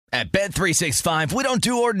At Bet365, we don't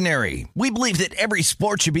do ordinary. We believe that every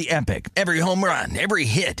sport should be epic. Every home run, every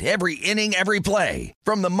hit, every inning, every play.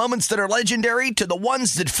 From the moments that are legendary to the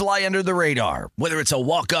ones that fly under the radar. Whether it's a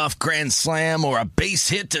walk-off grand slam or a base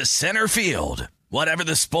hit to center field. Whatever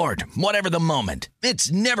the sport, whatever the moment.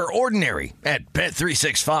 It's never ordinary at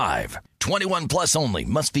Bet365. 21 plus only.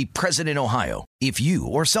 Must be present in Ohio. If you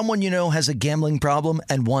or someone you know has a gambling problem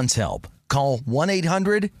and wants help, call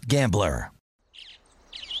 1-800-GAMBLER.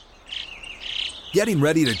 Getting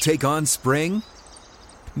ready to take on spring?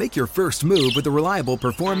 Make your first move with the reliable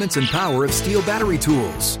performance and power of Steel battery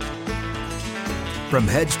tools. From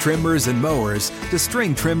hedge trimmers and mowers to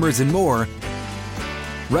string trimmers and more,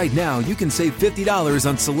 right now you can save $50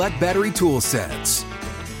 on select battery tool sets.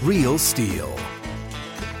 Real Steel.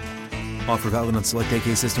 Offer valid on select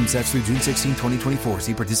AK system sets through June 16, 2024.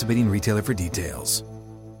 See participating retailer for details.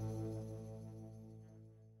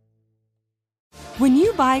 When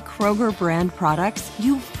you buy Kroger brand products,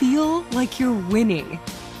 you feel like you're winning.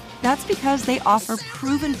 That's because they offer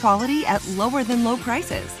proven quality at lower than low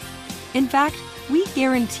prices. In fact, we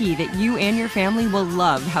guarantee that you and your family will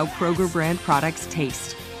love how Kroger brand products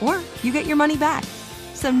taste, or you get your money back.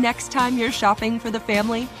 So next time you're shopping for the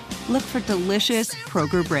family, look for delicious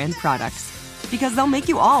Kroger brand products, because they'll make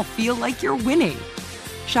you all feel like you're winning.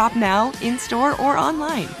 Shop now, in-store, or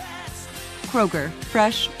online. Kroger,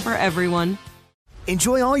 fresh for everyone.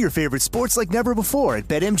 Enjoy all your favorite sports like never before at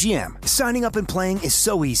BetMGM. Signing up and playing is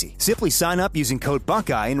so easy. Simply sign up using code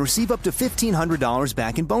Buckeye and receive up to $1,500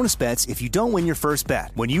 back in bonus bets if you don't win your first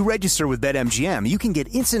bet. When you register with BetMGM, you can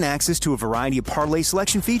get instant access to a variety of parlay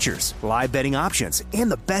selection features, live betting options,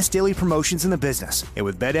 and the best daily promotions in the business. And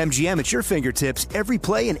with BetMGM at your fingertips, every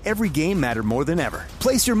play and every game matter more than ever.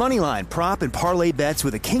 Place your moneyline, prop, and parlay bets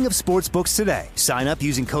with the king of sportsbooks today. Sign up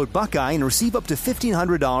using code Buckeye and receive up to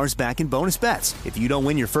 $1,500 back in bonus bets if you don't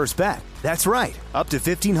win your first bet. That's right, up to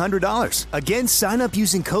 $1,500. Again, sign up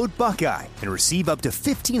using code Buckeye and receive up to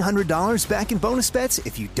 $1,500 back in bonus bets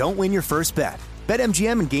if you don't win your first bet.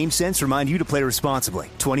 BetMGM and GameSense remind you to play responsibly.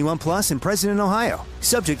 21 plus and present in Ohio.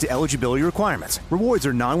 Subject to eligibility requirements. Rewards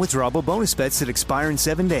are non-withdrawable bonus bets that expire in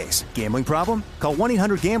 7 days. Gambling problem? Call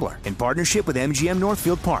 1-800-GAMBLER in partnership with MGM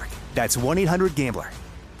Northfield Park. That's 1-800-GAMBLER.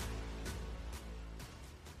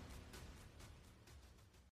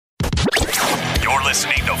 You're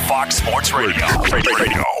listening to Fox Sports Radio.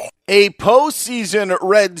 A postseason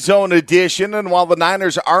red zone edition, and while the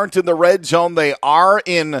Niners aren't in the red zone, they are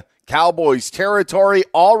in Cowboys territory,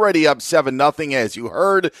 already up 7-0, as you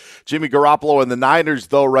heard. Jimmy Garoppolo and the Niners,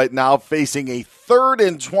 though, right now facing a 3rd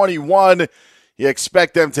and 21. You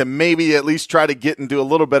expect them to maybe at least try to get into a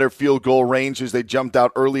little better field goal range as they jumped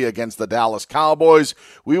out early against the Dallas Cowboys.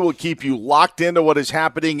 We will keep you locked into what is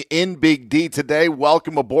happening in Big D today.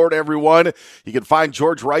 Welcome aboard, everyone. You can find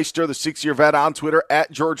George Reister, the 6-year vet, on Twitter, at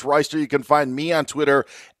George Reister. You can find me on Twitter,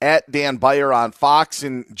 at Dan Beyer on Fox.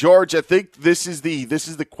 And, George, I think this is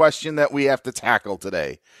the question that we have to tackle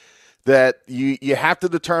today, that you have to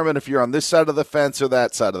determine if you're on this side of the fence or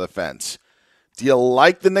that side of the fence. Do you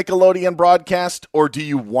like the Nickelodeon broadcast, or do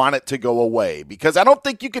you want it to go away? Because I don't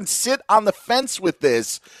think you can sit on the fence with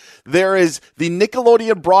this. There is the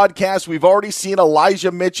Nickelodeon broadcast. We've already seen Elijah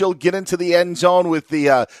Mitchell get into the end zone with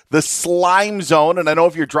the slime zone. And I know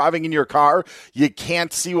if you're driving in your car, you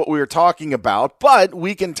can't see what we were talking about, but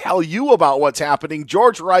we can tell you about what's happening.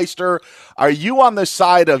 George Reister, are you on the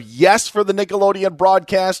side of yes for the Nickelodeon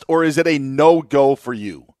broadcast, or is it a no-go for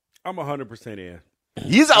you? I'm 100% in.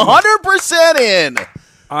 He's 100% in.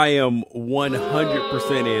 I am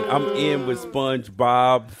 100% in. I'm in with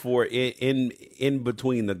SpongeBob for in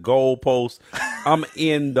between the goalposts. I'm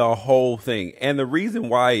in the whole thing. And the reason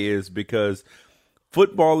why is because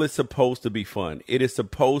football is supposed to be fun. It is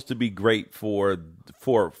supposed to be great for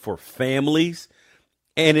families,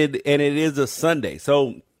 and it is a Sunday.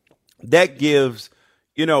 So that gives,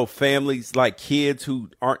 families like kids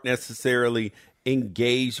who aren't necessarily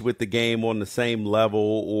engaged with the game on the same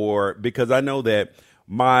level, or because I know that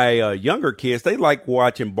my younger kids, they like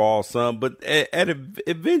watching ball some, but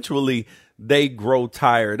eventually they grow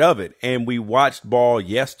tired of it. And we watched ball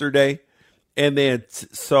yesterday, and then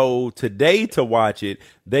so today to watch it,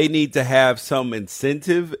 they need to have some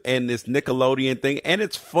incentive and this Nickelodeon thing, and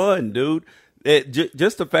it's fun, dude.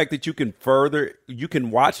 Just the fact that you can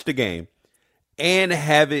watch the game and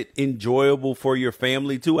have it enjoyable for your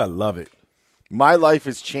family too. I love it. My life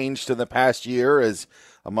has changed in the past year as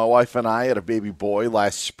my wife and I had a baby boy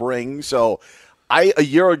last spring. So a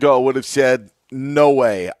year ago would have said, no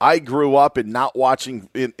way. I grew up in not watching,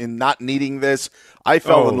 in not needing this. I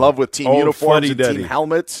fell in love with team uniforms and fuddy-duddy. team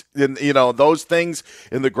helmets and, those things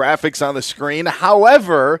in the graphics on the screen.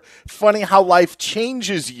 However, funny how life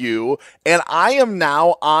changes you, and I am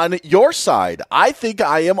now on your side. I think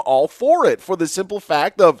I am all for it for the simple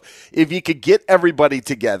fact of if you could get everybody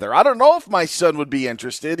together. I don't know if my son would be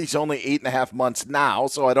interested. He's only 8.5 months now,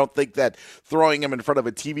 so I don't think that throwing him in front of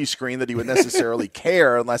a TV screen that he would necessarily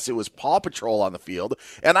care unless it was Paw Patrol on the field.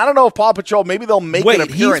 And I don't know if Paw Patrol, maybe they'll make an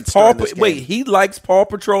appearance during this game. Wait, he likes Paw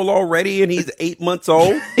Patrol already, and he's 8 months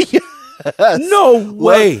old? No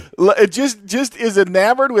way. It just is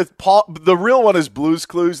enamored with Paw. The real one is Blue's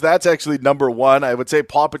Clues. That's actually number one. I would say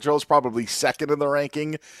Paw Patrol is probably second in the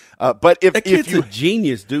ranking. But That kid's a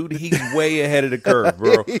genius, dude. He's way ahead of the curve,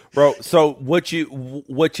 bro. So what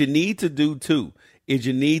you need to do too is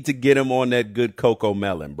you need to get him on that good Coco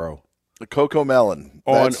Melon, bro. The Coco Melon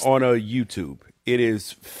on a YouTube. It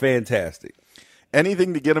is fantastic.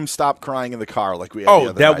 Anything to get him stop crying in the car like we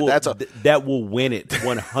had the other night. That will win it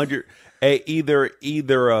 100. Either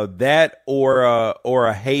that or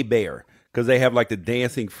a Hay Bear, because they have like the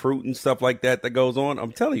dancing fruit and stuff like that goes on.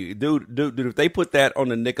 I'm telling you, dude, if they put that on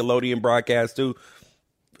the Nickelodeon broadcast too,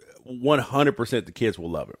 100% the kids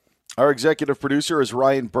will love it. Our executive producer is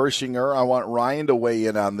Ryan Bershinger. I want Ryan to weigh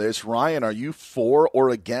in on this. Ryan, are you for or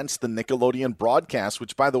against the Nickelodeon broadcast,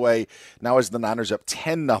 which, by the way, now as the Niners up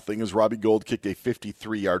 10-0 as Robbie Gould kicked a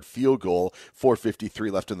 53-yard field goal,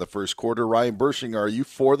 4:53 left in the first quarter. Ryan Bershinger, are you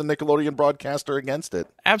for the Nickelodeon broadcast or against it?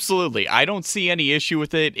 Absolutely. I don't see any issue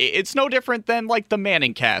with it. It's no different than like the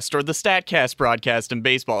Manning cast or the StatCast broadcast in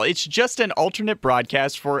baseball. It's just an alternate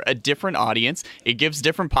broadcast for a different audience. It gives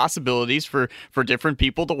different possibilities for different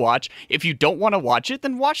people to watch. If you don't want to watch it,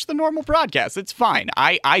 then watch the normal broadcast. It's fine.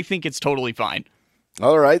 I think it's totally fine.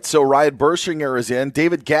 All right, so Ryan Bershinger is in.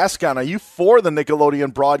 David Gascon, are you for the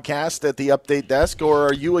Nickelodeon broadcast at the update desk, or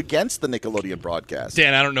are you against the Nickelodeon broadcast?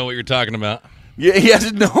 Dan, I don't know what you're talking about. Yeah,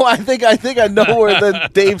 yes, no, I think I know where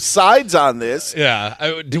Dave sides on this.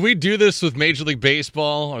 Yeah. Do we do this with Major League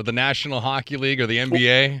Baseball or the National Hockey League or the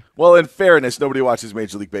NBA? Well, in fairness, nobody watches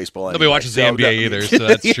Major League Baseball anymore. Nobody watches the NBA either, so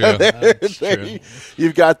that's true. That's true.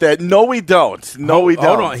 You've got that. No, we don't. No, we don't.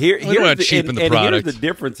 Hold on. Here's the the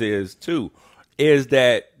difference is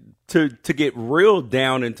that to get real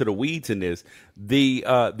down into the weeds in this, the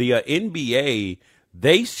NBA,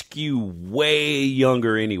 they skew way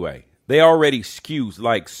younger anyway. They already skew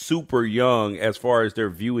like super young as far as their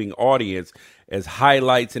viewing audience, as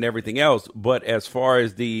highlights and everything else. But as far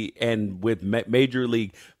as with Major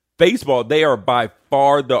League Baseball, they are by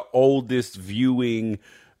far the oldest viewing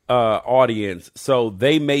audience. So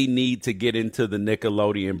they may need to get into the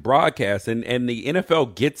Nickelodeon broadcast, and the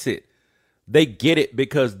NFL gets it. They get it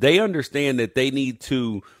because they understand that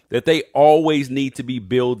they always need to be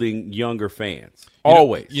building younger fans.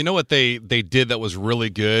 Always. You know what they did that was really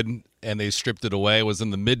good, and they stripped it away, was in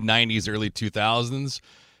the mid-'90s, early 2000s,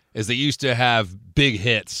 is they used to have big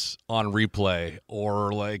hits on replay,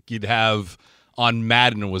 or like you'd have on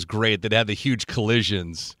Madden was great. They'd have the huge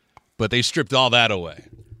collisions, but they stripped all that away.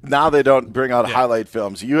 Now they don't bring out highlight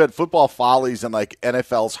films. You had Football Follies and like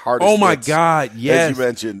NFL's hardest. Oh my hits, God! Yes, as you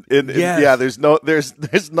mentioned. Yeah, there's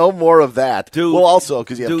no more of that. Dude, well, also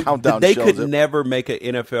because you have countdown they shows. Could never make an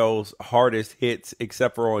NFL's hardest hits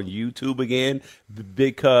except for on YouTube again,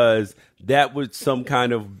 because that would some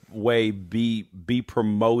kind of way be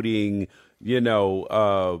promoting,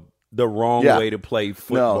 the wrong way to play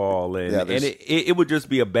football, and it would just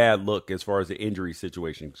be a bad look as far as the injury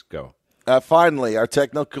situations go. Finally, our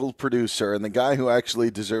technical producer and the guy who actually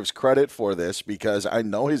deserves credit for this, because I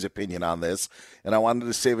know his opinion on this, and I wanted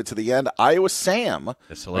to save it to the end. Iowa Sam,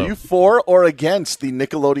 yes, hello. Are you for or against the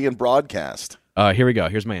Nickelodeon broadcast? Here we go.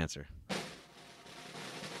 Here's my answer.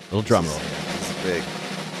 Little drum roll. It's big.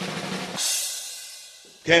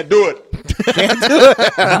 Can't do it.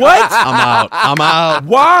 What? I'm out.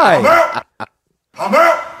 Why? I'm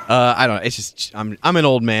out. I don't know. It's just I'm an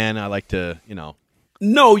old man. I like to,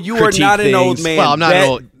 No, you are not an old man. Well, I'm not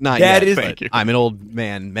old. Not yet. Thank you. I'm an old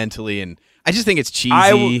man mentally, and I just think it's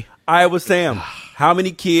cheesy. Iowa Sam, how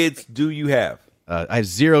many kids do you have? I have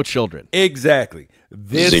 0 children. Exactly.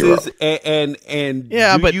 This 0. is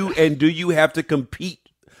do you have to compete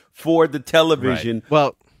for the television? Right.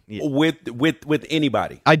 Well, with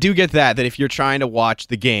anybody. I do get that if you're trying to watch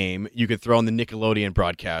the game, you could throw on the Nickelodeon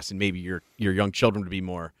broadcast, and maybe your young children would be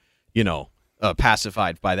more,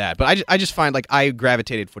 pacified by that. But I just find like I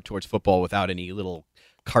gravitated towards football without any little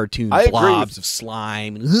cartoon blobs of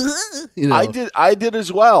slime. I did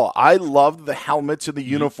as well. I loved the helmets and the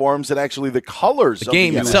uniforms and actually the colors. The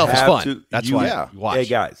game itself is fun. That's why you watch. Hey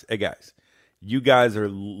guys, you guys are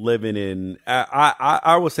living in.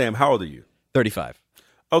 I was Sam. How old are you? 35.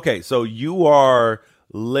 Okay, so you are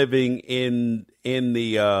living in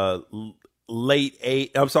the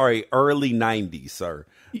early 90s, sir.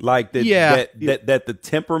 Like that, Yeah. that the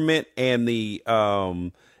temperament and the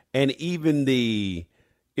and even the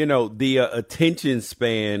the attention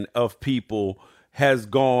span of people has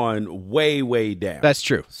gone way down. That's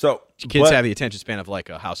true. So Kids have the attention span of like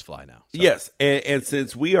a housefly now. So. Yes, and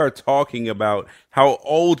since we are talking about how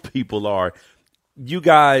old people are, you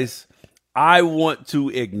guys, I want to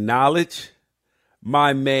acknowledge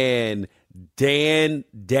my man Dan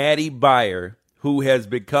Daddy Beyer, who has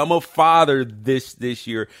become a father this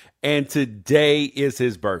year, and today is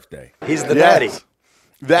his birthday. He's the daddy.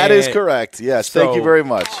 That is correct. Yes, thank you very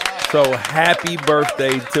much. So happy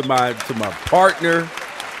birthday to my partner,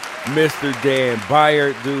 Mr. Dan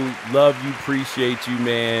Beyer. Dude, love you, appreciate you,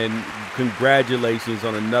 man. Congratulations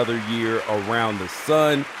on another year around the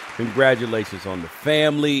sun. Congratulations on the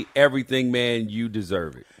family. Everything, man, you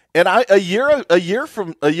deserve it. And a year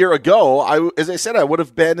ago, as I said, I would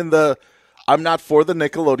have been in the I'm not for the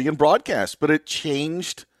Nickelodeon broadcast, but it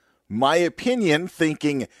changed my opinion,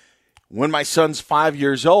 thinking when my son's 5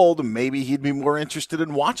 years old, maybe he'd be more interested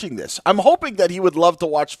in watching this. I'm hoping that he would love to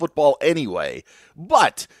watch football anyway,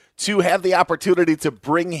 but to have the opportunity to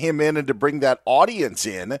bring him in and to bring that audience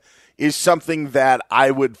in is something that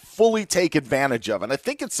I would fully take advantage of. And I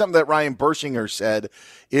think it's something that Ryan Bershinger said,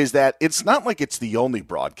 is that it's not like it's the only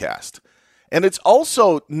broadcast. And it's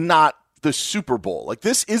also not the Super Bowl. Like,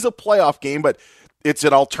 this is a playoff game, but it's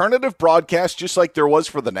an alternative broadcast, just like there was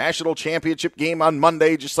for the national championship game on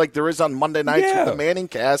Monday, just like there is on Monday nights with the Manning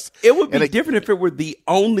cast. It would be different if it were the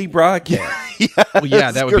only broadcast. Well,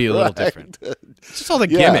 yeah, that would be a little different. It's just all the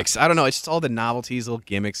gimmicks. I don't know. It's just all the novelties, little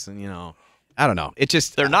gimmicks, and I don't know. It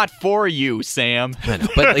just they're not for you, Sam. I know,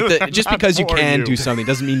 but like just because you can do something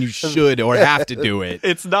doesn't mean you should or have to do it.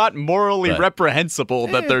 It's not morally reprehensible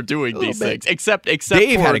that they're doing these things, except Dave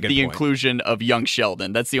for had a good the point. inclusion of young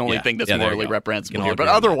Sheldon. That's the only thing that's there you morally go. reprehensible Can here. all But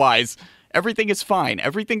agree on that. otherwise, everything is fine.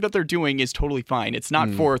 Everything that they're doing is totally fine. It's not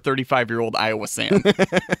for 35-year-old Iowa Sam.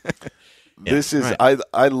 This is right.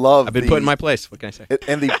 I love. I've been put in my place. What can I say?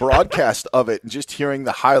 And the broadcast of it, and just hearing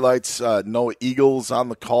the highlights. Noah Eagles on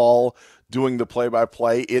the call, doing the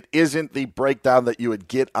play-by-play. It isn't the breakdown that you would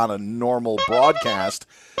get on a normal broadcast.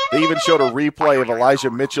 They even showed a replay of Elijah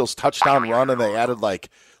Mitchell's touchdown run, and they added like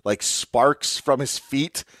sparks from his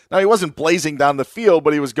feet. Now, he wasn't blazing down the field,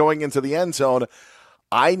 but he was going into the end zone.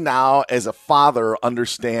 I now, as a father,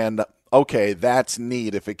 understand, okay, that's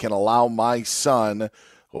neat. If it can allow my son,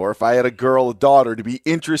 or if I had a girl, a daughter, to be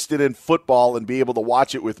interested in football and be able to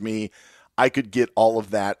watch it with me, I could get all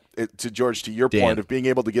of that. To George, to your point of being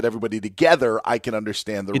able to get everybody together, I can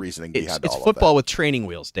understand the reasoning behind all of that. It's football with training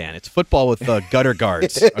wheels, Dan. It's football with gutter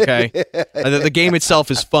guards, okay? The game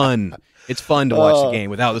itself is fun. It's fun to watch the game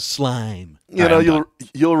without the slime.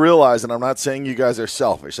 You'll realize, and I'm not saying you guys are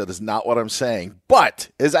selfish. That is not what I'm saying. But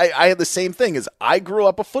as I had the same thing, as I grew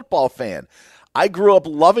up a football fan. I grew up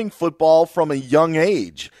loving football from a young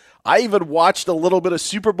age. I even watched a little bit of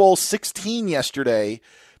Super Bowl 16 yesterday,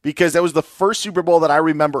 because that was the first Super Bowl that I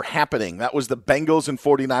remember happening. That was the Bengals and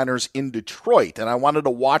 49ers in Detroit, and I wanted to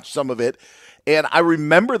watch some of it, and I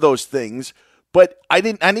remember those things, but I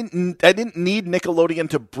didn't need Nickelodeon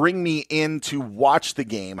to bring me in to watch the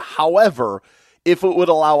game. However, if it would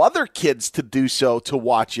allow other kids to do so, to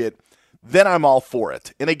watch it, then I'm all for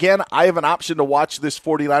it. And again, I have an option to watch this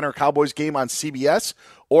 49er Cowboys game on CBS,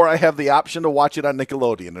 or I have the option to watch it on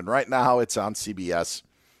Nickelodeon, and right now it's on CBS.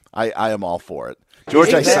 I am all for it.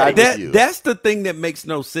 George, I side with you. That's the thing that makes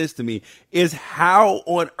no sense to me, is how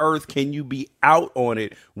on earth can you be out on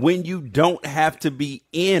it when you don't have to be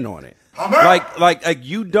in on it? Like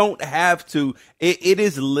you don't have to. It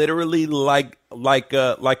is literally like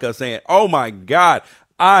us saying, "Oh my God,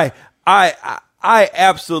 I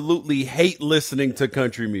absolutely hate listening to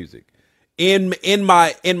country music in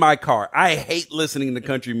my car. I hate listening to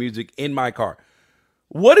country music in my car."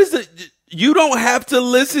 What is it? You don't have to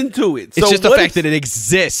listen to it. It's just the fact that it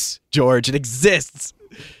exists, George. It exists.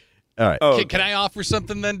 All right. Okay. Can I offer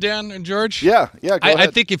something then, Dan and George? Yeah. Go ahead. I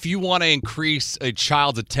think if you want to increase a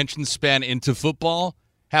child's attention span into football,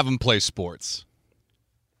 have them play sports.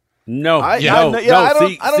 I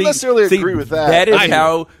don't necessarily agree with that. That is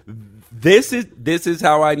how this is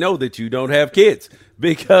how I know that you don't have kids,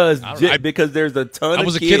 because there's a ton. I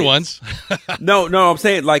was of a kids. kid once. No, I'm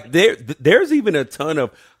saying like there's even a ton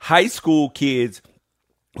of high school kids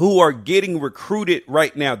who are getting recruited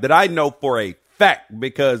right now that I know for a fact,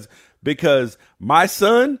 because my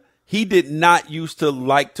son, he did not used to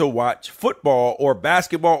like to watch football or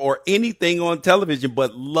basketball or anything on television,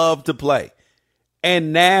 but loved to play.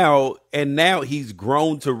 And now he's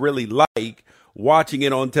grown to really like watching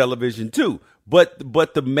it on television too. But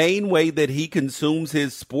the main way that he consumes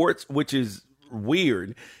his sports, which is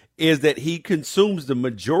weird, is that he consumes the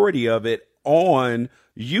majority of it on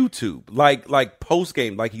YouTube, like post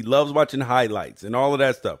game, like he loves watching highlights and all of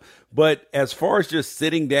that stuff. But as far as just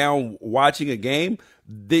sitting down watching a game,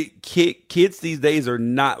 the kids these days are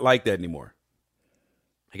not like that anymore.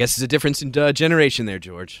 I guess it's a difference in generation there,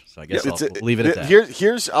 George. So I guess I'll leave it at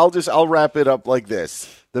that. I'll wrap it up like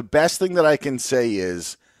this. The best thing that I can say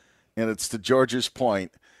is, and it's to George's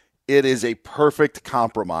point, it is a perfect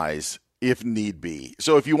compromise if need be.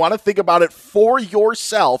 So if you want to think about it for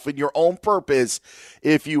yourself and your own purpose,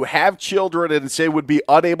 if you have children and say would be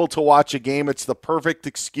unable to watch a game, it's the perfect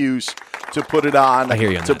excuse to put it on, I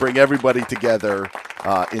hear you on to that. bring everybody together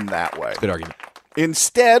in that way. Good argument.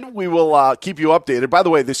 Instead, we will keep you updated. By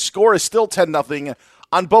the way, the score is still 10-0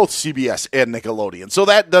 on both CBS and Nickelodeon. So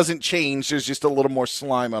that doesn't change. There's just a little more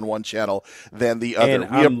slime on one channel than the other.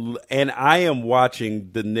 And I am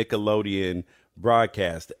watching the Nickelodeon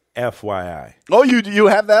broadcast, FYI. Oh, you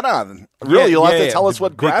have that on. Really? You'll have to tell us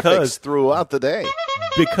what graphics because throughout the day.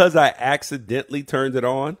 Because I accidentally turned it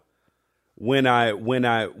on when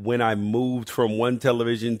I moved from one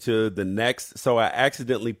television to the next. So I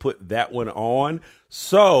accidentally put that one on.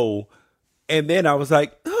 So, and then I was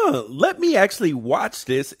like, let me actually watch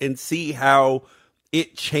this and see how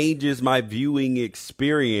it changes my viewing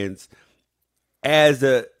experience as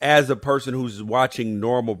a person who's watching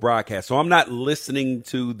normal broadcast. So I'm not listening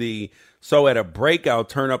to so at a break, I'll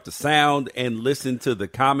turn up the sound and listen to the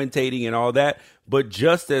commentating and all that. But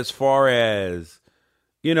just as far as,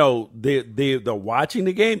 the watching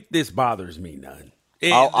the game, this bothers me none.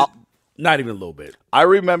 Not even a little bit. I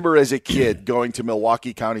remember as a kid going to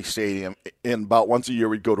Milwaukee County Stadium, and about once a year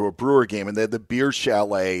we'd go to a Brewer game, and they had the beer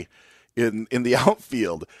chalet in the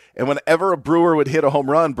outfield. And whenever a Brewer would hit a home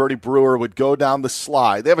run, Bernie Brewer would go down the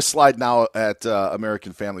slide. They have a slide now at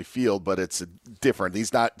American Family Field, but it's different.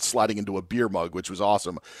 He's not sliding into a beer mug, which was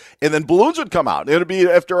awesome. And then balloons would come out. It would be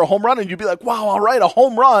after a home run, and you'd be like, wow, all right, a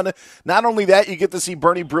home run. Not only that, you get to see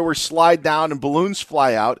Bernie Brewer slide down and balloons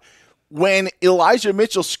fly out. When Elijah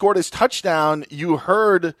Mitchell scored his touchdown, you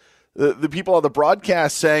heard the people on the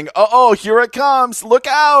broadcast saying, oh, here it comes, look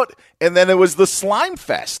out. And then it was the slime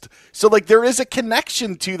fest. So, there is a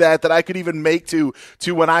connection to that I could even make to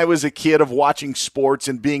when I was a kid of watching sports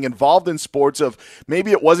and being involved in sports, of maybe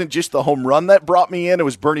it wasn't just the home run that brought me in. It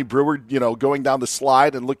was Bernie Brewer, going down the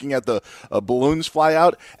slide and looking at the balloons fly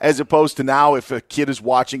out, as opposed to now if a kid is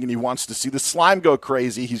watching and he wants to see the slime go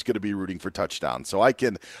crazy, he's going to be rooting for touchdowns. So I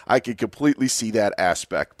can completely see that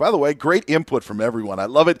aspect. By the way, great input from everyone. I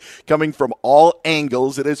love it coming from all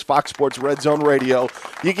angles. It is Fox Sports Red Zone Radio.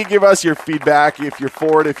 You can give us your feedback if you're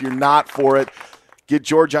for it, if you're not for it. Get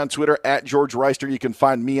George on Twitter at George Reister. You can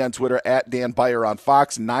find me on Twitter at Dan Beyer on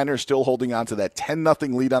Fox. Niners still holding on to that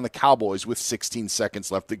 10-0 lead on the Cowboys with 16 seconds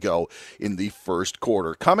left to go in the first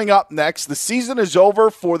quarter. Coming up next, the season is over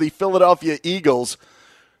for the Philadelphia Eagles.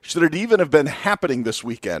 Should it even have been happening this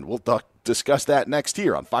weekend? We'll discuss that next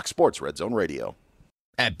here on Fox Sports Red Zone Radio.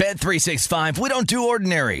 At Bet365, we don't do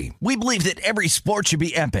ordinary. We believe that every sport should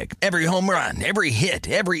be epic. Every home run, every hit,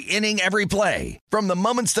 every inning, every play. From the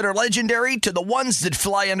moments that are legendary to the ones that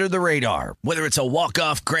fly under the radar. Whether it's a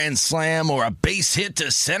walk-off grand slam or a base hit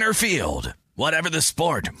to center field. Whatever the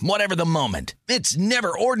sport, whatever the moment. It's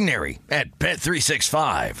never ordinary at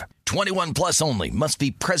Bet365. 21 plus only. Must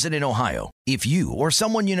be present in Ohio. If you or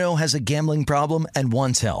someone you know has a gambling problem and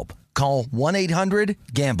wants help, call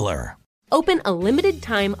 1-800-GAMBLER. Open a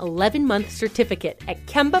limited-time 11-month certificate at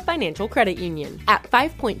Kemba Financial Credit Union. At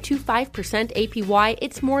 5.25% APY,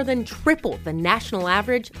 it's more than triple the national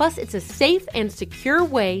average, plus it's a safe and secure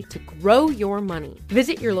way to grow your money.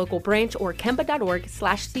 Visit your local branch or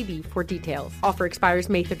kemba.org/cb for details. Offer expires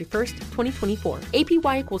May 31st, 2024.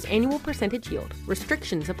 APY equals annual percentage yield.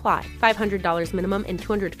 Restrictions apply. $500 minimum and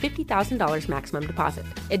 $250,000 maximum deposit.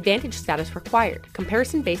 Advantage status required.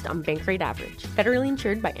 Comparison based on bank rate average. Federally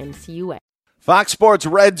insured by NCUA. Fox Sports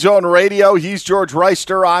Red Zone Radio. He's George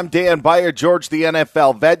Reister. I'm Dan Beyer. George, the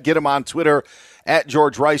NFL vet. Get him on Twitter at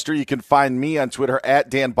George Reister. You can find me on Twitter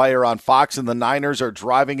at Dan Beyer on Fox. And the Niners are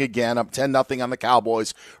driving again, up 10-0 on the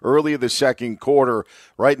Cowboys early in the second quarter.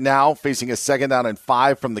 Right now, facing a 2nd down and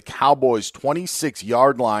 5 from the Cowboys'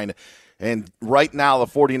 26-yard line. And right now, the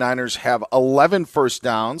 49ers have 11 first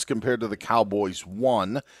downs compared to the Cowboys'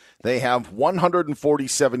 1. They have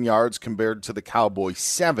 147 yards compared to the Cowboys'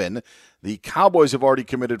 7. The Cowboys have already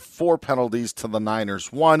committed 4 penalties to the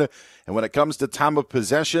Niners' 1. And when it comes to time of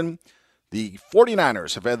possession, The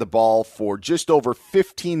 49ers have had the ball for just over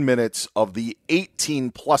 15 minutes of the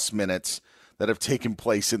 18-plus minutes that have taken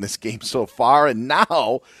place in this game so far. And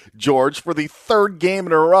now, George, for the third game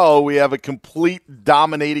in a row, we have a complete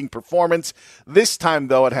dominating performance. This time,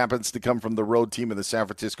 though, it happens to come from the road team of the San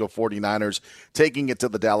Francisco 49ers, taking it to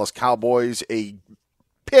the Dallas Cowboys, a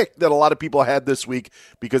pick that a lot of people had this week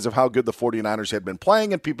because of how good the 49ers had been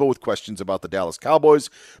playing and people with questions about the Dallas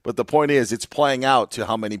Cowboys. But the point is, it's playing out to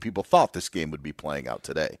how many people thought this game would be playing out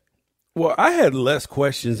today. Well, I had less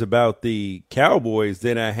questions about the Cowboys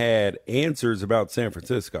than I had answers about San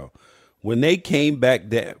Francisco. When they came back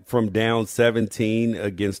from down 17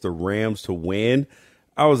 against the Rams to win,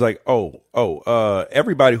 I was like,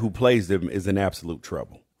 everybody who plays them is in absolute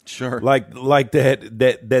trouble. Sure. Like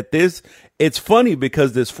that this, it's funny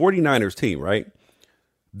because this 49ers team, right?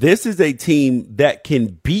 This is a team that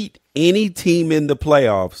can beat any team in the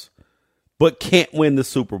playoffs, but can't win the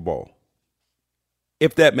Super Bowl.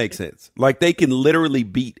 If that makes sense. Like they can literally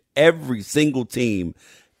beat every single team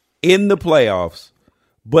in the playoffs,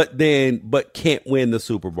 but can't win the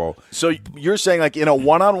Super Bowl. So you're saying like in a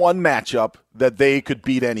one-on-one matchup that they could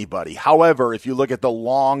beat anybody. However, if you look at the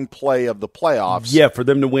long play of the playoffs. Yeah, for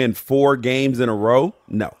them to win 4 games in a row,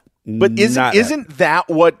 no. But isn't that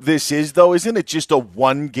what this is, though? Isn't it just a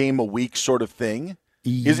one game a week sort of thing?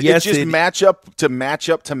 It's just matchup to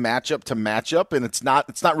matchup to matchup to matchup, and it's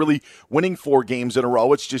not really winning 4 games in a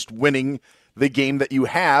row. It's just winning the game that you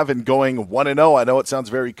have and going 1-0. I know it sounds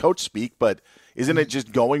very coach speak, but isn't it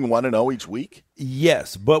just going 1-0 each week?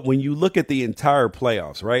 Yes, but when you look at the entire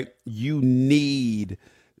playoffs, right, you need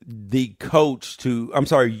you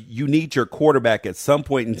need your quarterback at some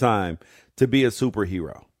point in time to be a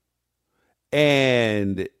superhero.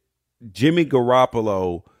 And Jimmy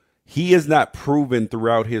Garoppolo, he has not proven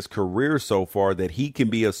throughout his career so far that he can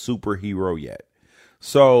be a superhero yet.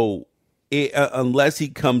 So unless he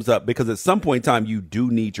comes up, because at some point in time, you do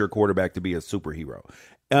need your quarterback to be a superhero.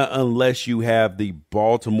 Unless you have the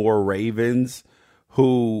Baltimore Ravens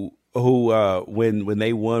who when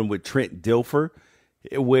they won with Trent Dilfer,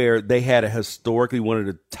 where they had historically one of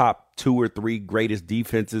the top 2 or 3 greatest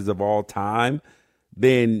defenses of all time,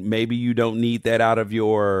 then maybe you don't need that out of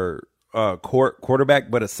your quarterback.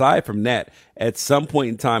 But aside from that, at some point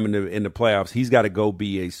in time in the playoffs, he's got to go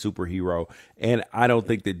be a superhero. And I don't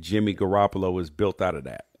think that Jimmy Garoppolo is built out of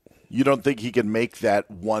that. You don't think he can make that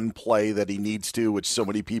one play that he needs to, which so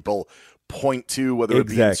many people point to, whether it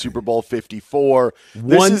be in Super Bowl 54.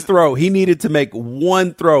 Throw. He needed to make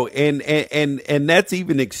one throw, and that's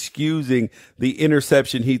even excusing the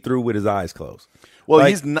interception he threw with his eyes closed. Well,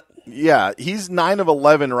 he's 9 of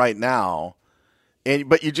 11 right now.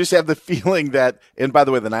 But you just have the feeling that, and by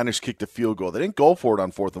the way, the Niners kicked a field goal. They didn't go for it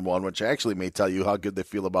on 4th and 1, which actually may tell you how good they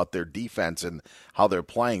feel about their defense and how they're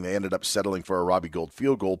playing. They ended up settling for a Robbie Gould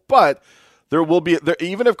field goal. But there will be,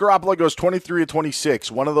 even if Garoppolo goes 23 of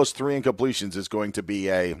 26, one of those 3 incompletions is going to be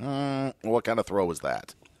what kind of throw was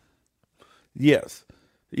that? Yes.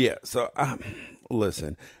 Yeah. So,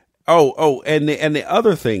 listen. And the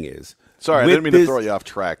other thing is, sorry, I didn't mean to throw you off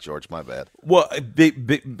track, George. My bad. Well,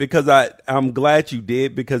 because I'm glad you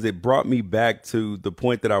did, because it brought me back to the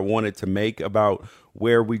point that I wanted to make about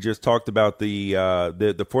where we just talked about the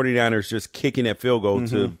 49ers just kicking that field goal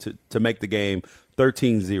to make the game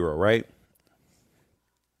 13-0, right?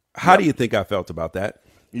 How do you think I felt about that?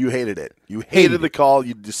 You hated it. You hated the call.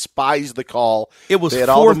 You despised the call. It was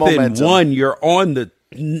 4th and 1. You're on the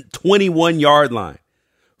 21-yard line.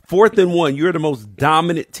 4th and 1. You're the most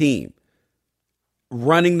dominant team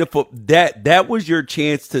running the foot. That was your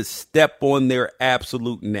chance to step on their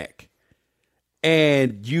absolute neck.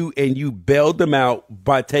 And you bailed them out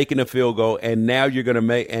by taking a field goal, and now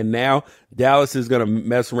now Dallas is going to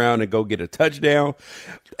mess around and go get a touchdown,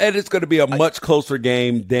 and it's going to be a much closer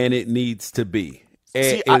game than it needs to be.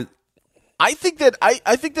 I think that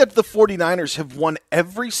the 49ers have won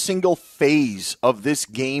every single phase of this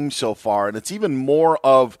game so far, and it's even more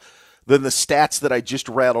than the stats that I just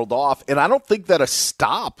rattled off. And I don't think that a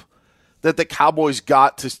stop that the Cowboys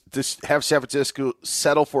got to have San Francisco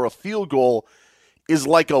settle for a field goal is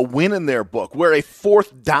like a win in their book, where a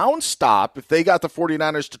 4th down stop, if they got the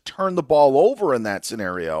 49ers to turn the ball over in that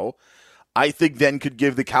scenario, I think then could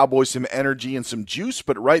give the Cowboys some energy and some juice.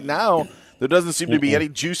 But right now, there doesn't seem to be any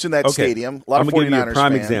juice in that stadium. A lot of 49ers give you a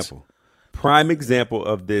prime fans. example. Prime example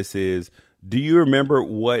of this is, do you remember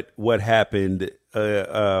what happened?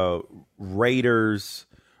 Raiders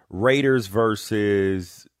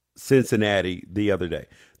versus Cincinnati the other day.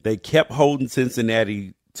 They kept holding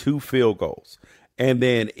Cincinnati 2 field goals. And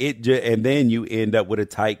then you end up with a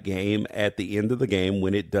tight game at the end of the game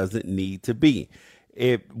when it doesn't need to be.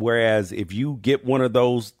 Whereas if you get one of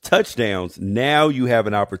those touchdowns, now you have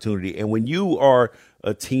an opportunity. And when you are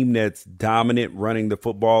a team that's dominant running the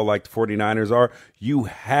football like the 49ers are, you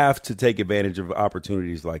have to take advantage of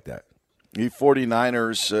opportunities like that. The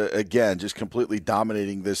 49ers, again, just completely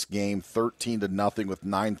dominating this game, 13-0 with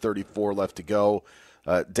 9:34 left to go.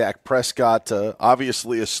 Dak Prescott,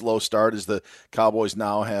 obviously a slow start as the Cowboys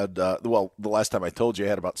now had, the last time I told you,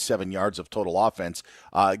 had about 7 yards of total offense,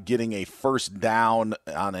 getting a first down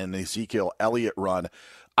on an Ezekiel Elliott run.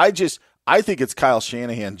 I think it's Kyle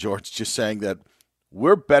Shanahan, George, just saying that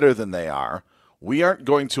we're better than they are. We aren't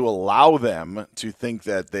going to allow them to think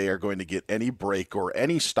that they are going to get any break or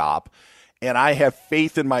any stop. And I have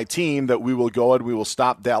faith in my team that we will go and we will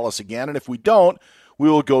stop Dallas again. And if we don't, we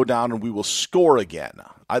will go down and we will score again.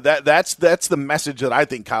 That's the message that I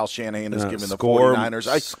think Kyle Shanahan has given the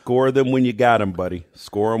 49ers. Score them when you got them, buddy.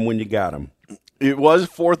 Score them when you got them. It was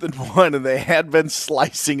 4th and 1, and they had been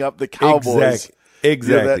slicing up the Cowboys.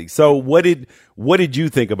 Exactly. So what did you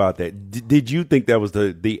think about that? Did you think that was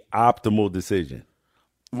the optimal decision?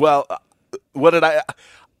 Well, what did I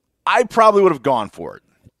probably would have gone for it.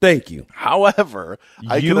 Thank you. However,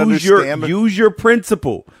 I can understand. Use your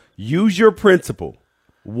principle. Use your principle.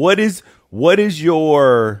 What is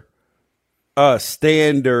your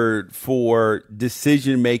standard for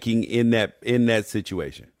decision making in that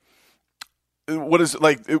situation? What is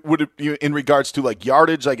like? Would it be in regards to like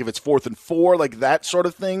yardage? Like if it's 4th and 4, like that sort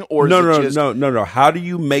of thing, or no. How do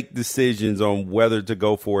you make decisions on whether to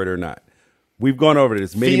go for it or not? We've gone over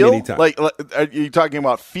this many times. Like, are you talking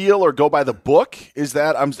about feel or go by the book? Is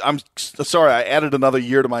that I'm sorry, I added another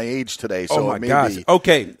year to my age today. So oh my gosh.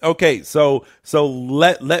 Okay. So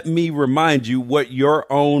let me remind you what your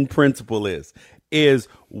own principle is. Is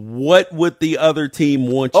what would the other team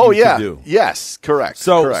want you to do? Yes, correct.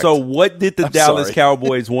 So what did the Dallas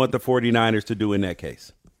Cowboys want the 49ers to do in that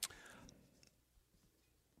case?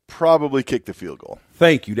 Probably kick the field goal.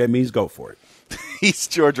 Thank you. That means go for it. He's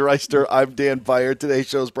George Reister. I'm Dan Beyer. Today's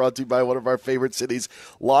show is brought to you by one of our favorite cities,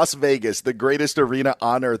 Las Vegas, the greatest arena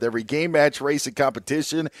on earth. Every game, match, race, and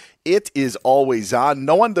competition, it is always on.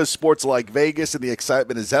 No one does sports like Vegas, and the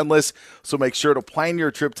excitement is endless. So make sure to plan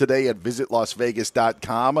your trip today at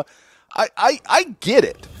visitlasvegas.com. I get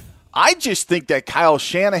it. I just think that Kyle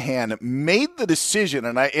Shanahan made the decision,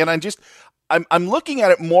 and I'm looking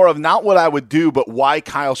at it more of not what I would do, but why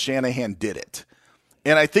Kyle Shanahan did it.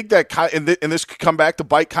 And I think that and this could come back to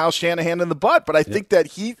bite Kyle Shanahan in the butt, but I think that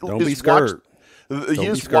he has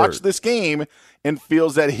watched this game and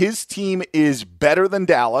feels that his team is better than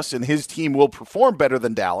Dallas and his team will perform better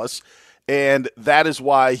than Dallas, and that is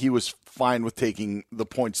why he was fine with taking the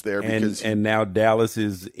points there. And now Dallas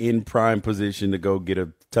is in prime position to go get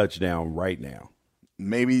a touchdown right now.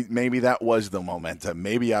 Maybe that was the momentum.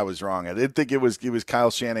 Maybe I was wrong. I didn't think it was Kyle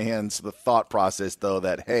Shanahan's the thought process though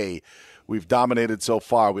that hey, we've dominated so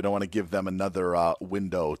far. We don't want to give them another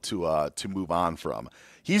window to move on from.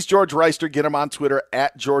 He's George Reister. Get him on Twitter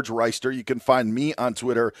at George Reister. You can find me on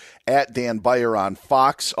Twitter at Dan Beyer on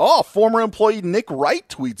Fox. Oh, former employee Nick Wright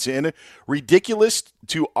tweets in, ridiculous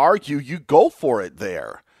to argue. You go for it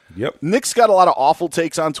there. Yep. Nick's got a lot of awful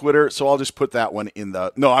takes on Twitter, so I'll just put that one in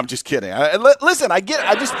the. No, I'm just kidding. Listen, I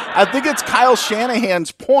think it's Kyle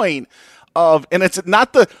Shanahan's point. And it's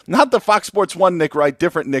not the Fox Sports 1 Nick Wright,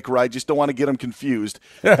 different Nick Wright. Just don't want to get him confused.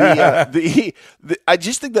 I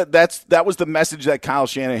just think that was the message that Kyle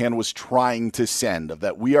Shanahan was trying to send, of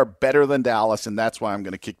that we are better than Dallas, and that's why I'm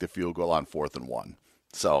going to kick the field goal on 4th and 1.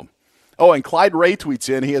 So, and Clyde Ray tweets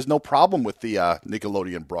in, he has no problem with the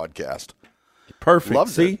Nickelodeon broadcast. Perfect.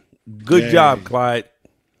 Loves it. Good job, Clyde.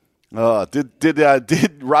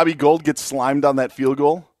 Did Robbie Gould get slimed on that field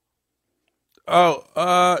goal?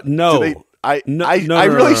 No. I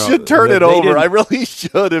really should turn it over. I really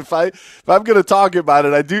should. If I'm going to talk about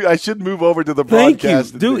it, I should move over to the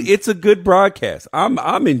broadcast. Thank you, dude. It's a good broadcast.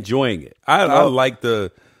 I'm enjoying it. I like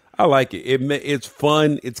it. It's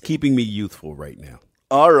fun. It's keeping me youthful right now.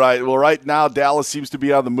 All right. Well, right now, Dallas seems to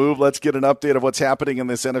be on the move. Let's get an update of what's happening in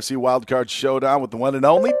this NFC Wildcard Showdown with the one and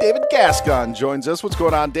only David Gascon joins us. What's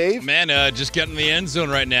going on, Dave? Man, just getting in the end zone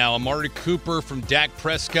right now. Amari Cooper from Dak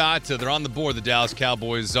Prescott. They're on the board, the Dallas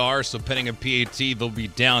Cowboys are. So pending a PAT, they'll be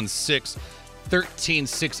down 6.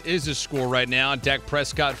 13-6 is the score right now. Dak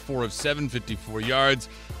Prescott, 4 of 7, 54 yards.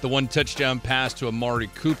 The one touchdown pass to Amari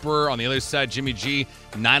Cooper. On the other side, Jimmy G,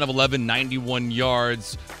 9 of 11, 91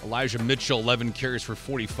 yards. Elijah Mitchell, 11 carries for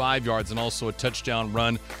 45 yards, and also a touchdown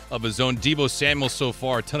run of his own. Deebo Samuel so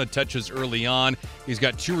far, a ton of touches early on. He's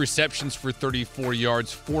got 2 receptions for 34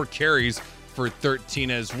 yards, 4 carries for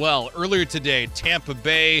 13 as well. Earlier today, Tampa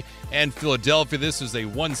Bay and Philadelphia. This is a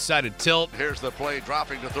one-sided tilt. Here's the play,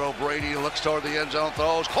 dropping to throw. Brady looks toward the end zone,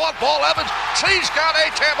 throws. Caught ball, Evans. He's got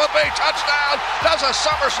a Tampa Bay touchdown. Does a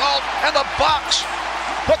somersault, and the Bucs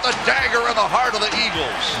put the dagger in the heart of the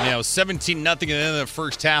Eagles. You know, 17-0 at the end of the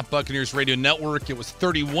first half, Buccaneers Radio Network. It was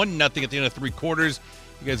 31-0 at the end of three quarters.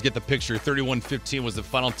 You guys get the picture. 31-15 was the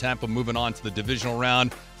final. Tampa moving on to the divisional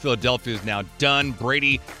round. Philadelphia is now done.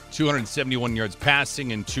 Brady, 271 yards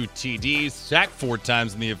passing and 2 TDs. Sacked 4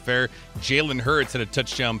 times in the affair. Jalen Hurts had a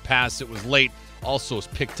touchdown pass. It was late. Also was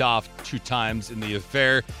picked off 2 times in the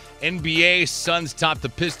affair. NBA, Suns topped the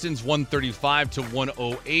Pistons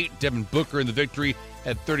 135-108. Devin Booker in the victory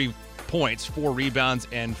had 30 points, 4 rebounds,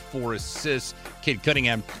 and 4 assists. Cade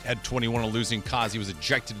Cunningham had 21, a losing cause. He was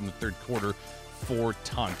ejected in the third quarter for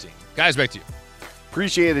taunting. Guys, back to you.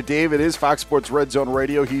 Appreciate it, Dave. It is Fox Sports Red Zone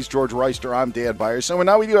Radio. He's George Reister. I'm Dan Byers. So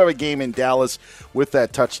now we do have a game in Dallas with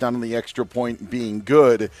that touchdown and the extra point being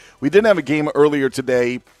good. We didn't have a game earlier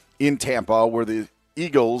today in Tampa where the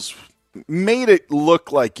Eagles made it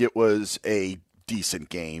look like it was a decent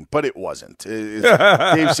game, but it wasn't.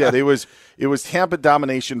 Dave said it was Tampa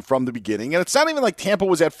domination from the beginning, and it's not even like Tampa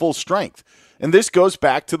was at full strength. And this goes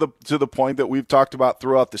back to the point that we've talked about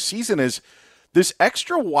throughout the season is this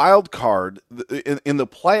extra wild card in the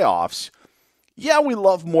playoffs. Yeah, we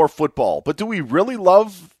love more football, but do we really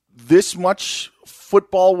love this much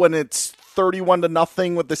football when it's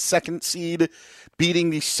 31-0 with the second seed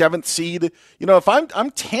beating the 7th seed? You know, if I'm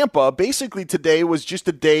Tampa, basically today was just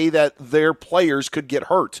a day that their players could get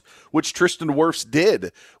hurt, which Tristan Wirfs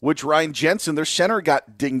did, which Ryan Jensen, their center,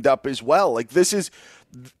 got dinged up as well. Like this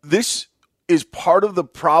is part of the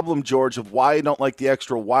problem, George, of why I don't like the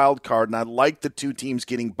extra wild card, and I like the 2 teams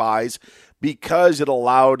getting byes because it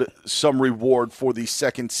allowed some reward for the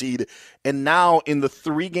second seed. And now in the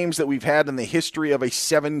 3 games that we've had in the history of a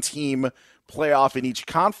 7-team playoff in each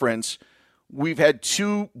conference, we've had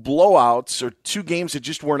 2 blowouts or 2 games that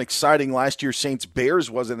just weren't exciting. Last year, Saints-Bears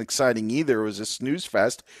wasn't exciting either. It was a snooze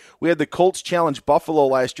fest. We had the Colts challenge Buffalo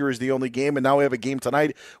last year as the only game, and now we have a game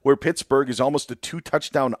tonight where Pittsburgh is almost a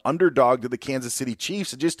 2-touchdown underdog to the Kansas City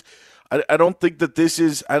Chiefs. I don't think that this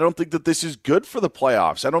is good for the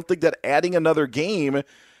playoffs. I don't think that adding another game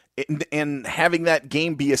and having that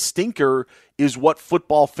game be a stinker is what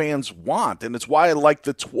football fans want. And it's why I like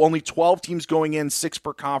the only 12 teams going in, 6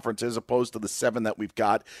 per conference, as opposed to the 7 that we've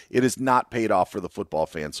got. It has not paid off for the football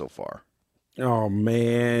fan so far. Oh,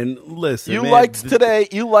 man. Listen, You liked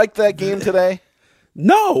that game today?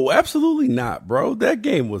 No, absolutely not, bro. That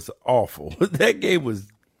game was awful. That game was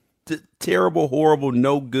terrible, horrible,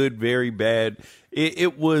 no good, very bad.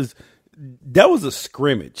 That was a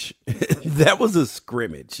scrimmage. That was a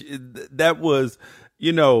scrimmage. That was,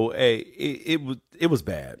 it was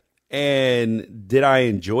bad. And did I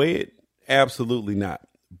enjoy it? Absolutely not.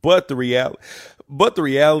 But the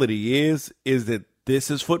reality is that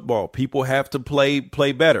this is football. People have to play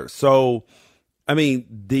better. So, I mean,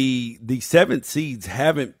 the 7th seeds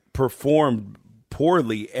haven't performed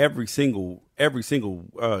poorly every single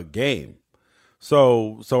game.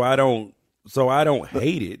 So I don't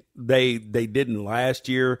hate it. They didn't last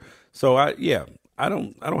year. So I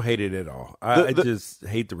don't hate it at all. I just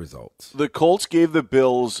hate the results. The Colts gave the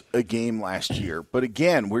Bills a game last year, but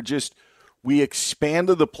again, we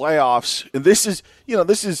expanded the playoffs, and this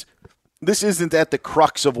isn't at the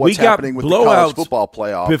crux of what's happening with the college football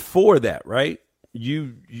playoff. Before that, right?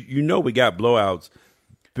 You we got blowouts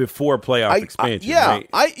before playoff expansion. Right?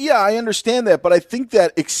 I understand that, but I think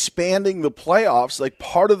that expanding the playoffs, like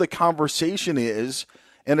part of the conversation is,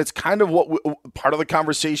 and it's kind of what part of the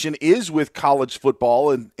conversation is with college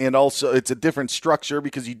football, and also it's a different structure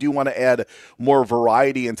because you do want to add more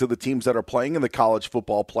variety into the teams that are playing in the college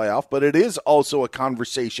football playoff, but it is also a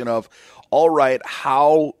conversation of, all right,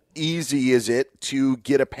 how easy is it to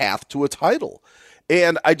get a path to a title?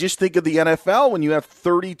 And I just think of the NFL when you have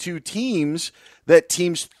 32 teams, that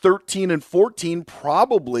teams 13 and 14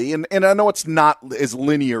 probably, and I know it's not as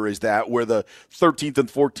linear as that, where the 13th and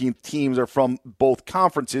 14th teams are from both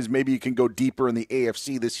conferences. Maybe you can go deeper in the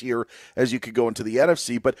AFC this year as you could go into the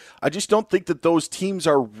NFC, but I just don't think that those teams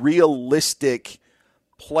are realistic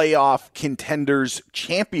playoff contenders,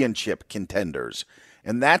 championship contenders.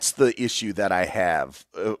 And that's the issue that I have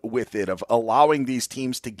with it, of allowing these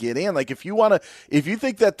teams to get in. Like if you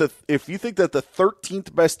think that the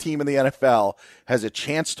 13th best team in the NFL has a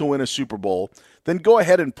chance to win a Super Bowl, then go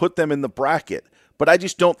ahead and put them in the bracket. but I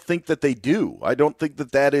just don't think that they do. I don't think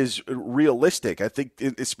that that is realistic. I think,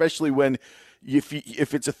 especially when if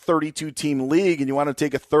it's a 32-team league and you want to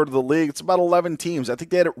take a third of the league, it's about 11 teams. I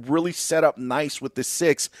think they had it really set up nice with the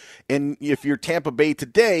 6. And if you're Tampa Bay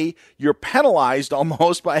today, you're penalized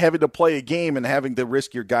almost by having to play a game and having to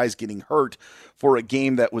risk your guys getting hurt for a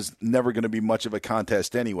game that was never going to be much of a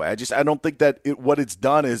contest anyway. I don't think that what it's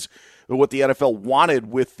done is what the NFL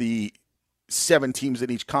wanted with the 7 teams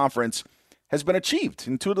in each conference has been achieved.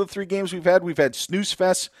 In 2 of the 3 games we've had snooze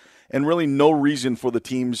fest, and really no reason for the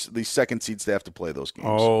teams, the second seeds, to have to play those games.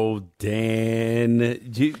 Oh, Dan.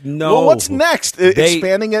 No. Well, what's next?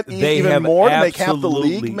 Expanding it even more to make half the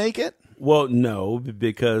league make it? Well, no,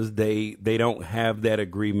 because they don't have that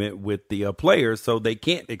agreement with the players, so they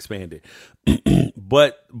can't expand it.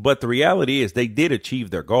 But the reality is they did achieve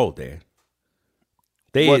their goal, Dan.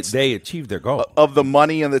 They achieved their goal. Of the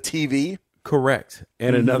money and the TV? Correct.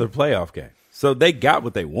 And another playoff game. So they got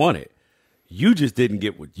what they wanted. You just didn't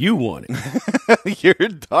get what you wanted.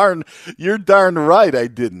 You're darn right I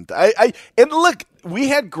didn't. And look, we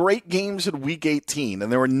had great games in Week 18,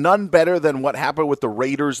 and there were none better than what happened with the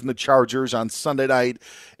Raiders and the Chargers on Sunday night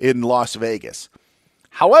in Las Vegas.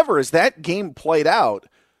 However, as that game played out,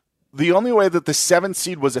 the only way that the 7th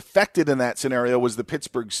seed was affected in that scenario was the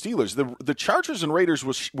Pittsburgh Steelers. The Chargers and Raiders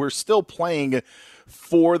were still playing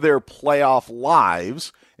for their playoff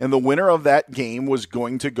lives, and the winner of that game was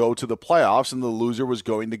going to go to the playoffs, and the loser was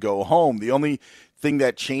going to go home. The only thing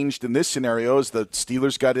that changed in this scenario is the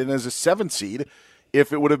Steelers got in as a 7th seed.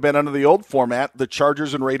 If it would have been under the old format, the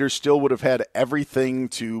Chargers and Raiders still would have had everything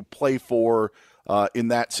to play for in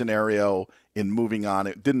that scenario in moving on.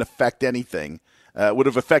 It didn't affect anything. It would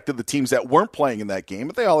have affected the teams that weren't playing in that game,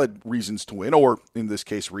 but they all had reasons to win, or in this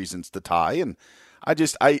case, reasons to tie. And I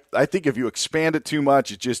think if you expand it too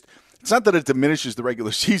much, it's not that it diminishes the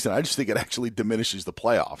regular season. I just think it actually diminishes the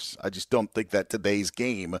playoffs. I just don't think that today's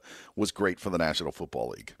game was great for the National Football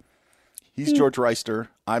League. He's George Reister.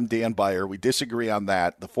 I'm Dan Beyer. We disagree on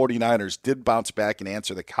that. The 49ers did bounce back and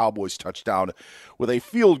answer the Cowboys' touchdown with a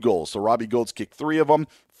field goal. So Robbie Goulds kicked 3 of them.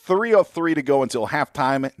 3:03 to go until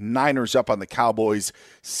halftime. Niners up on the Cowboys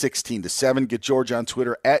 16-7. Get George on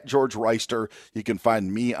Twitter at George Reister. You can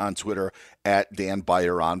find me on Twitter at Dan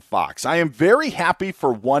Beyer on Fox. I am very happy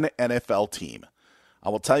for one NFL team. I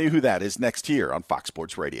will tell you who that is next here on Fox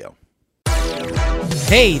Sports Radio.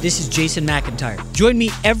 Hey, this is Jason McIntyre. Join me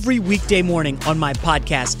every weekday morning on my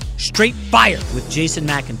podcast, Straight Fire with Jason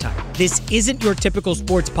McIntyre. This isn't your typical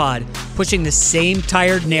sports pod pushing the same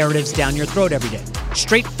tired narratives down your throat every day.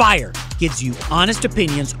 Straight Fire gives you honest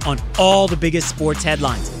opinions on all the biggest sports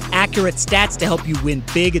headlines, accurate stats to help you win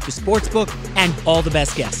big at the sportsbook, and all the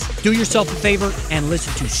best guests. Do yourself a favor and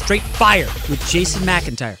listen to Straight Fire with Jason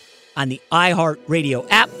McIntyre on the iHeartRadio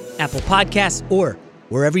app, Apple Podcasts, or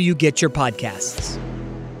wherever you get your podcasts.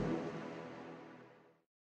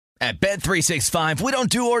 At Bet365, we don't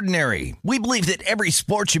do ordinary. We believe that every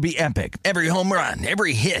sport should be epic. Every home run,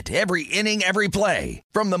 every hit, every inning, every play.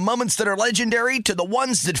 From the moments that are legendary to the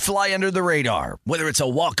ones that fly under the radar. Whether it's a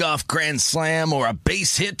walk-off grand slam or a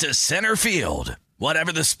base hit to center field.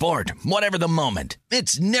 Whatever the sport, whatever the moment.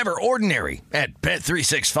 It's never ordinary at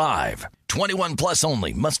Bet365. 21 plus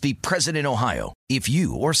only. Must be present in Ohio. If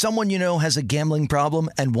you or someone you know has a gambling problem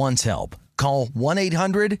and wants help, call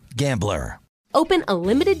 1-800-GAMBLER. Open a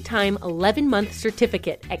limited-time 11-month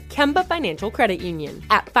certificate at Kemba Financial Credit Union.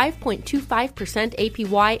 At 5.25%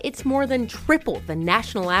 APY, it's more than triple the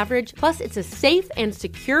national average, plus it's a safe and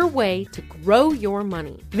secure way to grow your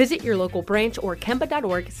money. Visit your local branch or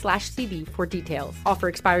kemba.org/CD for details. Offer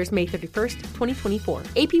expires May 31st, 2024.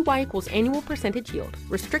 APY equals annual percentage yield.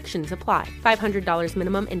 Restrictions apply. $500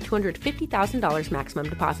 minimum and $250,000 maximum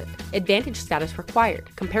deposit. Advantage status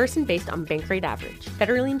required. Comparison based on bank rate average.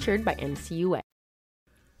 Federally insured by NCUA.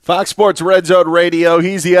 Fox Sports Red Zone Radio.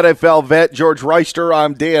 He's the NFL vet, George Reister.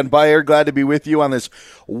 I'm Dan Beyer. Glad to be with you on this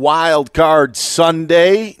wild card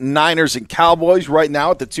Sunday. Niners and Cowboys right now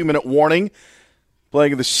at the 2-minute warning.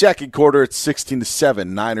 Playing in the second quarter, it's 16-7.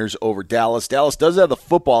 Niners over Dallas. Dallas does have the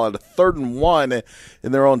football at a 3rd and 1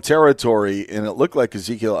 in their own territory, and it looked like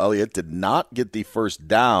Ezekiel Elliott did not get the first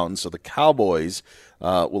down, so the Cowboys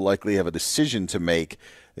will likely have a decision to make.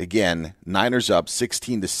 Again, Niners up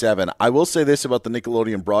 16-7. I will say this about the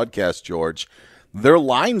Nickelodeon broadcast, George. Their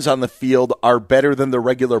lines on the field are better than the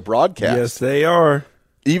regular broadcast. Yes, they are.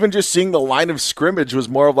 even just seeing the line of scrimmage was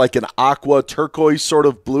more of like an aqua turquoise sort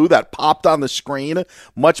of blue that popped on the screen,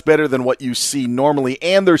 much better than what you see normally.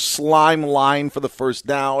 And their slime line for the first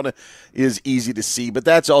down is easy to see, but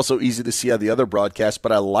that's also easy to see on the other broadcast.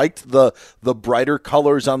 But I liked the brighter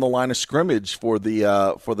colors on the line of scrimmage for the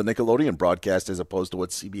Nickelodeon broadcast as opposed to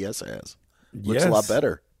what CBS has. Looks a lot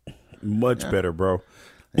better. Much better, bro.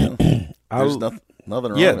 Yeah. There's nothing wrong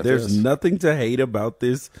with there's this. nothing to hate about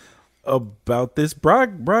this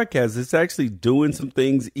broadcast. It's actually doing some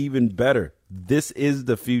things even better. This is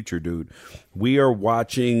the future, dude. We are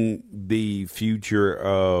watching the future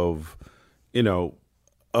of,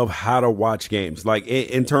 of how to watch games, like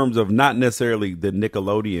in terms of not necessarily the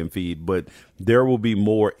Nickelodeon feed, but there will be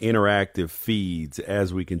more interactive feeds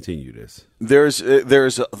as we continue this. There's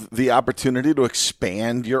the opportunity to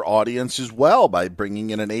expand your audience as well by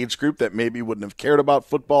bringing in an age group that maybe wouldn't have cared about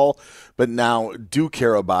football, but now do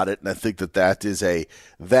care about it. And I think that is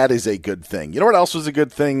a good thing. You know what else was a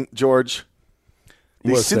good thing, George?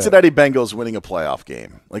 The Cincinnati Bengals winning a playoff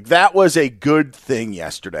game. Like, that was a good thing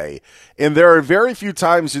yesterday. And there are very few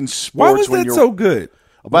times in sports Why was that so good?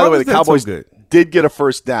 By the way, the Cowboys did get a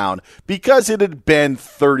first down because it had been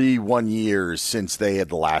 31 years since they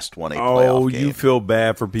had last won a playoff game. You feel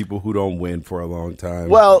bad for people who don't win for a long time.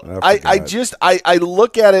 Well, I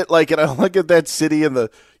look at it like, and I look at that city and the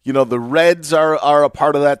Reds are a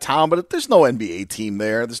part of that town, but there's no NBA team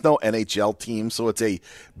there. There's no NHL team, so it's a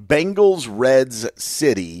Bengals-Reds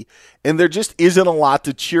city, and there just isn't a lot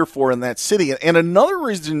to cheer for in that city. And another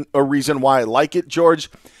reason why I like it, George,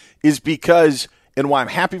 is because, and why I'm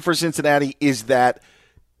happy for Cincinnati, is that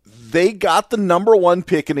they got the number one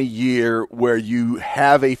pick in a year where you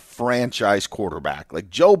have a franchise quarterback. Like,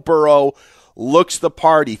 Joe Burrow looks the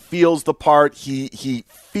part, he feels the part, he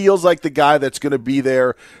feels like the guy that's going to be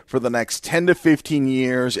there for the next 10 to 15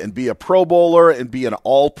 years and be a Pro Bowler and be an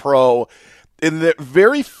All-Pro. And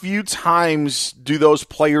very few times do those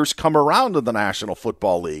players come around to the National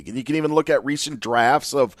Football League. And you can even look at recent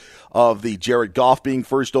drafts of the Jared Goff being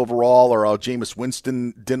first overall or Jameis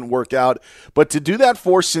Winston didn't work out. But to do that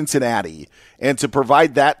for Cincinnati and to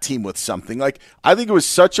provide that team with something, like, I think it was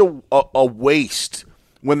such a waste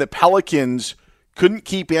when the Pelicans couldn't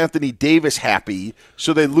keep Anthony Davis happy,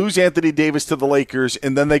 so they lose Anthony Davis to the Lakers,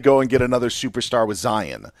 and then they go and get another superstar with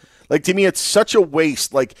Zion. Like, to me, it's such a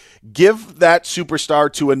waste. Like, give that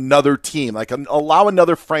superstar to another team. Like, allow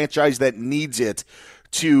another franchise that needs it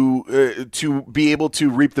to be able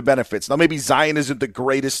to reap the benefits. Now, maybe Zion isn't the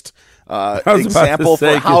greatest example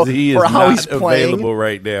for how he's playing available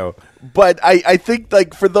right now. But I think,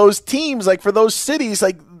 like, for those teams, like for those cities,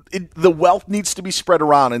 like, the wealth needs to be spread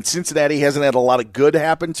around, and Cincinnati hasn't had a lot of good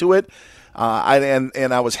happen to it.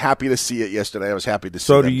 And I was happy to see it yesterday. I was happy to see.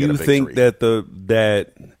 So, them do you get a victory. think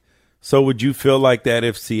So, would you feel like that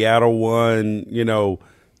if Seattle won,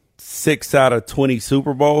 6 out of 20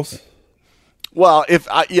 Super Bowls? Well,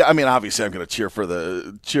 obviously, I'm going to cheer for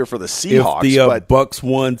the Seahawks. If the but Bucks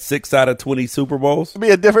won 6 out of 20 Super Bowls, it'd be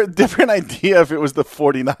a different idea if it was the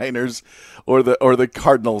 49ers or the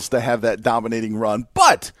Cardinals to have that dominating run.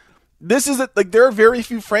 But this is there are very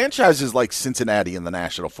few franchises like Cincinnati in the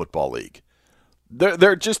National Football League. There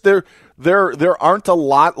aren't a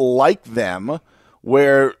lot like them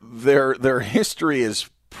where their history is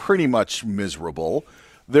pretty much miserable.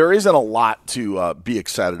 There isn't a lot to be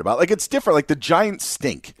excited about. Like, it's different. Like, the Giants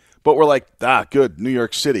stink, but we're like, good, New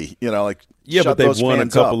York City. yeah, but they've won a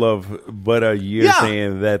couple year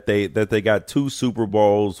saying that they got 2 Super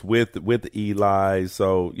Bowls with Eli.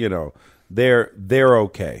 So they're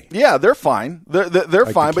okay. Yeah, they're fine. They're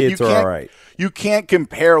fine, but you can't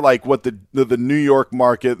compare like what the New York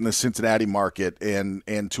market and the Cincinnati market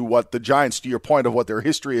and to what the Giants, to your point of what their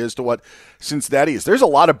history is, to what Cincinnati is. There's a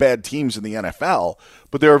lot of bad teams in the NFL,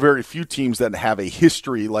 but there are very few teams that have a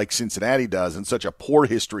history like Cincinnati does, and such a poor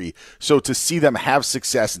history. So to see them have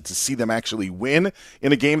success and to see them actually win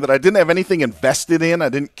in a game that I didn't have anything invested in, I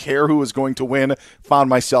didn't care who was going to win, found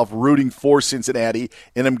myself rooting for Cincinnati,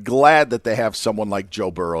 and I'm glad that they have someone like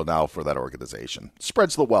Joe Burrow now for that organization.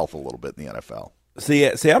 Spreads the wealth a little bit in the NFL. See,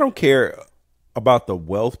 I don't care about the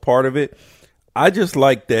wealth part of it. I just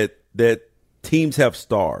like that teams have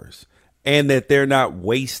stars and that they're not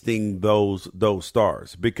wasting those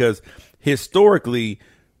stars, because historically,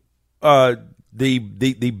 the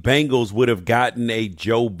Bengals would have gotten a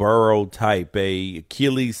Joe Burrow type, a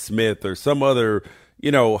Achilles Smith, or some other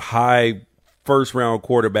high first round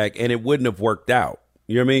quarterback, and it wouldn't have worked out.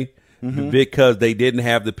 You know what I mean? Mm-hmm. Because they didn't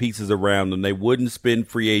have the pieces around them. They wouldn't spend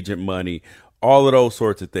free agent money, all of those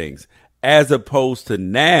sorts of things. As opposed to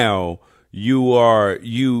now, you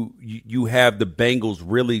have the Bengals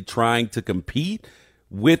really trying to compete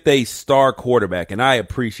with a star quarterback, and I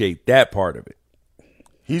appreciate that part of it.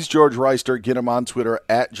 He's George Reister. Get him on Twitter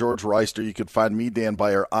at George Reister. You can find me, Dan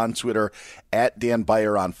Beyer, on Twitter at Dan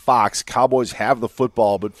Beyer on Fox. Cowboys have the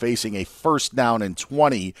football, but facing a 1st down and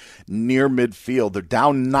 20 near midfield. They're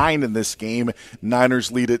down 9 in this game. Niners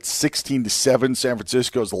lead it 16-7. San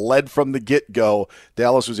Francisco's led from the get-go.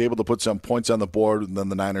 Dallas was able to put some points on the board, and then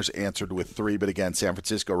the Niners answered with 3. But again, San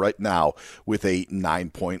Francisco right now with a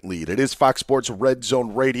 9-point lead. It is Fox Sports Red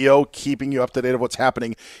Zone Radio, keeping you up to date of what's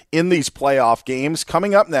happening in these playoff games.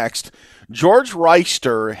 Coming up next, George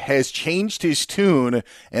Reister has changed his tune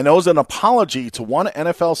and owes an apology to one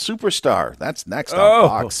NFL superstar. That's next on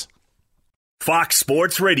Fox. Fox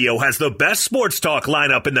Sports Radio has the best sports talk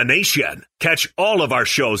lineup in the nation. Catch all of our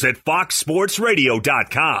shows at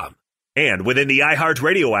foxsportsradio.com. And within the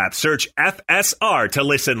iHeartRadio app, search FSR to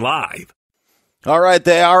listen live. All right,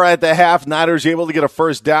 they are at the half. Niners able to get a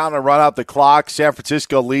 1st down and run out the clock. San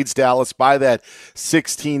Francisco leads Dallas by that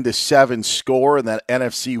 16-7 score in that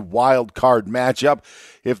NFC wild card matchup.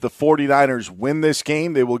 If the 49ers win this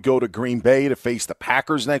game, they will go to Green Bay to face the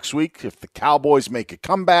Packers next week. If the Cowboys make a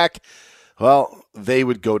comeback, well, they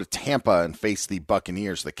would go to Tampa and face the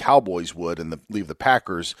Buccaneers. The Cowboys would, and leave the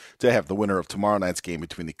Packers to have the winner of tomorrow night's game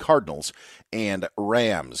between the Cardinals and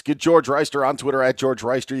Rams. Get George Reister on Twitter at George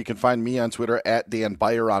Reister. You can find me on Twitter at Dan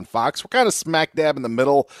Beyer on Fox. We're kind of smack dab in the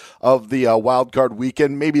middle of the wild card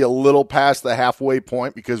weekend, maybe a little past the halfway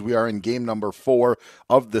point because we are in game number 4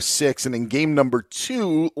 of the 6. And in game number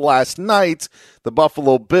 2 last night, the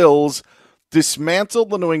Buffalo Bills dismantled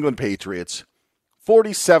the New England Patriots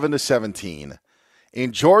 47-17.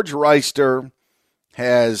 And George Reister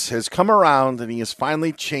has come around and he has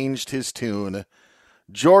finally changed his tune.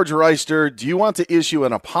 George Reister, do you want to issue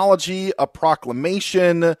an apology, a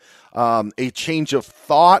proclamation, a change of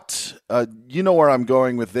thought? You know where I'm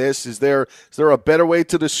going with this. Is there a better way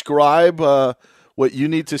to describe what you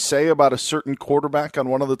need to say about a certain quarterback on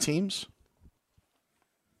one of the teams?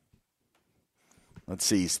 Let's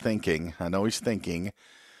see. He's thinking. I know he's thinking.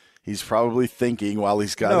 He's probably thinking while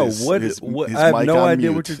he's got his I have mic no on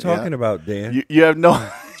idea mute. what you're talking about, Dan. You have no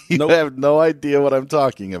have no idea what I'm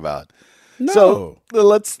talking about. No. So well,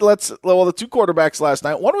 the 2 quarterbacks last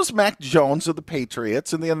night, one was Mac Jones of the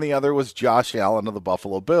Patriots, and then the other was Josh Allen of the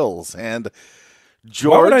Buffalo Bills. And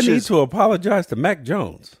George, why would I need to apologize to Mac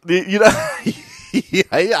Jones? You know,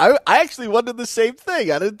 I actually wondered the same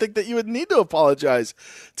thing. I didn't think that you would need to apologize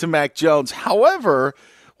to Mac Jones. However,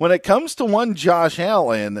 when it comes to one Josh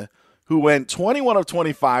Allen, who went 21 of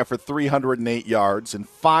 25 for 308 yards and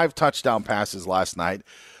 5 touchdown passes last night,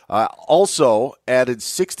 also added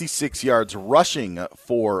 66 yards rushing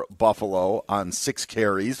for Buffalo on 6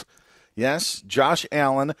 carries. Yes, Josh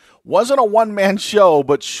Allen wasn't a one-man show,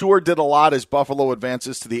 but sure did a lot as Buffalo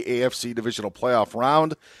advances to the AFC divisional playoff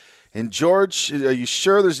round. And George, are you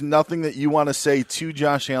sure there's nothing that you want to say to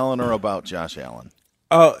Josh Allen or about Josh Allen?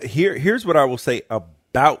 Here's what I will say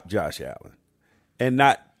about Josh Allen and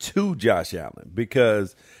not to Josh Allen,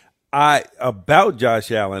 because about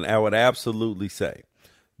Josh Allen, I would absolutely say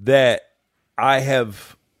that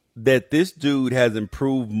this dude has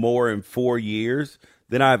improved more in 4 years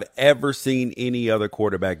than I've ever seen any other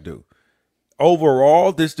quarterback do.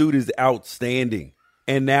 Overall, this dude is outstanding.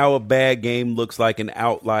 And now a bad game looks like an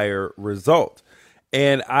outlier result.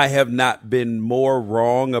 And I have not been more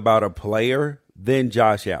wrong about a player than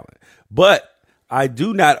Josh Allen. But I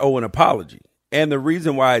do not owe an apology. And the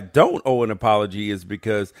reason why I don't owe an apology is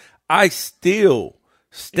because I still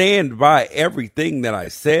stand by everything that I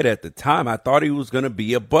said at the time. I thought he was going to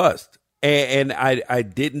be a bust. And I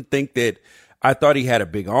didn't think that. I thought he had a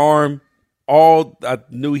big arm. I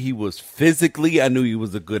knew he was physically. I knew he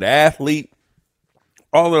was a good athlete.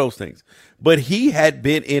 All of those things. But he had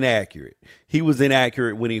been inaccurate. He was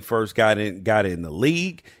inaccurate when he first got in the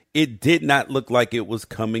league. It did not look like it was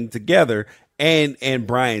coming together. And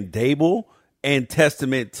Brian Daboll, and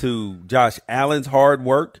testament to Josh Allen's hard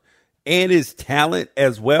work and his talent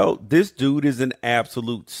as well, this dude is an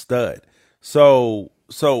absolute stud. So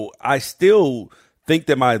I still think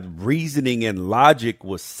that my reasoning and logic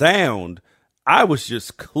was sound. I was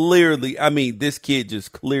just this kid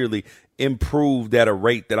just clearly improved at a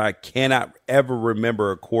rate that I cannot ever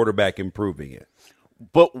remember a quarterback improving at.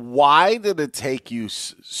 But why did it take you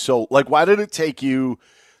why did it take you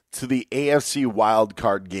to the AFC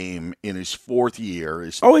wildcard game in his 4th year?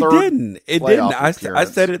 It didn't. I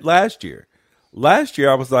said it last year. Last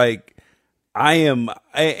year I was like, and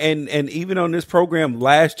even on this program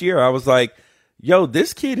last year, I was like, yo,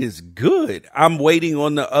 this kid is good. I'm waiting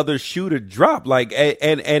on the other shoe to drop.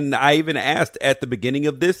 And I even asked at the beginning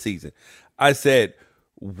of this season, I said,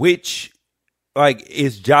 which like,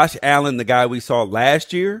 is Josh Allen the guy we saw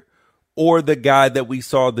last year or the guy that we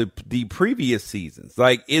saw the previous seasons?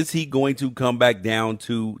 Like, is he going to come back down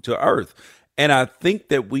to earth? And I think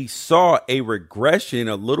that we saw a regression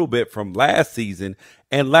a little bit from last season,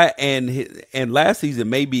 and last season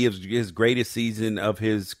may be his greatest season of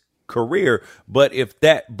his career. But if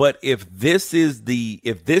this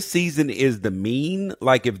season is the mean,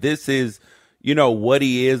 like if this is, what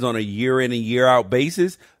he is on a year in and year out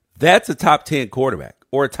basis, that's a top 10 quarterback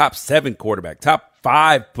or a top 7 quarterback, top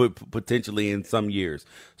 5 potentially in some years.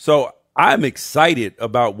 So I'm excited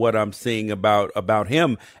about what I'm seeing about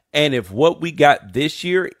him. And if what we got this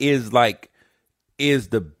year is the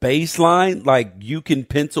baseline, like you can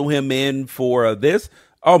pencil him in for this,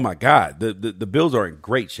 oh my God, the Bills are in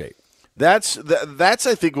great shape. That's I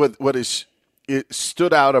think what it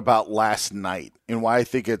stood out about last night, and why I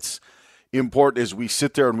think it's important is we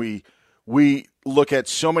sit there and we look at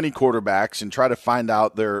so many quarterbacks and try to find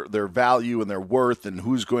out their value and their worth and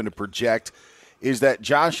who's going to project, is that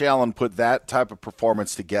Josh Allen put that type of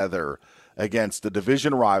performance together against the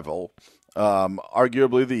division rival,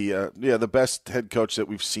 arguably the best head coach that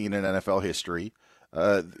we've seen in NFL history,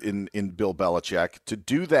 in Bill Belichick, to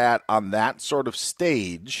do that on that sort of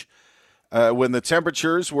stage when the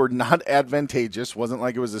temperatures were not advantageous. Wasn't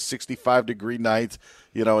like it was a 65-degree night,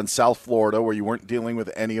 in South Florida where you weren't dealing with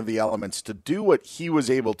any of the elements. To do what he was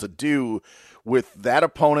able to do with that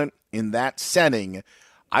opponent in that setting,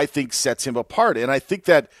 I think sets him apart. And I think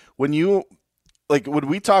that when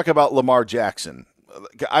we talk about Lamar Jackson,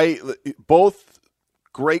 both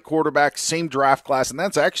great quarterbacks, same draft class, and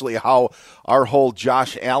that's actually how our whole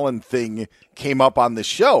Josh Allen thing came up on the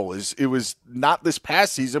show. It was not this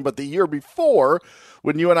past season, but the year before,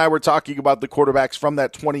 when you and I were talking about the quarterbacks from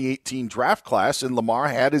that 2018 draft class, and Lamar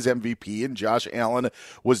had his MVP, and Josh Allen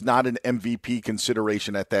was not an MVP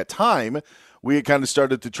consideration at that time. We had kind of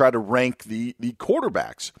started to try to rank the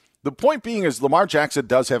quarterbacks. The point being is Lamar Jackson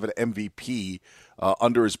does have an MVP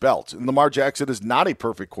under his belt. And Lamar Jackson is not a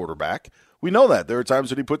perfect quarterback. We know that. There are times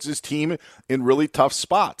when he puts his team in really tough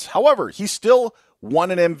spots. However, he still won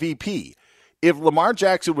an MVP. If Lamar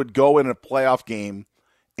Jackson would go in a playoff game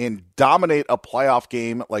and dominate a playoff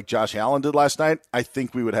game like Josh Allen did last night, I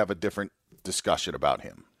think we would have a different discussion about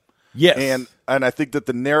him. Yes. And I think that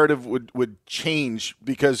the narrative would change,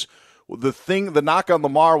 because the knock on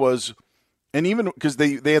Lamar was, and even because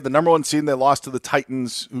they had the number 1 seed and they lost to the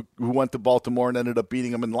Titans, who went to Baltimore and ended up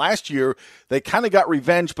beating them. And last year, they kind of got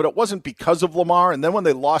revenge, but it wasn't because of Lamar. And then when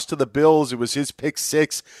they lost to the Bills, it was his pick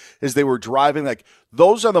 6 as they were driving. Like,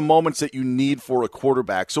 those are the moments that you need for a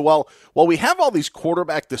quarterback. So while we have all these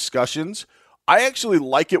quarterback discussions, I actually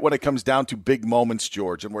like it when it comes down to big moments,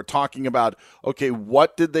 George. And we're talking about, okay,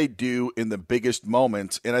 what did they do in the biggest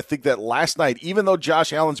moments? And I think that last night, even though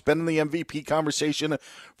Josh Allen's been in the MVP conversation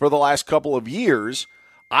for the last couple of years,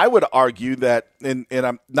 I would argue that, and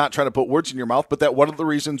I'm not trying to put words in your mouth, but that one of the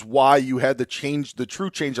reasons why you had the true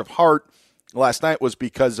change of heart last night was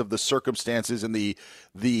because of the circumstances and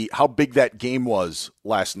the how big that game was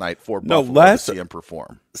last night for Buffalo to see him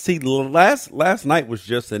perform. See, last night was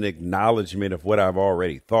just an acknowledgement of what I've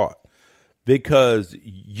already thought, because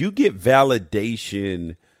you get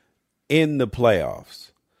validation in the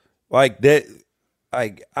playoffs like that.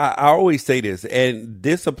 I always say this, and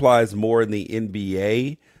this applies more in the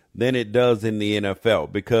NBA than it does in the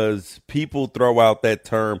NFL, because people throw out that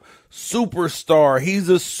term superstar. He's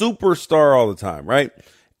a superstar all the time, right?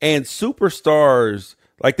 And superstars,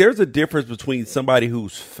 like, there's a difference between somebody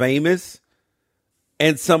who's famous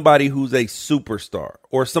and somebody who's a superstar,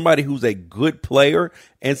 or somebody who's a good player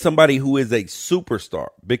and somebody who is a superstar,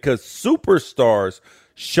 because superstars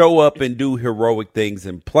show up and do heroic things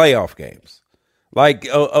in playoff games. Like,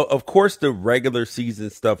 of course, the regular season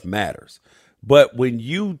stuff matters. But when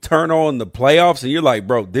you turn on the playoffs and you're like,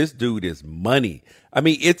 bro, this dude is money. I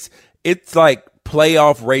mean, it's like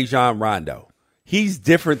playoff Rajon Rondo. He's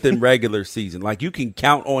different than regular season. Like, you can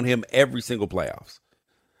count on him every single playoffs.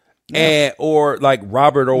 And or like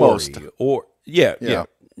Robert Horry, or yeah.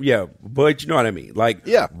 But you know what I mean? Like,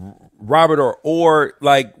 Robert or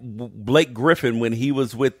like Blake Griffin when he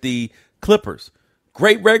was with the Clippers.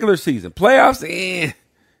 Great regular season. Playoffs,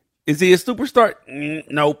 Is he a superstar?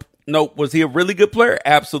 Nope. Was he a really good player?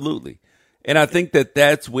 Absolutely. And I think that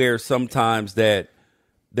that's where sometimes that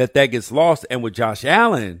gets lost. And with Josh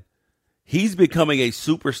Allen, he's becoming a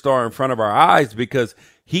superstar in front of our eyes, because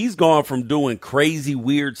he's gone from doing crazy,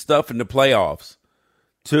 weird stuff in the playoffs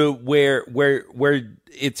to where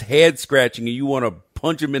it's head scratching and you want to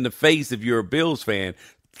punch him in the face if you're a Bills fan,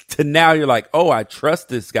 to now you're like, oh, I trust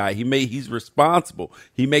this guy. He's responsible.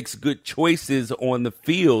 He makes good choices on the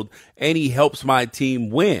field, and he helps my team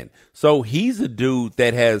win. So he's a dude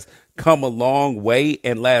that has come a long way,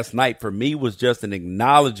 and last night for me was just an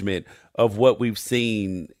acknowledgement of what we've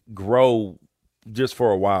seen grow just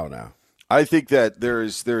for a while now. I think that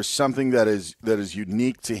there's something that is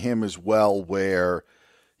unique to him as well, where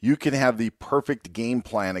you can have the perfect game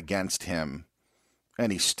plan against him,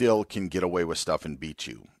 and he still can get away with stuff and beat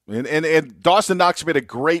you. And Dawson Knox made a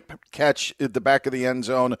great catch at the back of the end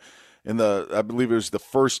zone I believe it was the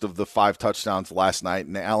first of the 5 touchdowns last night.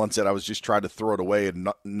 And Allen said, I was just trying to throw it away, and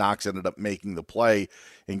Knox ended up making the play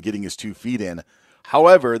and getting his 2 feet in.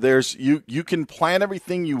 However, you can plan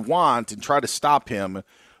everything you want and try to stop him,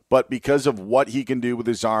 but because of what he can do with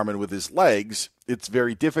his arm and with his legs, it's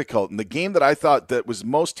very difficult. And the game that I thought that was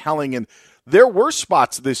most telling, and there were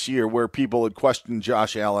spots this year where people had questioned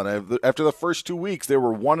Josh Allen. After the first 2 weeks, they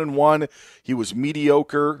were 1-1. He was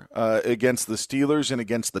mediocre against the Steelers and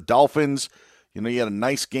against the Dolphins. You know, he had a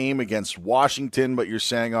nice game against Washington, but you're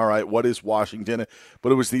saying, all right, what is Washington?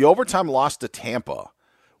 But it was the overtime loss to Tampa,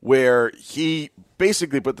 where he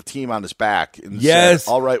basically put the team on his back and said,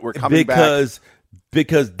 all right, we're coming back.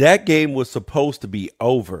 Because that game was supposed to be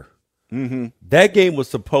over. Mm-hmm. That game was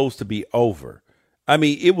supposed to be over. I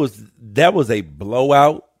mean, that was a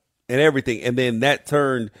blowout and everything, and then that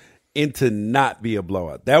turned into not be a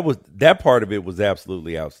blowout. That part of it was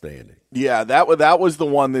absolutely outstanding. Yeah, that was the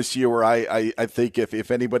one this year where I think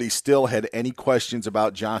if anybody still had any questions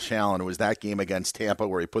about Josh Allen, it was that game against Tampa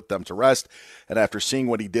where he put them to rest. And after seeing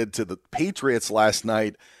what he did to the Patriots last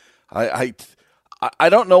night, I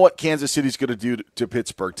don't know what Kansas City's going to do to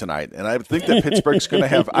Pittsburgh tonight, and I think that Pittsburgh's going to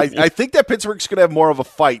have. I think that Pittsburgh's going to have more of a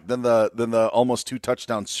fight than the almost 2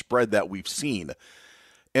 touchdown spread that we've seen.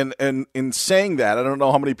 And in saying that, I don't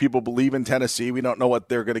know how many people believe in Tennessee. We don't know what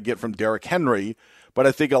they're going to get from Derrick Henry, but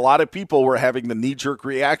I think a lot of people were having the knee-jerk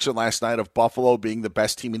reaction last night of Buffalo being the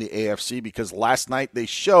best team in the AFC because last night they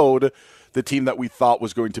showed the team that we thought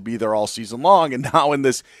was going to be there all season long, and now in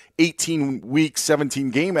this 18-week,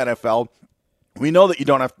 17-game NFL. We know that you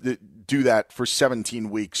don't have to do that for 17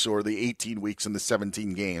 weeks or the 18 weeks in the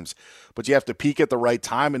 17 games, but you have to peak at the right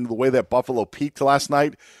time, and the way that Buffalo peaked last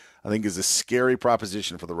night, I think is a scary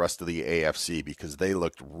proposition for the rest of the AFC because they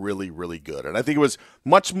looked really, really good. And I think it was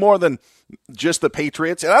much more than just the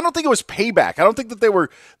Patriots, and I don't think it was payback. I don't think that they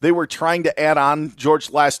were trying to add on,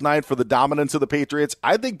 George, last night for the dominance of the Patriots.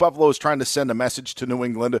 I think Buffalo is trying to send a message to New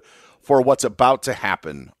England for what's about to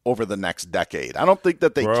happen over the next decade. I don't think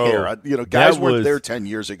that they care. You know, guys weren't there 10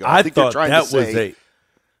 years ago. I think they're trying to say,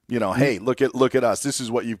 hey, look at us. This is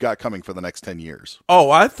what you've got coming for the next 10 years. Oh,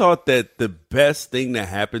 I thought that the best thing that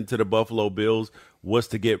happened to the Buffalo Bills was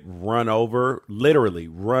to get literally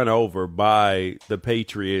run over by the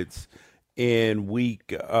Patriots in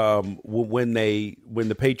week when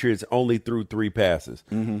the Patriots only threw 3 passes.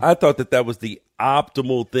 Mm-hmm. I thought that was the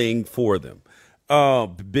optimal thing for them.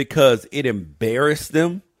 Because it embarrassed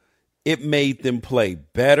them. It made them play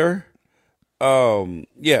better. It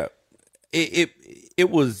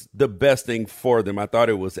was the best thing for them. I thought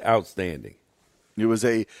it was outstanding.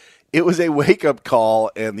 It was a wake-up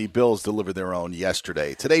call, and the Bills delivered their own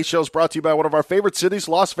yesterday. Today's show is brought to you by one of our favorite cities,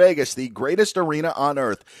 Las Vegas, the greatest arena on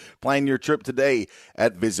earth. Plan your trip today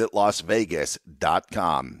at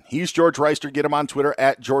visitlasvegas.com. He's George Reister. Get him on Twitter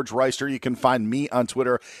at George Reister. You can find me on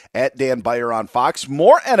Twitter at Dan Beyer on Fox.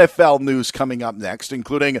 More NFL news coming up next,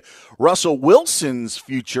 including Russell Wilson's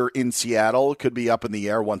future in Seattle. Could be up in the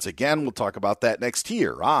air once again. We'll talk about that next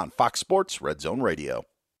here on Fox Sports Red Zone Radio.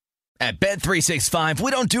 At Bet365, we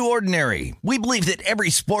don't do ordinary. We believe that every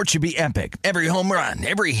sport should be epic. Every home run,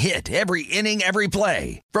 every hit, every inning, every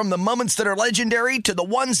play. From the moments that are legendary to the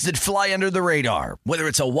ones that fly under the radar. Whether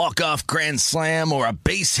it's a walk-off grand slam or a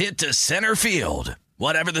base hit to center field.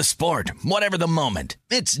 Whatever the sport, whatever the moment.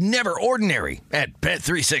 It's never ordinary at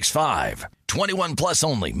Bet365. 21 plus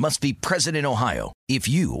only. Must be present in Ohio. If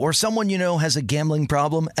you or someone you know has a gambling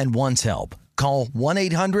problem and wants help, call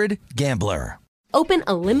 1-800-GAMBLER. Open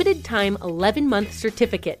a limited-time 11-month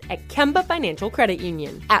certificate at Kemba Financial Credit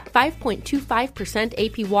Union. At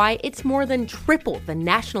 5.25% APY, it's more than triple the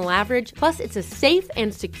national average, plus it's a safe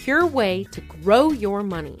and secure way to grow your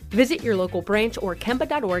money. Visit your local branch or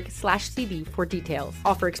kemba.org/cb for details.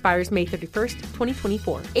 Offer expires May 31st,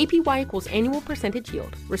 2024. APY equals annual percentage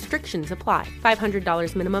yield. Restrictions apply.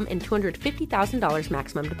 $500 minimum and $250,000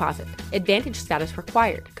 maximum deposit. Advantage status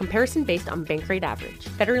required. Comparison based on bank rate average.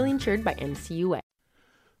 Federally insured by NCUA.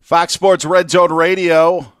 Fox Sports Red Zone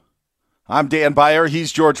Radio. I'm Dan Beyer.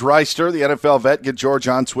 He's George Reister, the NFL vet. Get George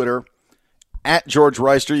on Twitter at George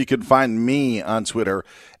Reister. You can find me on Twitter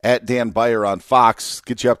at Dan Beyer on Fox.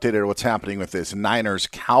 Get you updated on what's happening with this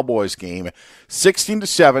Niners-Cowboys game.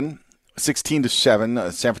 16-7. San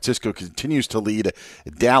Francisco continues to lead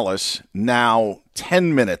Dallas. Now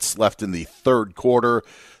 10 minutes left in the third quarter.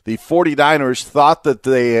 The 49ers thought that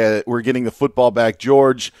they were getting the football back.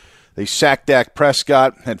 George, they sacked Dak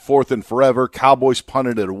Prescott, had 4th and forever. Cowboys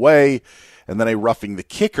punted it away, and then a roughing the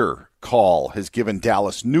kicker call has given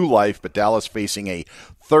Dallas new life, but Dallas facing a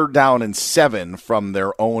 3rd down and 7 from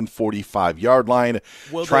their own 45-yard line,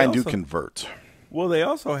 trying to convert. Well, they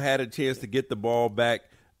also had a chance to get the ball back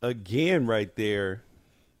again right there,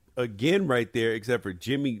 except for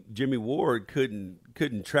Jimmy Ward couldn't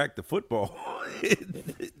track the football.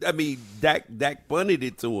 I mean, Dak punted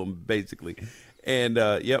it to him basically, and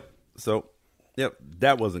that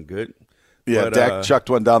wasn't good. Yeah, but, Dak chucked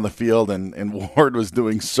one down the field, and Ward was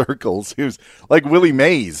doing circles. He was like Willie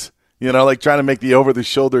Mays, like trying to make the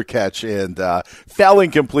over-the-shoulder catch, and fell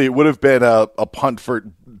incomplete. Would have been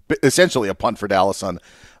essentially a punt for Dallas on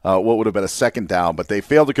what would have been a 2nd down, but they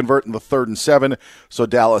failed to convert in the 3rd and 7, so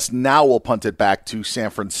Dallas now will punt it back to San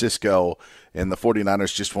Francisco, and the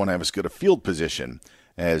 49ers just won't have as good a field position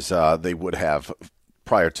as they would have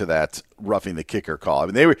prior to that roughing the kicker call. I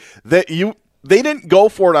mean, they didn't go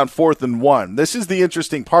for it on 4th and 1. This is the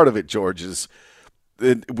interesting part of it, George, is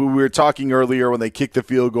we were talking earlier when they kicked the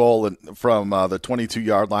field goal from the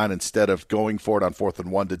 22-yard line instead of going for it on 4th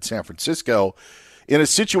and 1 did San Francisco. In a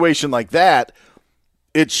situation like that,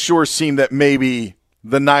 it sure seemed that maybe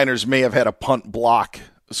the Niners may have had a punt block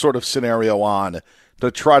sort of scenario on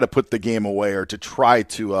to try to put the game away or to try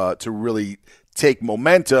to really take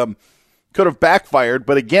momentum. Could have backfired,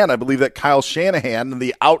 but again, I believe that Kyle Shanahan, and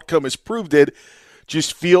the outcome has proved it,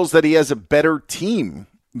 just feels that he has a better team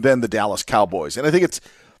than the Dallas Cowboys. And I think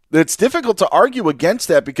it's difficult to argue against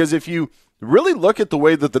that, because if you really look at the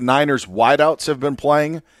way that the Niners wideouts have been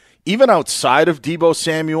playing, even outside of Deebo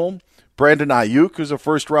Samuel, Brandon Ayuk, who's a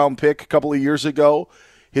first-round pick a couple of years ago,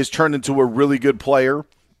 has turned into a really good player.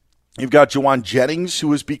 You've got Juwan Jennings,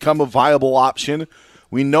 who has become a viable option.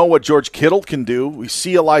 We know what George Kittle can do. We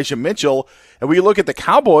see Elijah Mitchell. And we look at the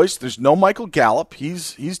Cowboys, there's no Michael Gallup.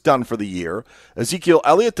 He's done for the year. Ezekiel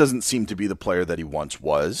Elliott doesn't seem to be the player that he once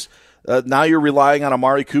was. Now you're relying on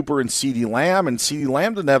Amari Cooper and CeeDee Lamb, and CeeDee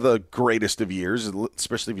Lamb didn't have the greatest of years,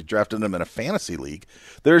 especially if you drafted him in a fantasy league.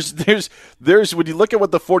 There's when you look at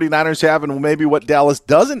what the 49ers have and maybe what Dallas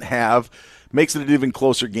doesn't have, makes it an even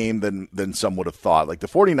closer game than some would have thought. Like, the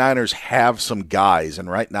 49ers have some guys, and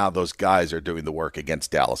right now those guys are doing the work against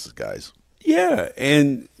Dallas's guys. Yeah,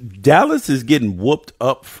 and Dallas is getting whooped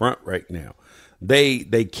up front right now. They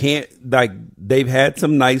can't, like, they've had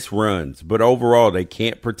some nice runs, but overall they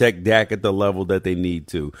can't protect Dak at the level that they need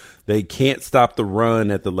to. They can't stop the run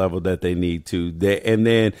at the level that they need to. And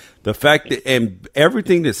then the fact that, and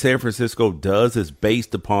everything that San Francisco does is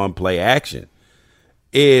based upon play action.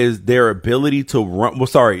 Is their ability to run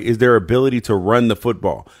the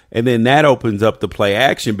football. And then that opens up the play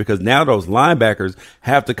action, because now those linebackers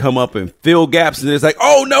have to come up and fill gaps. And it's like,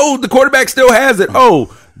 oh no, the quarterback still has it.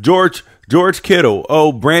 Oh, George Kittle.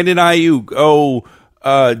 Oh, Brandon Ayuk. Oh,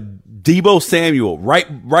 Deebo Samuel,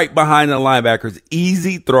 right behind the linebackers,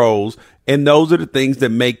 easy throws. And those are the things that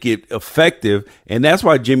make it effective. And that's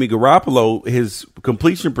why Jimmy Garoppolo, his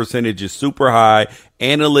completion percentage is super high.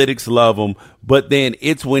 Analytics love him. But then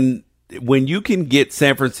it's when you can get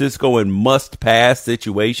San Francisco in must-pass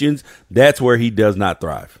situations, that's where he does not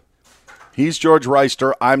thrive. He's George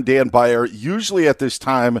Reister. I'm Dan Beyer. Usually at this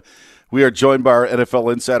time, we are joined by our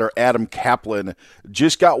NFL insider, Adam Kaplan.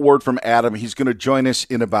 Just got word from Adam. He's going to join us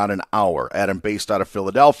in about an hour. Adam, based out of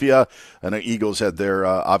Philadelphia, and the Eagles had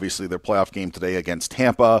obviously their playoff game today against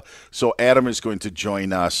Tampa. So Adam is going to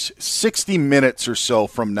join us 60 minutes or so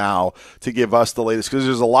from now to give us the latest, because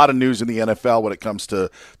there's a lot of news in the NFL when it comes to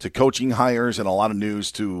coaching hires, and a lot of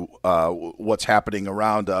news to what's happening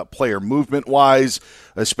around player movement-wise,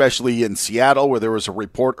 especially in Seattle, where there was a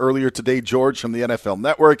report earlier today, George, from the NFL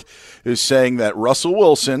Network, is saying that Russell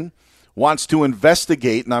Wilson wants to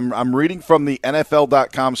investigate, and I'm reading from the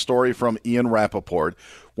NFL.com story from Ian Rappaport,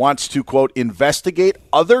 wants to, quote, investigate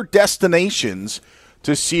other destinations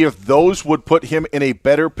to see if those would put him in a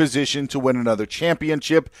better position to win another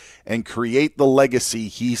championship and create the legacy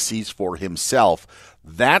he sees for himself.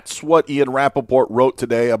 That's what Ian Rappaport wrote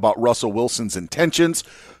today about Russell Wilson's intentions.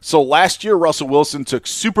 So last year, Russell Wilson took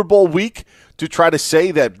Super Bowl week to try to say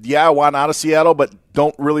that, yeah, I want out of Seattle, but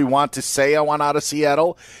don't really want to say I want out of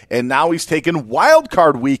Seattle. And now he's taken wild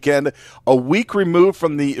card weekend, a week removed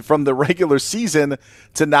from the regular season,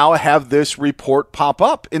 to now have this report pop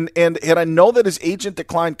up. And I know that his agent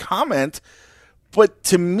declined comment, But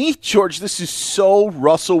to me, George, this is so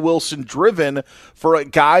Russell Wilson driven for a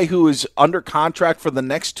guy who is under contract for the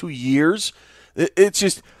next 2 years.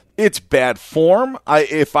 It's bad form.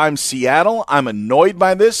 If I'm Seattle, I'm annoyed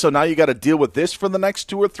by this. So now you got to deal with this for the next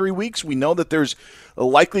 2 or 3 weeks. We know that there's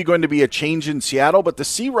likely going to be a change in Seattle, but to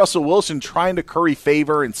see Russell Wilson trying to curry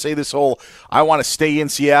favor and say this whole, I want to stay in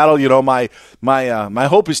Seattle, my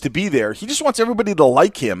hope is to be there. He just wants everybody to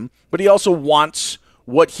like him, but he also wants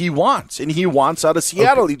what he wants, and he wants out of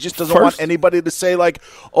Seattle. Okay. He just doesn't want anybody to say like,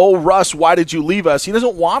 oh, Russ, why did you leave us? He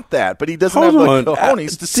doesn't want that, but he doesn't have the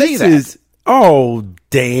cojones to say that. Oh,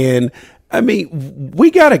 Dan. I mean, we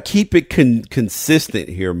got to keep it consistent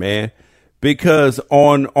here, man, because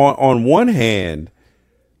on one hand,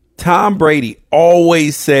 Tom Brady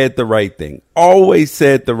always said the right thing,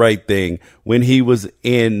 when he was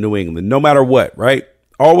in New England, no matter what, right?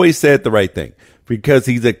 Always said the right thing because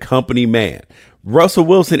he's a company man. Russell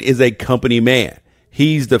Wilson is a company man.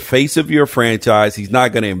 He's the face of your franchise. He's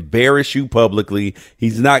not going to embarrass you publicly.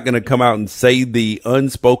 He's not going to come out and say the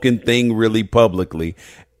unspoken thing really publicly.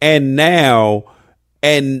 And now,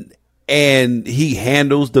 and he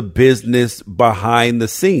handles the business behind the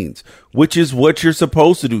scenes, which is what you're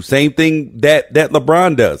supposed to do. Same thing that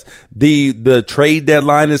LeBron does. The trade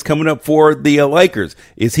deadline is coming up for the Lakers.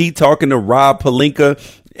 Is he talking to Rob Pelinka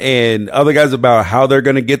and other guys about how they're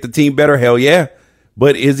going to get the team better? Hell yeah.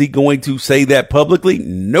 But is he going to say that publicly?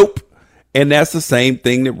 Nope. And that's the same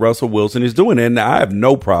thing that Russell Wilson is doing, and I have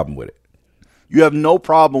no problem with it. You have no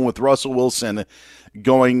problem with Russell Wilson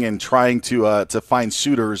going and trying to find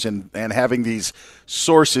suitors and having these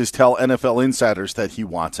sources tell NFL insiders that he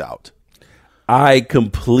wants out. I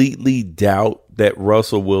completely doubt that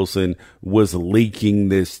Russell Wilson was leaking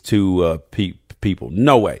this to people.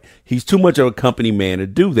 No way. He's too much of a company man to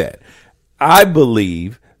do that. I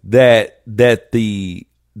believe that the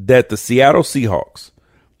Seattle Seahawks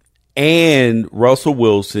and Russell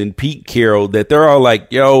Wilson, Pete Carroll, that they're all like,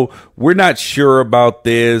 yo, we're not sure about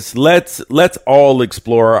this. Let's all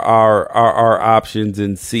explore our options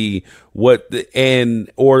and see what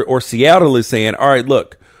or Seattle is saying, all right,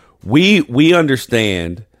 look, we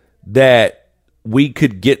understand that we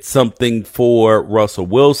could get something for Russell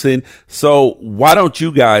Wilson. So why don't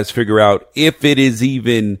you guys figure out if it is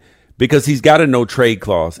even, because he's got a no trade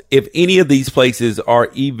clause, if any of these places are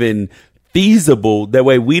even feasible, that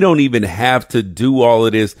way we don't even have to do all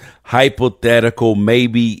of this hypothetical,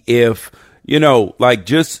 maybe if, like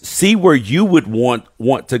just see where you would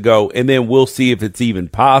want to go, and then we'll see if it's even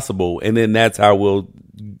possible. And then that's how we'll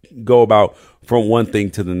go about from one thing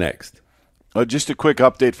to the next. Just a quick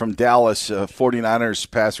update from Dallas.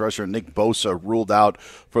 49ers pass rusher Nick Bosa ruled out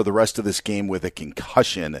for the rest of this game with a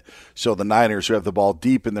concussion. So the Niners, who have the ball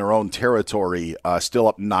deep in their own territory, still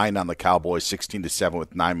up 9 on the Cowboys, 16-7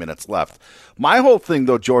 with 9 minutes left. My whole thing,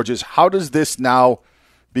 though, George, is how does this now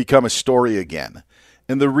become a story again?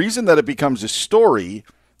 And the reason that it becomes a story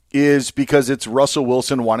is because it's Russell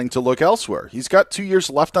Wilson wanting to look elsewhere. He's got 2 years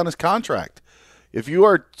left on his contract. If you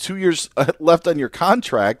are 2 years left on your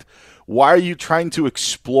contract, why are you trying to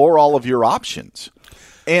explore all of your options?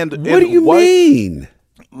 And what do you mean?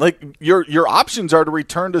 Like your options are to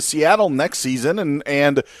return to Seattle next season,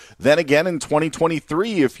 and then again in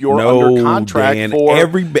 2023 if you're under contract. Dan, for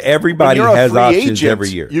everybody has options every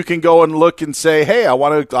year. You can go and look and say, hey, I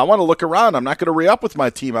want to look around. I'm not going to re-up with my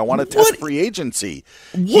team. I want to test free agency.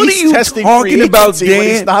 What are you talking about, Dan? When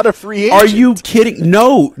he's not a free agent. Are you kidding?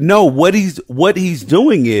 No. What he's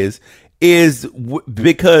doing is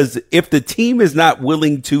because if the team is not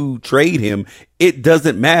willing to trade him, it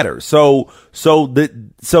doesn't matter. So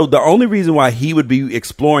the only reason why he would be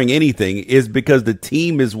exploring anything is because the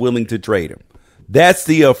team is willing to trade him. That's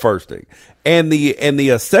the first thing. And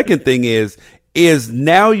the second thing is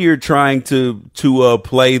now you're trying to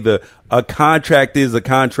play a contract is a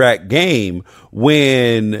contract game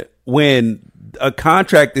when a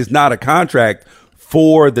contract is not a contract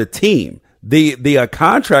for the team. The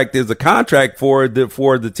contract is a contract for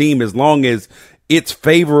the team as long as it's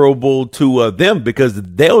favorable to them, because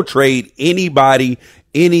they'll trade anybody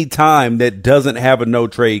anytime that doesn't have a no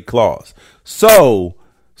trade clause. So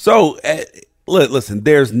listen,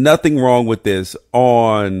 there's nothing wrong with this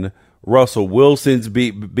on Russell Wilson's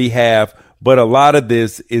behalf, but a lot of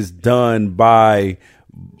this is done by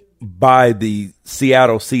the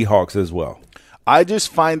Seattle Seahawks as well. I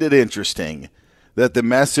just find it interesting that the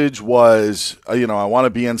message was, I want to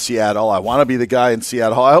be in Seattle. I want to be the guy in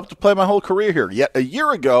Seattle. I hope to play my whole career here. Yet a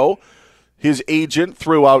year ago, his agent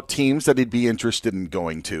threw out teams that he'd be interested in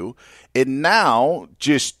going to. And now,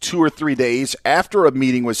 just 2 or 3 days after a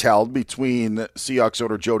meeting was held between Seahawks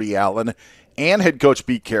owner Jody Allen and head coach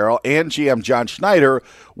Pete Carroll and GM John Schneider,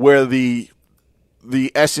 where the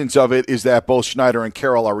essence of it is that both Schneider and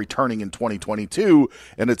Carroll are returning in 2022,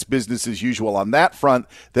 and it's business as usual on that front,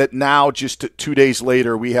 that now just 2 days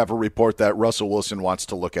later we have a report that Russell Wilson wants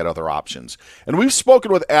to look at other options. And we've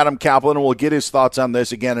spoken with Adam Kaplan, and we'll get his thoughts on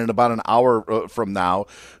this again in about an hour from now,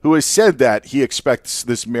 who has said that he expects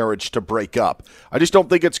this marriage to break up. I just don't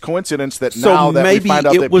think it's coincidence that now that we find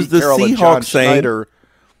out that Pete Carroll and John Schneider...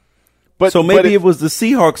 Maybe it was the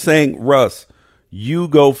Seahawks saying, Russ, you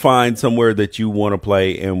go find somewhere that you want to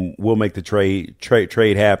play, and we'll make the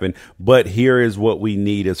trade happen. But here is what we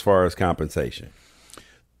need as far as compensation.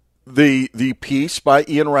 The piece by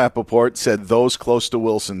Ian Rappaport said those close to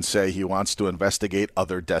Wilson say he wants to investigate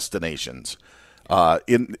other destinations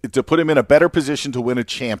to put him in a better position to win a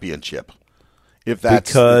championship. If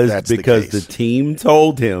that's because the case. The team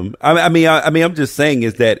told him. I'm just saying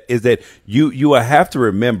is that you have to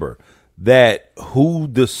remember that who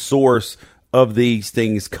the source of these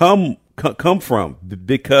things come from,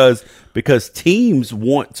 because teams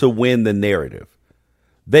want to win the narrative.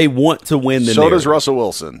 They want to win the narrative. So does Russell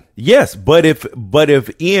Wilson. Yes, but if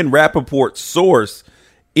Ian Rappaport's source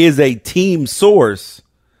is a team source,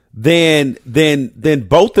 then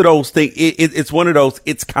both of those things, it's one of those,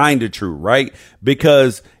 it's kind of true, right?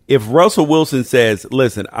 Because if Russell Wilson says,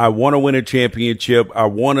 listen, I want to win a championship, I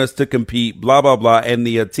want us to compete, blah, blah, blah, and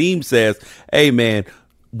the team says, hey, man,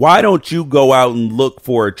 why don't you go out and look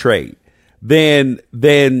for a trade? Then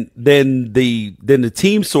the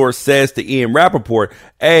team source says to Ian Rappaport,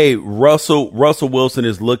 hey, Russell Wilson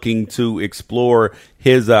is looking to explore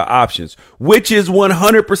his options, which is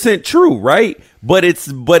 100% true, right? But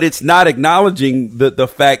it's not acknowledging the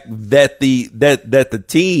fact that the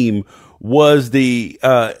team was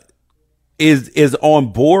is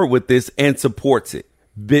on board with this and supports it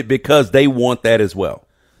because they want that as well.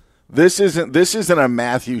 This isn't a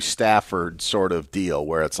Matthew Stafford sort of deal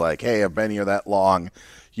where it's like, hey, I've been here that long.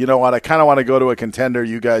 You know what? I kind of want to go to a contender.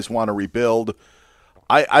 You guys want to rebuild.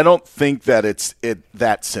 I don't think that it's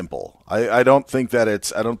that simple. I don't think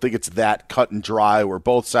it's that cut and dry where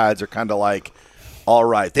both sides are kind of like, all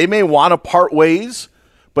right, they may want to part ways,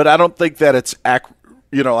 but I don't think that it's I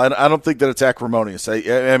don't think that it's acrimonious. I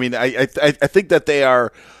think that they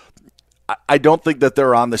are. I don't think that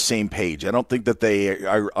they're on the same page. I don't think that they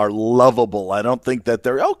are lovable. I don't think that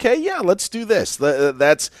they're okay. Yeah, let's do this.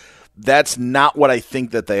 That's not what I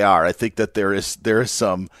think that they are. I think that there is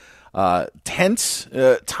some tense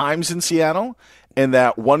times in Seattle, and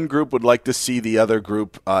that one group would like to see the other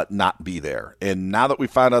group not be there. And now that we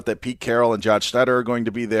found out that Pete Carroll and John Schneider are going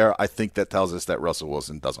to be there, I think that tells us that Russell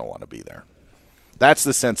Wilson doesn't want to be there. That's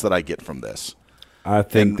the sense that I get from this. I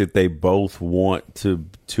think that they both want to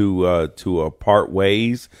part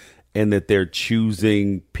ways, and that they're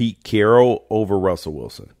choosing Pete Carroll over Russell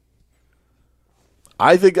Wilson.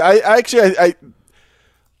 I think I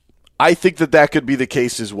think that could be the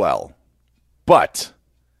case as well. But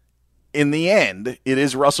in the end, it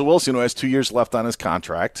is Russell Wilson who has 2 years left on his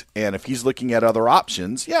contract, and if he's looking at other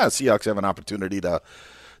options, yeah, Seahawks have an opportunity to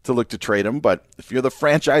look to trade him. But if you're the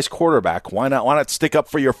franchise quarterback, why not stick up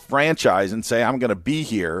for your franchise and say, I'm going to be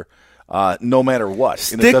here no matter what?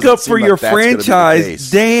 Stick up for your franchise.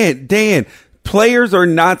 Dan, players are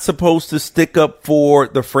not supposed to stick up for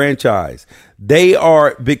the franchise. They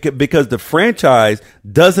are, because the franchise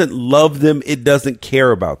doesn't love them. It doesn't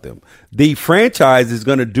care about them. The franchise is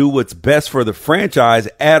going to do what's best for the franchise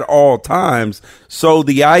at all times. So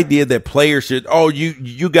the idea that players should,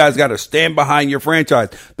 you guys got to stand behind your franchise.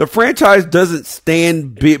 The franchise doesn't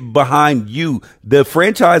stand behind you. The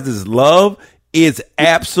franchise's love is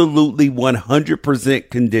absolutely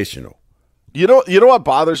 100% conditional. You know what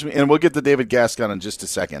bothers me, and we'll get to David Gascon in just a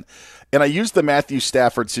second. And I used the Matthew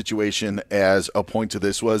Stafford situation as a point to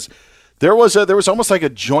this. There was almost like a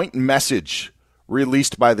joint message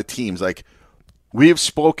released by the teams, like, we have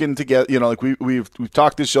spoken together. Like we've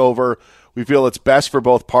talked this over. We feel it's best for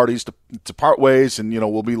both parties to part ways, and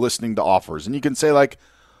we'll be listening to offers. And you can say like,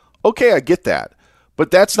 okay, I get that,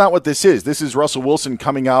 but that's not what this is. This is Russell Wilson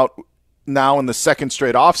coming out now in the second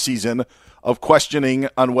straight offseason of questioning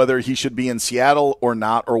on whether he should be in Seattle or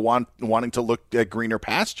not, or wanting to look at greener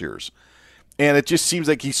pastures. And it just seems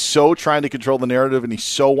like he's so trying to control the narrative, and he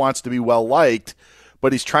so wants to be well-liked,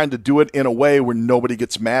 but he's trying to do it in a way where nobody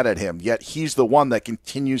gets mad at him. Yet he's the one that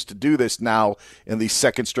continues to do this now in the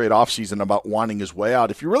second straight offseason about wanting his way out.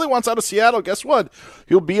 If he really wants out of Seattle, guess what?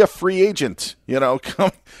 He'll be a free agent, in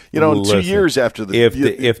 2 years after the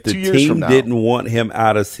if the team didn't want him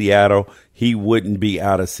out of Seattle, he wouldn't be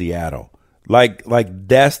out of Seattle. Like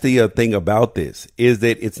that's the thing about this, is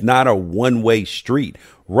that it's not a one-way street.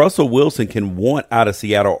 Russell Wilson can want out of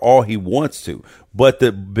Seattle all he wants to, but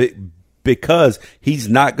because he's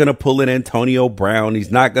not going to pull an Antonio Brown,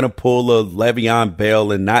 he's not going to pull a Le'Veon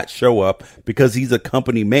Bell and not show up because he's a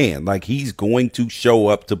company man. Like, he's going to show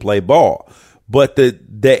up to play ball. But the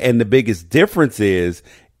biggest difference is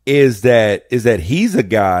that he's a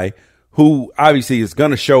guy who obviously is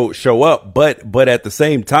going to show up, but at the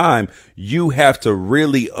same time, you have to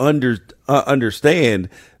really understand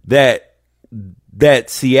that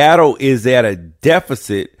Seattle is at a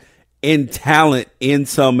deficit in talent in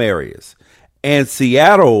some areas, and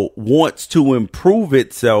Seattle wants to improve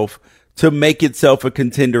itself to make itself a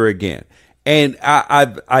contender again. And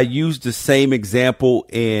I used the same example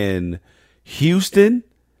in Houston,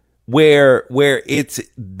 where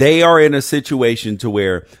they are in a situation to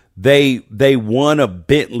where they won a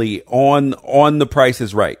Bentley on The Price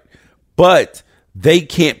is Right, but they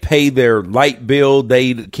can't pay their light bill,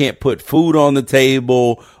 they can't put food on the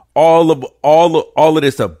table, all of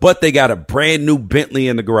this stuff, but they got a brand new Bentley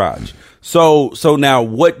in the garage. So now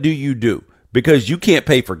what do? Because you can't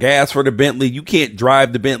pay for gas for the Bentley, you can't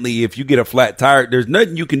drive the Bentley. If you get a flat tire, there's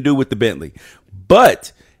nothing you can do with the Bentley.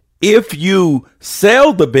 But if you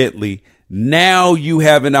sell the Bentley, now you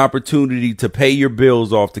have an opportunity to pay your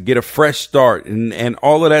bills off, to get a fresh start and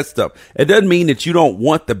all of that stuff. It doesn't mean that you don't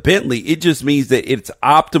want the Bentley. It just means that it's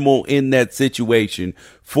optimal in that situation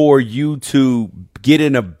for you to get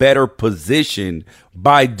in a better position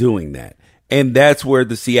by doing that. And that's where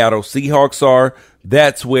the Seattle Seahawks are.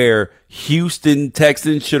 That's where Houston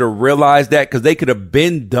Texans should have realized that, because they could have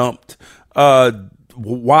been dumped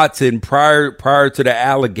Watson prior to the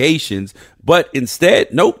allegations, but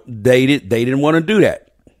instead, nope, they didn't want to do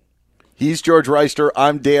that. He's George Reister.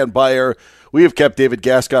 I'm Dan Beyer. We have kept David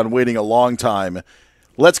Gascon waiting a long time.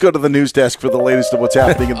 Let's go to the news desk for the latest of what's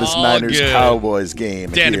happening in this Niners-Cowboys game.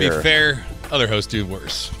 Dan, here. To be fair, other hosts do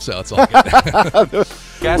worse, so it's all good.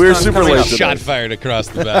 We're super late today. Shot fired across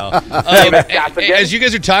the bow. As you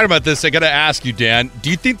guys are talking about this, I got to ask you, Dan, do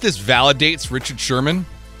you think this validates Richard Sherman?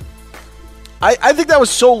 I think that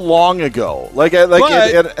was so long ago.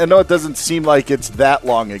 I know it doesn't seem like it's that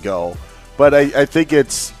long ago, but I think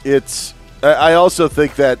it's. I also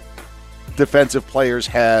think that defensive players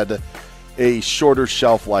had a shorter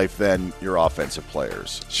shelf life than your offensive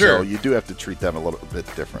players. Sure, so you do have to treat them a little bit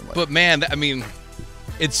differently. But man, I mean,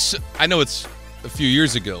 I know it's a few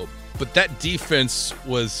years ago, but that defense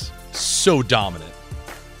was so dominant.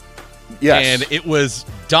 Yes, and it was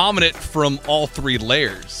dominant from all three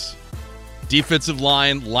layers. Defensive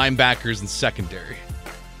line, linebackers, and secondary.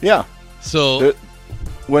 Yeah. So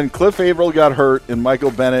when Cliff Averill got hurt and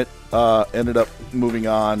Michael Bennett ended up moving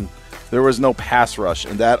on, there was no pass rush,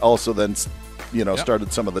 and that also then,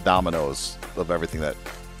 started some of the dominoes of everything that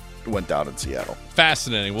went down in Seattle.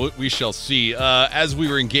 Fascinating. We shall see. As we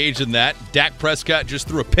were engaged in that, Dak Prescott just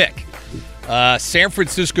threw a pick. San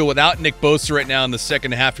Francisco without Nick Bosa right now in the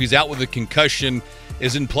second half. He's out with a concussion.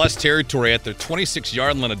 Is in plus territory at their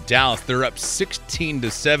 26-yard line of Dallas. They're up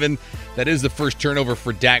 16-7. That is the first turnover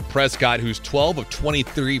for Dak Prescott, who's 12 of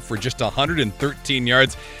 23 for just 113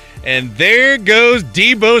 yards. And there goes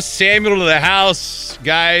Deebo Samuel to the house.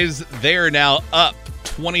 Guys, they are now up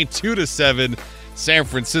 22-7, San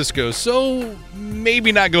Francisco. So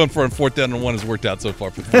maybe not going for a 4th down and 1 has worked out so far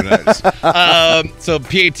for the 49ers. So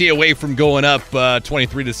PAT away from going up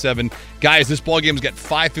 23-7. Guys, this ballgame's got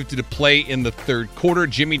 5:50 to play in the third quarter.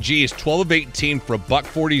 Jimmy G is 12 of 18 for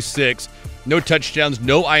 $146. No touchdowns,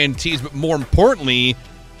 no INTs, but more importantly,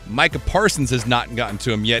 Micah Parsons has not gotten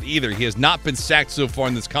to him yet either. He has not been sacked so far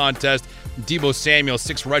in this contest. Deebo Samuel,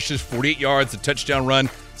 6 rushes, 48 yards, a touchdown run.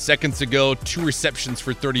 Seconds ago, 2 receptions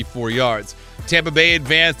for 34 yards. Tampa Bay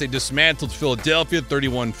advanced. They dismantled Philadelphia,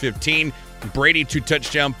 31-15. Brady, 2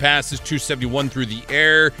 touchdown passes, 271 through the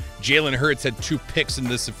air. Jalen Hurts had 2 picks in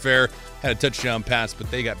this affair. Had a touchdown pass,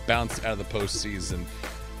 but they got bounced out of the postseason.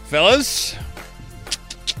 Fellas,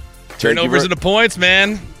 turnovers into points,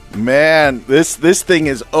 man. Man, this thing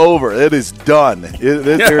is over. It is done.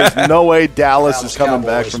 There's no way Dallas is coming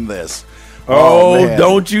back from this. Oh,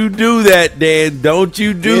 don't you do that, Dan. Don't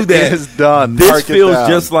you do that. It is done. This feels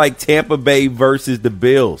just like Tampa Bay versus the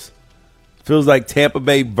Bills. Feels like Tampa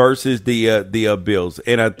Bay versus the Bills.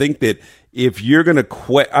 And I think that if you're going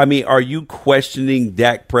to are you questioning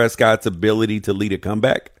Dak Prescott's ability to lead a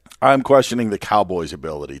comeback? I'm questioning the Cowboys'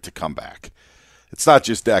 ability to come back. It's not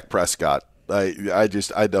just Dak Prescott. I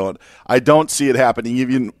don't see it happening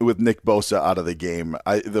even with Nick Bosa out of the game.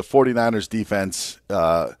 The 49ers defense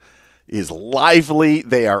is lively.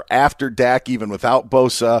 They are after Dak even without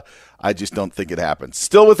Bosa. I just don't think it happens.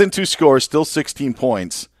 Still within 2 scores, still 16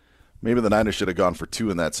 points. Maybe the Niners should have gone for 2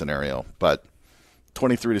 in that scenario, but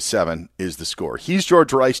 23-7 is the score. He's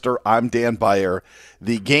George Reister. I'm Dan Beyer.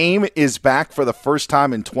 The game is back for the first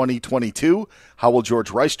time in 2022. How will George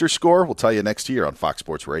Reister score? We'll tell you next year on Fox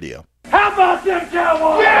Sports Radio. How about them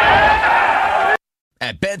Cowboys?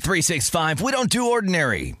 At Bet365, we don't do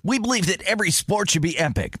ordinary. We believe that every sport should be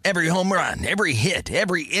epic. Every home run, every hit,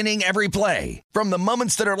 every inning, every play. From the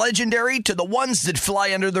moments that are legendary to the ones that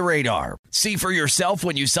fly under the radar. See for yourself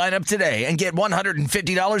when you sign up today and get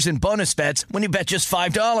 $150 in bonus bets when you bet just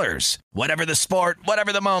 $5. Whatever the sport,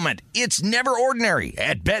 whatever the moment, it's never ordinary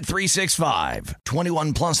at Bet365.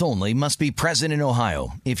 21 plus only. Must be present in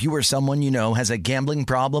Ohio. If you or someone you know has a gambling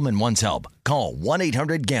problem and wants help, call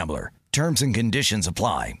 1-800-GAMBLER. Terms and conditions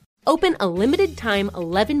apply. Open a limited-time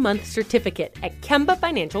 11-month certificate at Kemba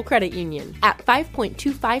Financial Credit Union. At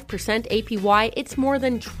 5.25% APY, it's more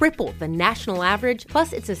than triple the national average,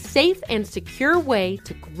 plus it's a safe and secure way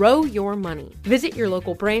to grow your money. Visit your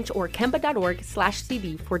local branch or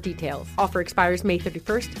kemba.org/cb for details. Offer expires May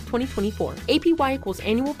 31st, 2024. APY equals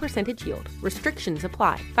annual percentage yield. Restrictions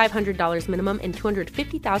apply. $500 minimum and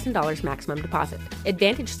 $250,000 maximum deposit.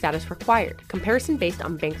 Advantage status required. Comparison based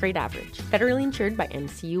on bank rate average. Federally insured by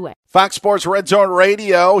NCUA. Fox Sports Red Zone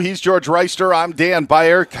Radio. He's George Reister. I'm Dan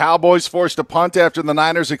Beyer. Cowboys forced a punt after the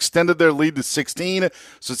Niners extended their lead to 16.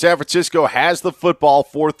 So San Francisco has the football.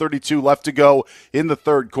 4:32 left to go in the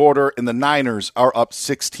third quarter, and the Niners are up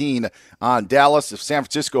 16 on Dallas. If San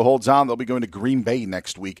Francisco holds on, they'll be going to Green Bay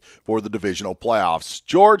next week for the divisional playoffs.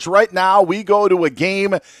 George, right now we go to a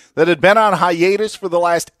game that had been on hiatus for the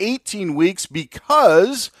last 18 weeks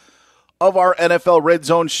because of our NFL Red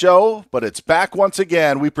Zone show, but it's back once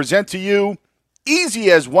again. We present to you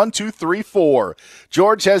easy as 1, 2, 3, 4.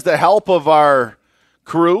 George has the help of our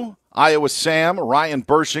crew. Iowa Sam, Ryan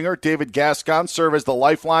Bershinger, David Gascon serve as the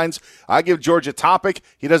lifelines. I give George a topic.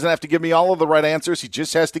 He doesn't have to give me all of the right answers. He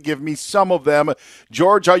just has to give me some of them.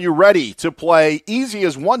 George, are you ready to play easy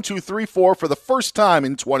as 1, 2, 3, 4 for the first time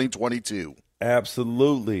in 2022?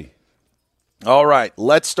 Absolutely. All right,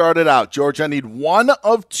 let's start it out. George, I need one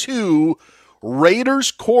of two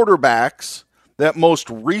Raiders quarterbacks that most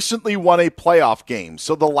recently won a playoff game.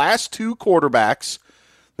 So the last two quarterbacks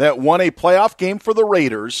that won a playoff game for the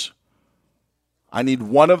Raiders, I need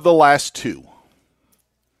one of the last two.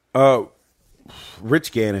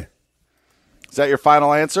 Rich Gannon. Is that your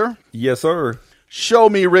final answer? Yes, sir. Show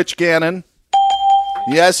me Rich Gannon.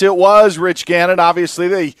 Yes, it was Rich Gannon. Obviously,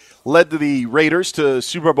 they led the Raiders to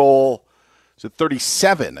Super Bowl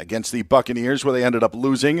 37 against the Buccaneers, where they ended up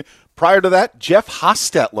losing. Prior to that, Jeff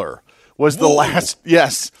Hostetler was the last.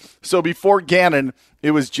 Yes. So before Gannon,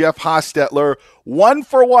 it was Jeff Hostetler. 1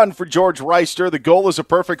 for 1 for George Reister. The goal is a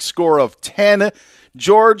perfect score of 10.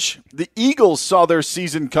 George, the Eagles saw their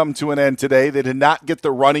season come to an end today. They did not get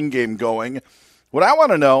the running game going. What I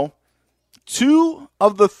want to know, name two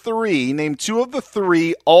of the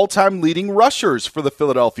three all-time leading rushers for the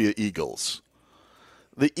Philadelphia Eagles.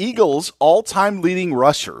 The Eagles' all-time leading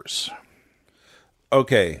rushers.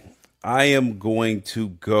 Okay, I am going to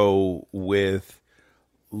go with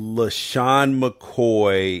LaShawn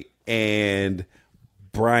McCoy and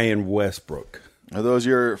Brian Westbrook. Are those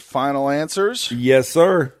your final answers? Yes,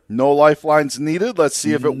 sir. No lifelines needed. Let's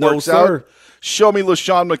see if it works out. Show me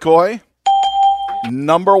LaShawn McCoy.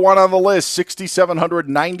 Number one on the list,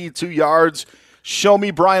 6,792 yards. Show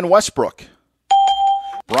me Brian Westbrook.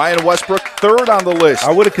 Brian Westbrook, third on the list.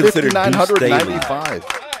 I would have considered 5,995.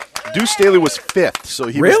 Deuce Staley was fifth, so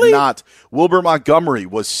he was not. Wilbur Montgomery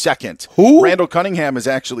was second. Who? Randall Cunningham is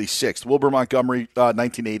actually sixth. Wilbur Montgomery,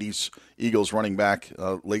 1980s Eagles running back,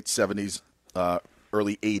 late 70s,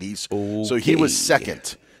 early 80s. Okay. So he was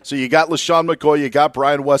second. So you got LaShawn McCoy, you got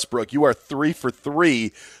Brian Westbrook. You are 3 for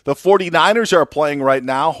 3. The 49ers are playing right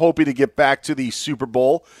now, hoping to get back to the Super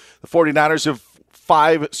Bowl. The 49ers have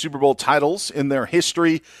 5 Super Bowl titles in their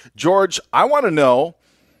history. George, I want to know,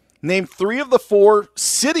 name 3 of the 4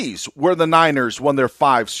 cities where the Niners won their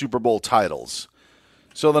 5 Super Bowl titles.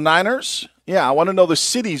 So the Niners, I want to know the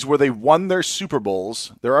cities where they won their Super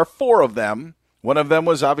Bowls. There are 4 of them. One of them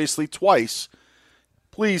was obviously twice.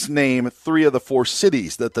 Please name 3 of the 4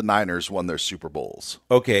 cities that the Niners won their Super Bowls.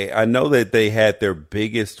 Okay, I know that they had their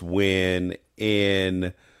biggest win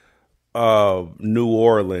in New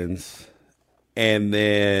Orleans, and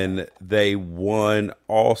then they won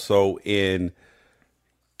also in,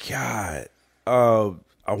 I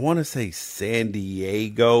want to say San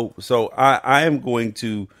Diego. So I am going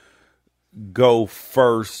to go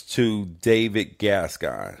first to David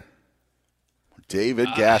Gascon. David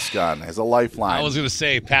Gascon has a lifeline. I was going to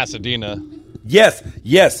say Pasadena. Yes.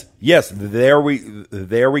 There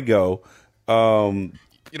we go.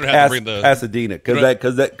 You don't have to bring the Pasadena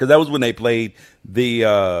because that was when they played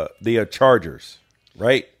the Chargers,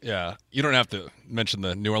 right? Yeah, you don't have to mention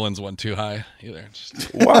the New Orleans one too high either.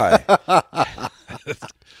 Why? It's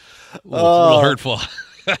a little hurtful.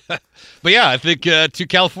 But yeah, I think 2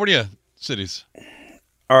 California cities.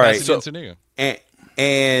 All right, Pasadena and San Diego.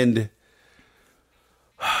 And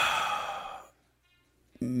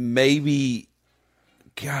maybe,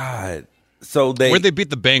 God. So where'd they beat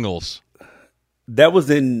the Bengals? That was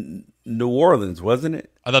in New Orleans, wasn't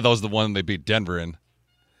it? I thought that was the one they beat Denver in.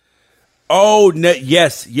 Oh,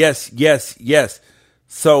 yes.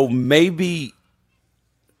 So maybe,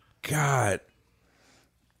 God.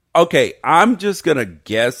 Okay, I'm just going to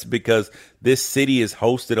guess because this city has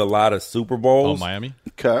hosted a lot of Super Bowls. Oh, Miami?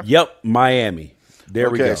 Okay. Yep, Miami. There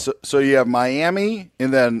we go. So you have Miami,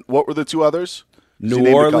 and then what were the two others?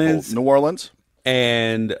 New Orleans. New Orleans.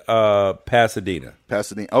 And Pasadena.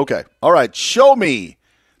 Okay. All right. Show me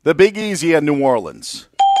the Big Easy at New Orleans.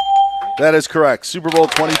 That is correct. Super Bowl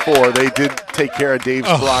 24. They did take care of Dave's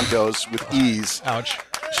Broncos with ease. Ouch.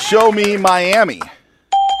 Show me Miami.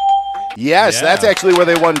 Yes, that's actually where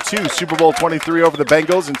they won 2. Super Bowl 23 over the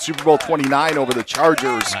Bengals and Super Bowl 29 over the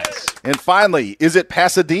Chargers. Nice. And finally, is it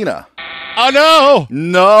Pasadena? Oh, no.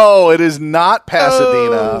 No, it is not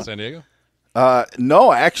Pasadena. San Diego?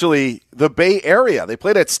 No, actually, the Bay Area. They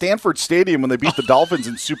played at Stanford Stadium when they beat the Dolphins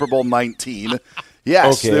in Super Bowl 19.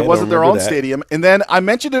 Yes, Okay, it wasn't their own that. stadium. And then I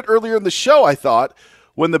mentioned it earlier in the show, I thought,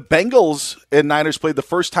 when the Bengals and Niners played the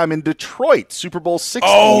first time in Detroit, Super Bowl 16.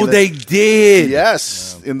 Oh, they did.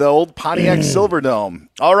 Yes, in the old Pontiac Silverdome.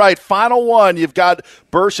 All right, final one. You've got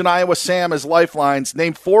Bursch and Iowa Sam as lifelines.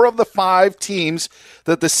 Name 4 of the 5 teams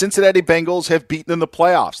that the Cincinnati Bengals have beaten in the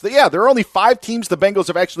playoffs. Yeah, there are only 5 teams the Bengals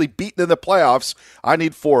have actually beaten in the playoffs. I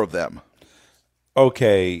need 4 of them.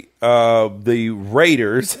 Okay, the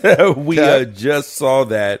Raiders. We just saw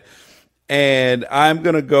that. And I'm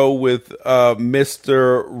going to go with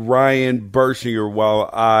Mr. Ryan Bershinger while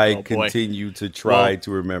I continue to try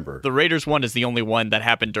to remember. The Raiders one is the only one that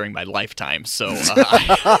happened during my lifetime, so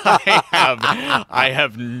I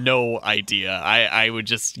have no idea. I would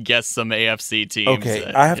just guess some AFC teams.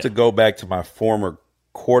 Okay, I have to go back to my former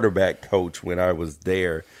quarterback coach when I was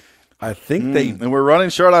there. I think they... And we're running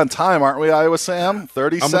short on time, aren't we, Iowa Sam?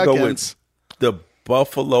 30 seconds. I'm going to go with the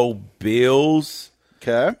Buffalo Bills.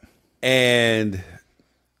 Okay. And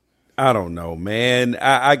I don't know, man.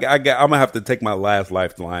 I'm going to have to take my last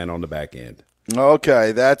lifeline on the back end.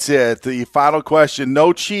 Okay, that's it. The final question.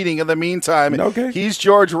 No cheating in the meantime. Okay. He's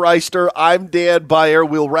George Reister. I'm Dan Beyer.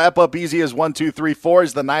 We'll wrap up easy as 1, 2, 3, 4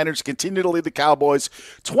 as the Niners continue to lead the Cowboys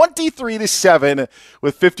 23-7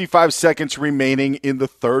 with 55 seconds remaining in the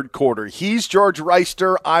third quarter. He's George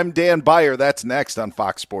Reister. I'm Dan Beyer. That's next on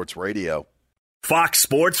Fox Sports Radio. Fox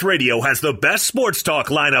Sports Radio has the best sports talk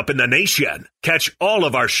lineup in the nation. Catch all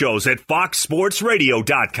of our shows at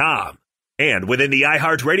foxsportsradio.com. And within the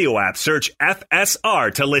iHeartRadio app, search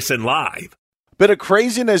FSR to listen live. Bit of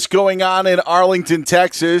craziness going on in Arlington,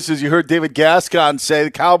 Texas. As you heard David Gascon say, the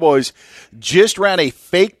Cowboys just ran a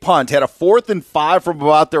fake punt, had a 4th and 5 from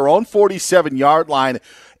about their own 47-yard line,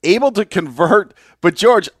 able to convert. But,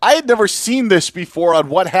 George, I had never seen this before on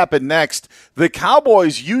What Happened Next. The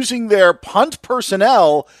Cowboys using their punt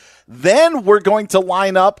personnel then were going to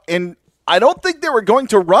line up, and I don't think they were going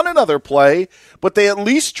to run another play, but they at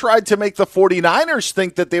least tried to make the 49ers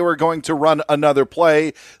think that they were going to run another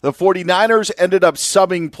play. The 49ers ended up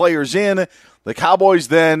subbing players in. The Cowboys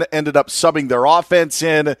then ended up subbing their offense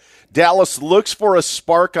in. Dallas looks for a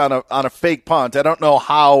spark on a fake punt. I don't know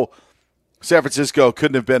how San Francisco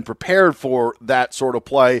couldn't have been prepared for that sort of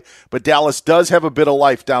play, but Dallas does have a bit of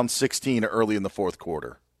life down 16 early in the fourth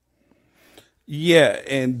quarter. Yeah,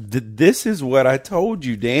 and this is what I told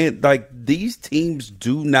you, Dan. Like, these teams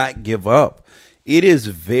do not give up. It is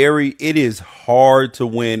hard to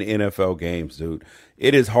win NFL games, dude.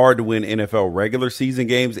 It is hard to win NFL regular season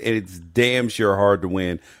games, and it's damn sure hard to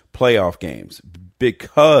win playoff games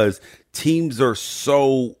because teams are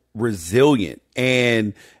so resilient.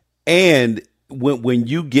 And when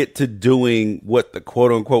you get to doing what the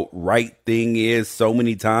quote unquote right thing is so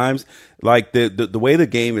many times, like the way the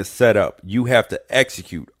game is set up, you have to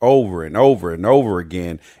execute over and over and over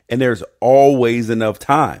again, and there's always enough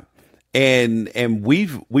time. And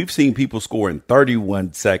we've seen people score in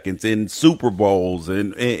 31 seconds in Super Bowls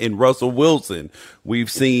and in Russell Wilson.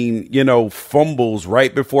 We've seen, fumbles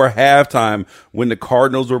right before halftime when the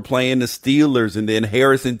Cardinals were playing the Steelers, and then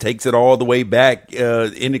Harrison takes it all the way back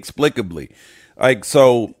inexplicably. Like,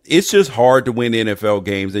 so it's just hard to win NFL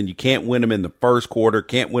games, and you can't win them in the first quarter,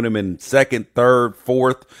 can't win them in second, third,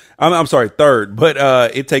 fourth. I'm sorry, third, but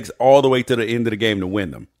it takes all the way to the end of the game to win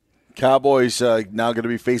them. Cowboys now going to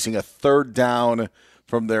be facing a third down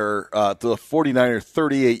from their to the 49er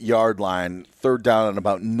 38-yard line, third down and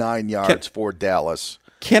about 9 yards for Dallas.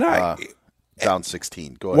 Can I down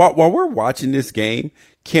 16? Go ahead. While we're watching this game,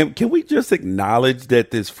 can we just acknowledge that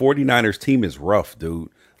this 49ers team is rough, dude?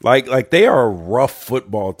 Like they are a rough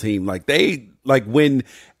football team. The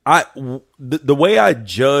way I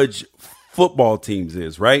judge football teams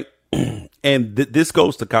is, right? And this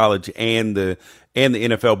goes to college and the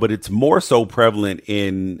NFL, but it's more so prevalent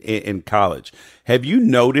in college. Have you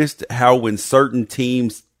noticed how when certain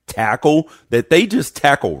teams tackle, that they just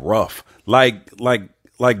tackle rough? Like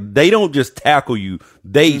they don't just tackle you,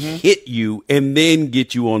 they hit you and then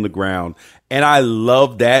get you on the ground. And I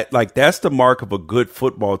love that. Like, that's the mark of a good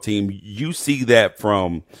football team. You see that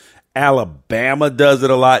from Alabama does it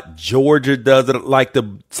a lot. Georgia does it. Like,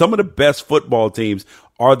 some of the best football teams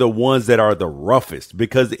are the ones that are the roughest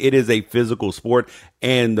because it is a physical sport.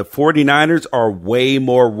 And the 49ers are way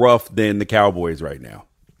more rough than the Cowboys right now.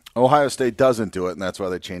 Ohio State doesn't do it, and that's why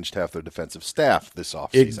they changed half their defensive staff this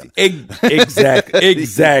offseason.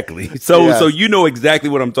 Exactly. So you know exactly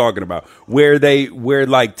what I'm talking about. Where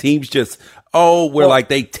like teams just like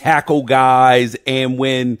they tackle guys, and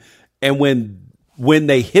when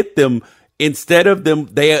they hit them, instead of them,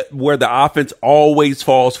 where the offense always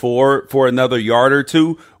falls for another yard or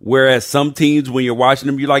two. Whereas some teams, when you're watching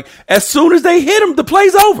them, you're like, as soon as they hit them, the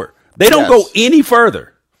play's over. They don't go any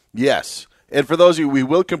further. Yes. And for those of you, we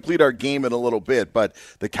will complete our game in a little bit, but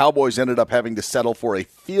the Cowboys ended up having to settle for a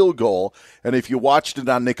field goal. And if you watched it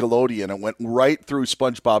on Nickelodeon, it went right through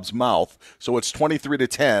SpongeBob's mouth. So it's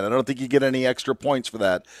 23-10. I don't think you get any extra points for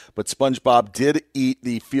that. But SpongeBob did eat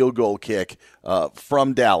the field goal kick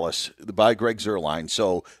from Dallas by Greg Zuerlein.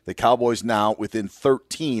 So the Cowboys now within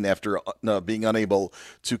 13 after being unable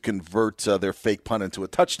to convert their fake punt into a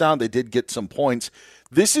touchdown. They did get some points.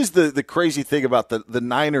 This is the crazy thing about the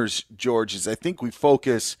Niners, George, is I think we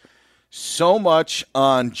focus so much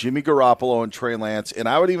on Jimmy Garoppolo and Trey Lance, and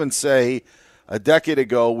I would even say a decade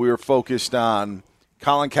ago we were focused on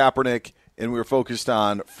Colin Kaepernick and we were focused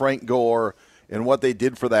on Frank Gore and what they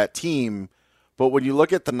did for that team. But when you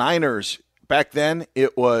look at the Niners, back then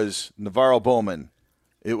it was Navarro Bowman,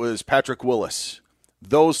 it was Patrick Willis,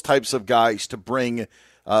 those types of guys to bring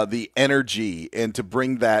the energy and to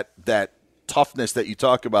bring that toughness that you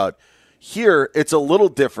talk about. Here, it's a little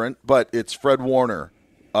different, but it's Fred Warner.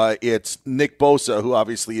 It's Nick Bosa, who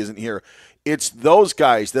obviously isn't here. It's those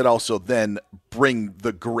guys that also then bring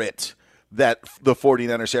the grit that the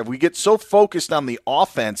 49ers have. We get so focused on the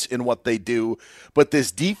offense in what they do, but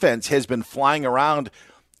this defense has been flying around,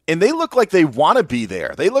 and they look like they want to be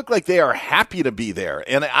there. They look like they are happy to be there.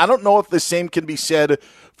 And I don't know if the same can be said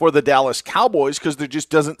for the Dallas Cowboys because there just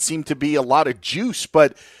doesn't seem to be a lot of juice,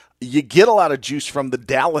 but you get a lot of juice from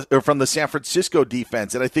the San Francisco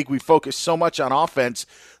defense, and I think we focus so much on offense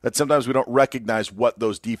that sometimes we don't recognize what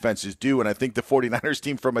those defenses do. And I think the 49ers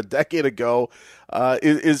team from a decade ago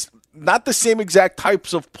is not the same exact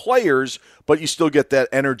types of players, but you still get that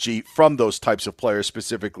energy from those types of players,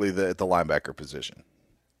 specifically at the linebacker position.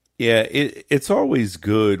 Yeah, it's always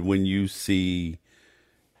good when you see,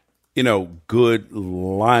 good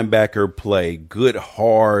linebacker play, good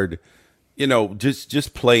hard,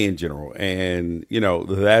 just play in general. And,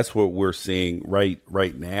 that's what we're seeing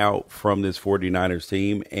right now from this 49ers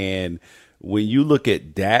team. And when you look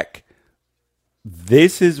at Dak,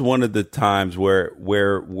 this is one of the times where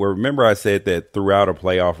remember I said that throughout a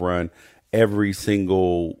playoff run, every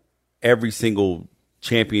single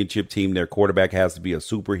championship team, their quarterback has to be a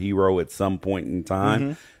superhero at some point in time.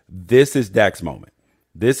 Mm-hmm. This is Dak's moment.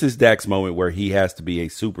 This is Dak's moment where he has to be a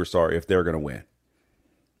superstar if they're going to win.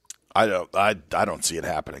 I don't see it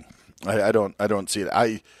happening. I don't see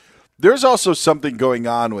it. There's also something going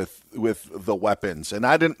on with the weapons, and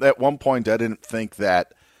at one point I didn't think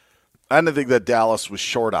that Dallas was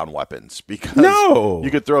short on weapons because you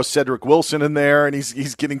could throw Cedric Wilson in there and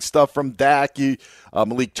he's getting stuff from Dak.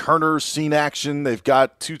 Malik Turner's seen action. They've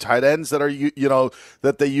got two tight ends that are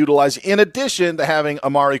that they utilize in addition to having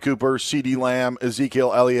Amari Cooper, CeeDee Lamb,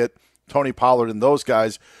 Ezekiel Elliott, Tony Pollard, and those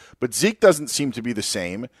guys. But Zeke doesn't seem to be the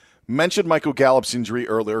same. Mentioned Michael Gallup's injury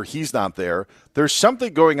earlier. He's not there. There's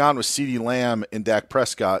something going on with CeeDee Lamb and Dak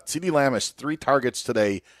Prescott. CeeDee Lamb has 3 targets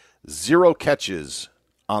today, 0 catches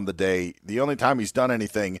on the day. The only time he's done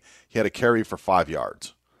anything, he had a carry for 5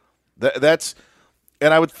 yards.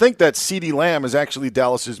 And I would think that CeeDee Lamb is actually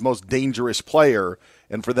Dallas's most dangerous player,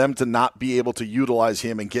 and for them to not be able to utilize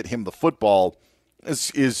him and get him the football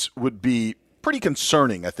would be pretty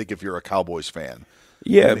concerning, I think, if you're a Cowboys fan.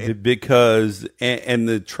 Yeah, because and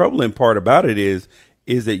the troubling part about it is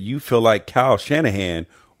that you feel like Kyle Shanahan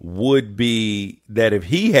would be that if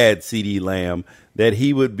he had CeeDee Lamb, that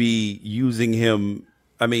he would be using him,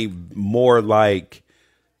 more like,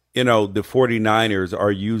 the 49ers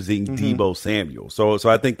are using Deebo Samuel. So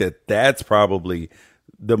I think that's probably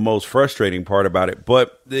the most frustrating part about it.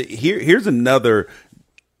 But here's another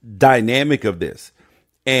dynamic of this.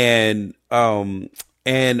 And on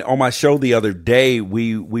my show the other day,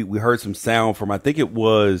 we heard some sound from, I think it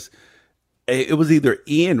was either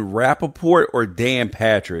Ian Rappaport or Dan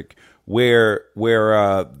Patrick, where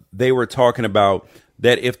they were talking about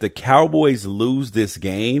that if the Cowboys lose this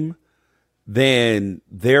game, then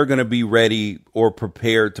they're going to be ready or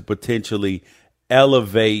prepared to potentially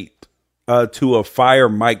elevate to fire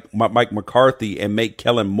Mike McCarthy and make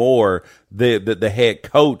Kellen Moore the head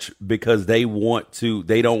coach because they don't want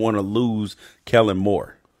to lose Kellen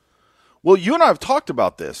Moore. Well, you and I have talked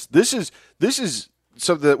about this. This is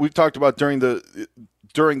something that we've talked about during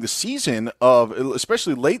the season of,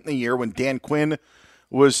 especially late in the year when Dan Quinn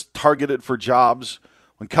was targeted for jobs,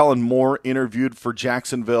 when Kellen Moore interviewed for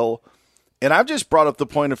Jacksonville. And I've just brought up the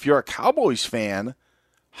point, if you're a Cowboys fan,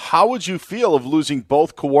 how would you feel of losing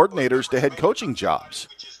both coordinators to head coaching jobs?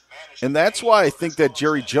 And that's why I think that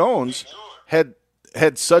Jerry Jones had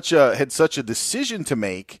such a decision to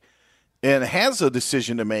make, and has a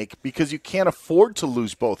decision to make, because you can't afford to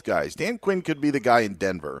lose both guys. Dan Quinn could be the guy in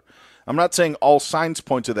Denver. I'm not saying all signs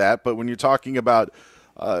point to that, but when you're talking about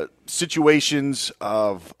situations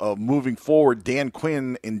of moving forward, Dan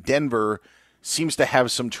Quinn in Denver seems to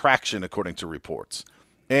have some traction, according to reports.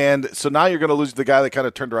 And so now you're going to lose the guy that kind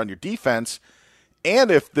of turned around your defense.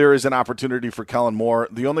 And if there is an opportunity for Kellen Moore,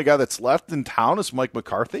 the only guy that's left in town is Mike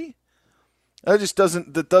McCarthy. That just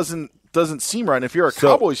doesn't seem right. And if you're a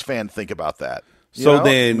Cowboys fan, think about that.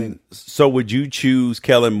 So would you choose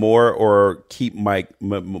Kellen Moore or keep Mike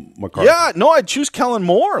McCarthy? Yeah, no, I'd choose Kellen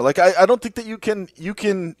Moore. Like I don't think that you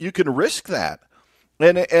can risk that.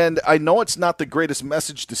 And I know it's not the greatest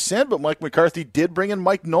message to send, but Mike McCarthy did bring in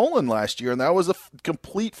Mike Nolan last year, and that was a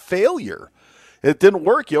complete failure. It didn't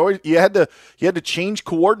work. You had to change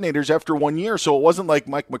coordinators after 1 year, so it wasn't like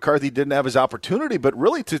Mike McCarthy didn't have his opportunity, but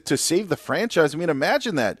really to save the franchise.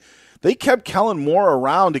 Imagine that. They kept Kellen Moore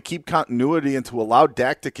around to keep continuity and to allow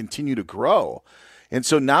Dak to continue to grow. And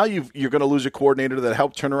so now you're going to lose a coordinator that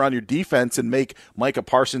helped turn around your defense and make Micah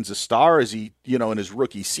Parsons a star as he, in his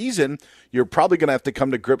rookie season. You're probably going to have to come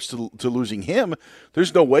to grips to losing him.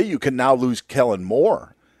 There's no way you can now lose Kellen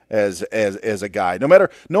Moore as a guy. No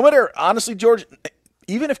matter, honestly, George,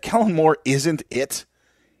 even if Kellen Moore isn't it,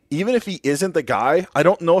 even if he isn't the guy, I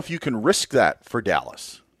don't know if you can risk that for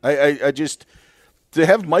Dallas. I just, to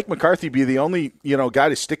have Mike McCarthy be the only, guy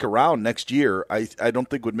to stick around next year, I don't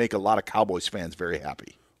think would make a lot of Cowboys fans very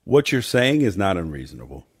happy. What you're saying is not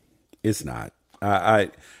unreasonable. It's not. I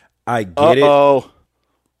get it.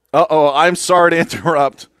 I'm sorry to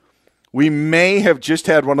interrupt. We may have just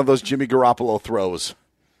had one of those Jimmy Garoppolo throws.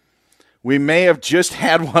 We may have just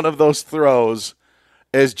had one of those throws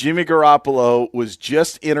as Jimmy Garoppolo was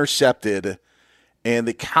just intercepted, and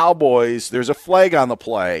the Cowboys, there's a flag on the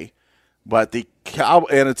play, but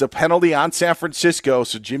and it's a penalty on San Francisco,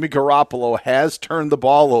 so Jimmy Garoppolo has turned the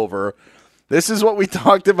ball over. This is what we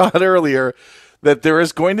talked about earlier, that there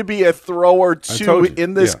is going to be a throw or two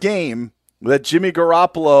in this game that Jimmy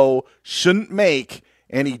Garoppolo shouldn't make,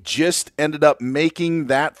 and he just ended up making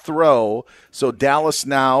that throw. So Dallas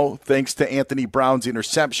now, thanks to Anthony Brown's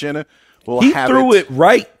interception, he threw it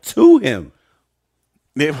right to him.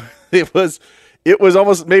 It was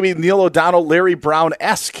almost maybe Neil O'Donnell, Larry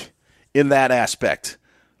Brown-esque in that aspect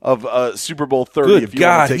of Super Bowl 30. Good if you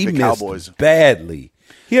God, want to take he the Cowboys missed badly.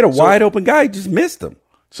 He had a wide open guy, he just missed him.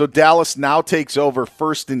 So Dallas now takes over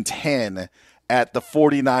 1st and 10 at the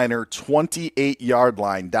 49er 28-yard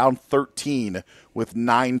line, down 13 with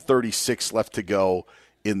 9:36 left to go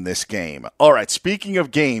in this game. All right, speaking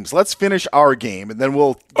of games, let's finish our game, and then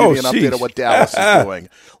we'll give you an update of what Dallas is doing.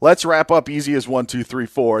 Let's wrap up easy as 1, 2, 3,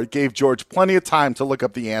 4. It gave George plenty of time to look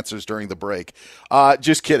up the answers during the break.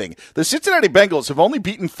 Just kidding. The Cincinnati Bengals have only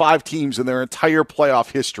beaten 5 teams in their entire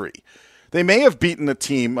playoff history. They may have beaten a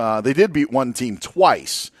team. They did beat one team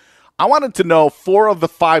twice. I wanted to know 4 of the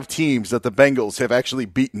 5 teams that the Bengals have actually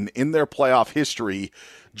beaten in their playoff history.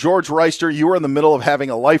 George Reister, you were in the middle of having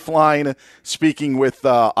a lifeline, speaking with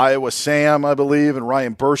Iowa Sam, I believe, and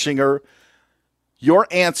Ryan Bershinger. Your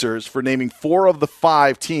answers for naming 4 of the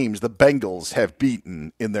 5 teams the Bengals have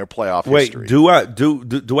beaten in their playoff history. Wait,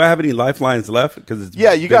 do I have any lifelines left?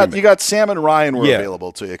 Yeah, you got Sam and Ryan were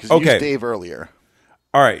available to you because you used Dave earlier.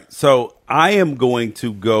 All right, so I am going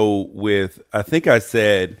to go with, I think I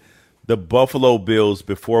said the Buffalo Bills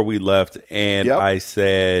before we left, and I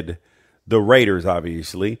said the Raiders,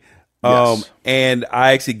 obviously. Yes. And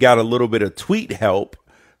I actually got a little bit of tweet help,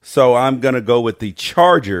 so I'm going to go with the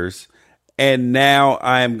Chargers, and now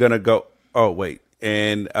I'm going to go – oh, wait.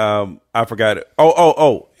 And I forgot it.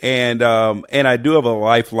 And I do have a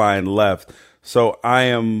lifeline left, so I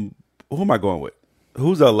am – who am I going with?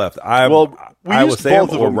 Who's left? We used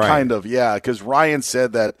both of them, kind of, because Ryan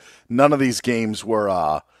said that none of these games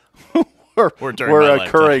were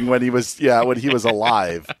occurring when he was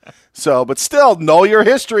alive. So, but still, know your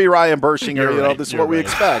history, Ryan Bershinger. This is what we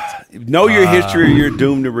expect. Know your history, or you're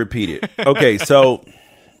doomed to repeat it. Okay, so,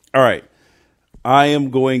 all right, I am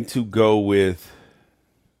going to go with.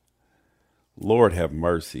 Lord have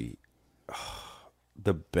mercy,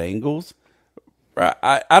 the Bengals.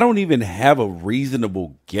 I don't even have a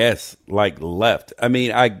reasonable guess left. I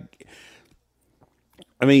mean,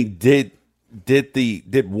 did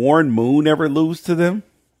Warren Moon ever lose to them?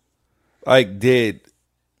 Did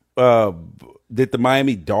the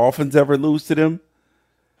Miami Dolphins ever lose to them?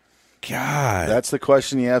 God, that's the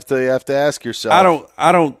question you have to ask yourself.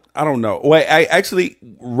 I don't know. Wait,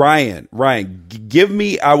 Ryan,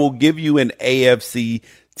 I will give you an AFC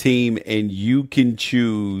team, and you can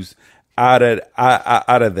choose out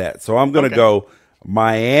of that. So I'm going to go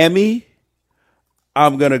Miami.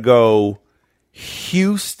 I'm going to go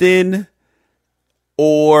Houston,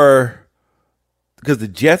 or because the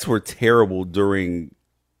Jets were terrible during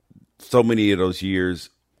so many of those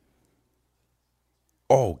years.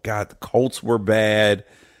 Oh God, the Colts were bad.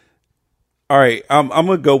 All right, I'm going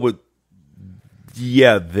to go with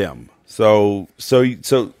them. So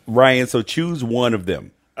Ryan, so choose one of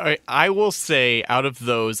them. All right, I will say out of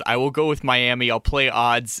those, I will go with Miami. I'll play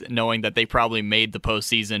odds knowing that they probably made the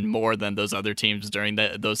postseason more than those other teams during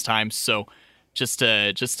those times. So just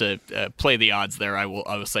to play the odds there, I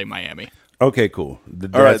will say Miami. Okay, cool.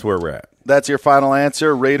 That's where we're at. That's your final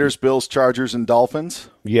answer. Raiders, Bills, Chargers, and Dolphins?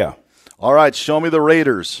 Yeah. All right, show me the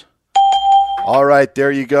Raiders. All right,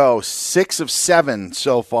 there you go. 6 of 7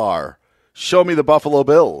 so far. Show me the Buffalo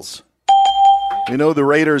Bills. You know, the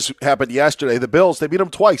Raiders happened yesterday. The Bills, they beat them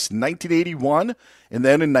twice, 1981 and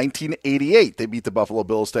then in 1988. They beat the Buffalo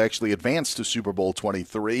Bills to actually advance to Super Bowl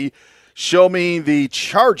 23. Show me the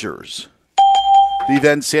Chargers. The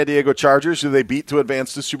then San Diego Chargers, who they beat to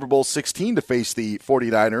advance to Super Bowl 16 to face the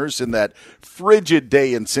 49ers in that frigid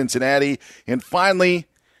day in Cincinnati. And finally,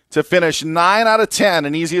 to finish 9 out of 10,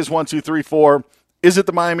 and easy as 1, 2, 3, 4, is it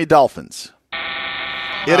the Miami Dolphins?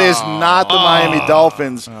 It is not the Miami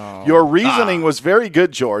Dolphins. Your reasoning was very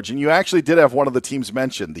good, George, and you actually did have one of the teams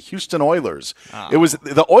mentioned, the Houston Oilers. It was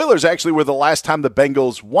the Oilers actually were the last time the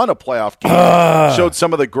Bengals won a playoff game. Showed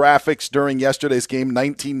some of the graphics during yesterday's game,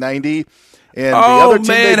 1990. And the other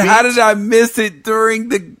team how did I miss it during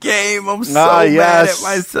the game? I'm so mad at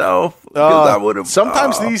myself. I would've,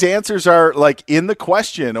 sometimes these answers are in the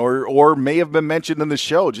question or may have been mentioned in the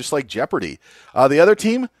show, just like Jeopardy. The other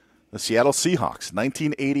team, the Seattle Seahawks,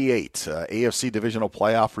 1988 AFC divisional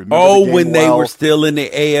playoff. Remember when they were still in the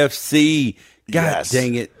AFC. God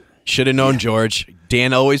dang it. Should have known, George.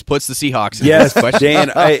 Dan always puts the Seahawks in this question.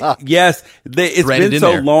 Dan, it's been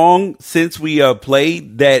so long since we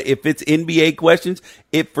played that if it's NBA questions,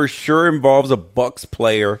 it for sure involves a Bucks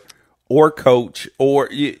player or coach or,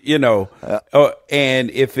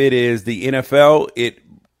 and if it is the NFL,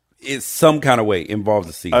 it some kind of way involves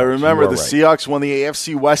the Seahawks. I remember the Seahawks won the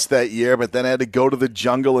AFC West that year, but then had to go to the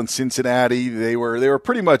jungle in Cincinnati. They were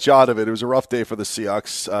pretty much out of it. It was a rough day for the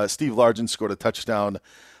Seahawks. Steve Largent scored a touchdown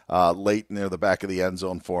late near the back of the end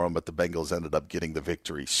zone for him, but the Bengals ended up getting the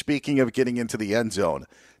victory. Speaking of getting into the end zone,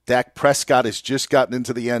 Dak Prescott has just gotten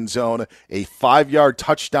into the end zone, a 5-yard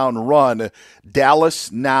touchdown run.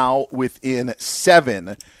 Dallas now within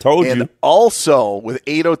 7. Told you. And also, with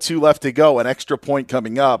 8:02 left to go, an extra point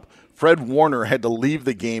coming up, Fred Warner had to leave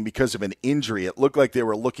the game because of an injury. It looked like they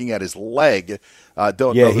were looking at his leg. Don't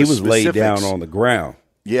know the he was specifics. laid down on the ground.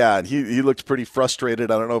 Yeah, and he looked pretty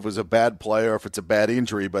frustrated. I don't know if it was a bad play or if it's a bad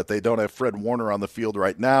injury, but they don't have Fred Warner on the field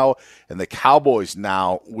right now. And the Cowboys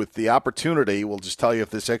now, with the opportunity, we'll just tell you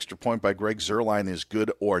if this extra point by Greg Zuerlein is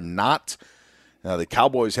good or not. Now, the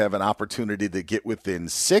Cowboys have an opportunity to get within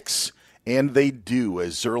 6, and they do,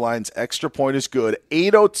 as Zuerlein's extra point is good.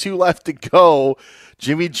 8:02 left to go.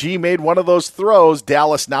 Jimmy G made one of those throws.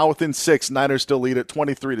 Dallas now within 6. Niners still lead at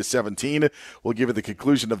 23-17. We'll give you the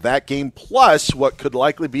conclusion of that game, plus what could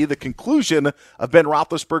likely be the conclusion of Ben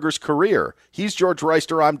Roethlisberger's career. He's George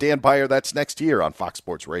Reister. I'm Dan Beyer. That's next year on Fox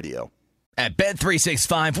Sports Radio. At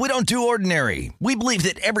Bet365, we don't do ordinary. We believe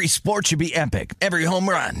that every sport should be epic. Every home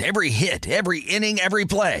run, every hit, every inning, every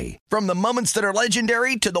play. From the moments that are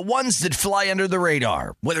legendary to the ones that fly under the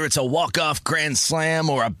radar. Whether it's a walk-off grand slam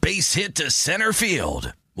or a base hit to center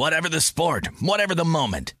field. Whatever the sport, whatever the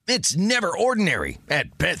moment. It's never ordinary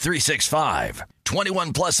at Bet365.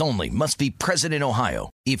 21 plus only. Must be present in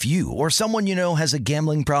Ohio. If you or someone you know has a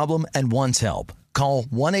gambling problem and wants help, call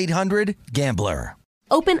 1-800-GAMBLER.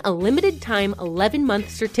 Open a limited-time 11-month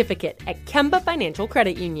certificate at Kemba Financial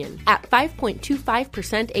Credit Union. At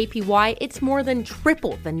 5.25% APY, it's more than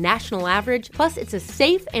triple the national average, plus it's a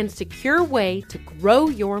safe and secure way to grow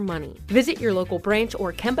your money. Visit your local branch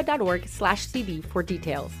or kemba.org/cb for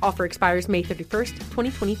details. Offer expires May 31st,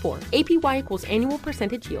 2024. APY equals annual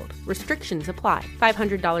percentage yield. Restrictions apply.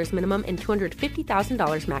 $500 minimum and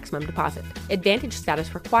 $250,000 maximum deposit. Advantage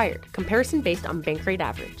status required. Comparison based on bank rate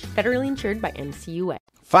average. Federally insured by NCUA.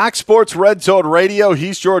 Fox Sports Red Zone Radio.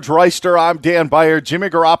 He's George Reister. I'm Dan Beyer. Jimmy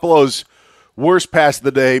Garoppolo's worst pass of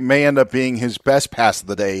the day may end up being his best pass of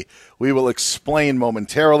the day. We will explain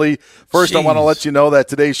momentarily. First, I want to let you know that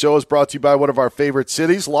today's show is brought to you by one of our favorite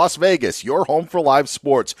cities, Las Vegas, your home for live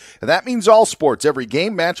sports. And that means all sports, every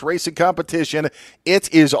game, match, race, and competition.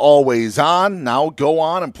 It is always on. Now go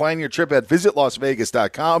on and plan your trip at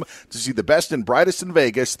visitlasvegas.com to see the best and brightest in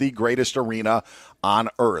Vegas, the greatest arena on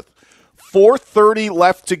earth. 4:30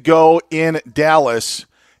 left to go in Dallas,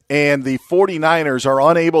 and the 49ers are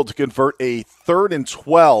unable to convert a 3rd and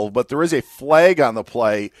 12, but there is a flag on the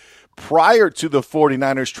play prior to the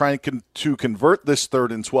 49ers trying to convert this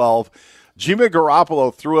 3rd and 12. Jimmy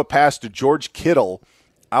Garoppolo threw a pass to George Kittle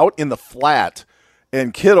out in the flat,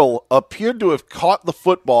 and Kittle appeared to have caught the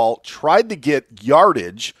football, tried to get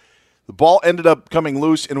yardage. The ball ended up coming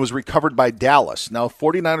loose and was recovered by Dallas. Now,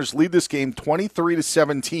 49ers lead this game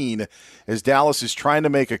 23-17 as Dallas is trying to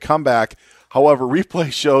make a comeback. However,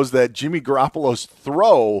 replay shows that Jimmy Garoppolo's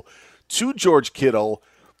throw to George Kittle,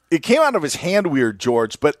 it came out of his hand weird,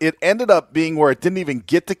 George, but it ended up being where it didn't even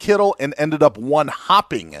get to Kittle and ended up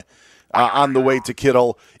one-hopping on the way to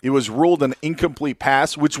Kittle. It was ruled an incomplete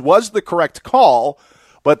pass, which was the correct call,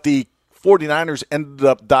 but the 49ers ended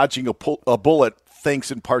up dodging a bullet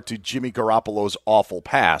thanks in part to Jimmy Garoppolo's awful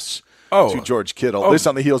pass to George Kittle. This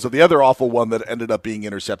on the heels of the other awful one that ended up being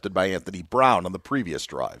intercepted by Anthony Brown on the previous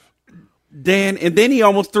drive. Dan, and then he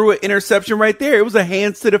almost threw an interception right there. It was a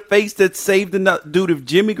hands to the face that saved the dude. If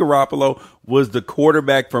Jimmy Garoppolo was the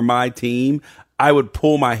quarterback for my team, I would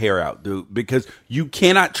pull my hair out, dude, because you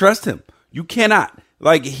cannot trust him. You cannot.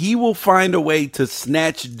 Like, he will find a way to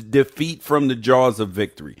snatch defeat from the jaws of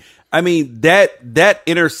victory. I mean, that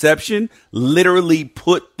interception literally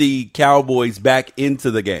put the Cowboys back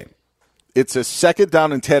into the game. It's a 2nd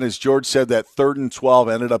down and 10. As George said, that 3rd and 12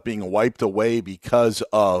 ended up being wiped away because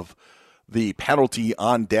of the penalty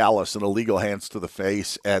on Dallas and illegal hands to the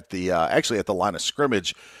face at the actually at the line of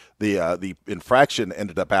scrimmage. The infraction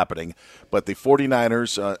ended up happening, but the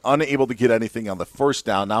 49ers, unable to get anything on the 1st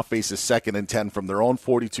down, now faces 2nd and 10 from their own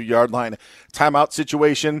 42-yard line. Timeout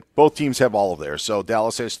situation, both teams have all of theirs. So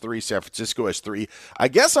Dallas has 3, San Francisco has 3. I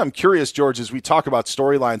guess I'm curious, George, as we talk about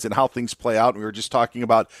storylines and how things play out, we were just talking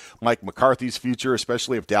about Mike McCarthy's future,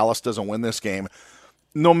 especially if Dallas doesn't win this game.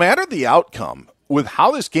 No matter the outcome, with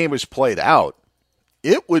how this game is played out,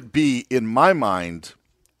 it would be, in my mind,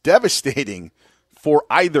 devastating for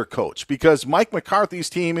either coach, because Mike McCarthy's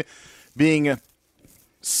team being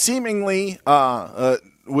seemingly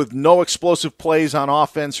with no explosive plays on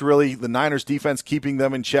offense, really, the Niners defense keeping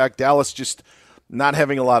them in check, Dallas just not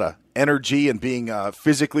having a lot of energy and being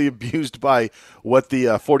physically abused by what the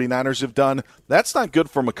 49ers have done, that's not good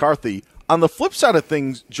for McCarthy. On the flip side of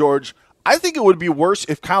things, George, I think it would be worse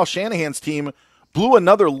if Kyle Shanahan's team blew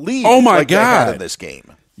another lead God. They had in this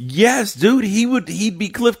game. Yes, dude, he'd be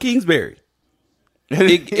Cliff Kingsbury.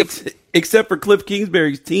 Except for Cliff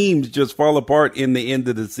Kingsbury's teams just fall apart in the end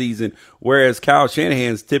of the season, whereas Kyle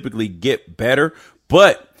Shanahan's typically get better.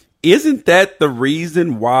 But isn't that the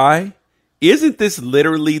reason why? Isn't this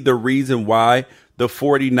literally the reason why the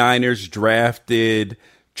 49ers drafted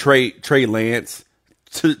Trey Lance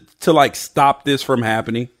to like stop this from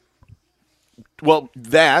happening? Well,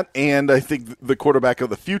 that, and I think the quarterback of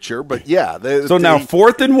the future, but yeah. Now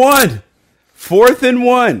 4th and 1. 4th and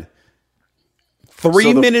 1.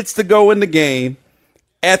 3 minutes to go in the game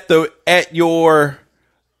at the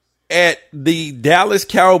Dallas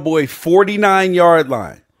Cowboy 49-yard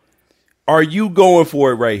line. Are you going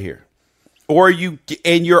for it right here? Or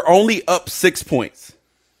you're only up 6 points?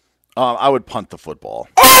 I would punt the football.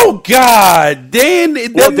 Oh God, Dan,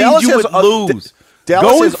 that means you would lose.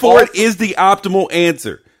 Going for it is the optimal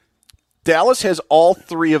answer. Dallas has all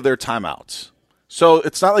 3 of their timeouts. So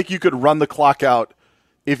it's not like you could run the clock out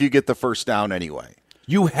if you get the first down anyway.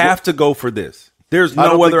 You have to go for this. There's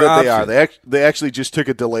no other option. They are. They actually just took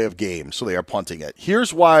a delay of game, so they are punting it.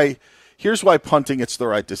 Here's why punting it's the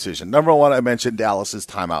right decision. Number one, I mentioned Dallas's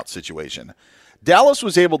timeout situation. Dallas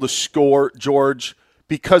was able to score, George,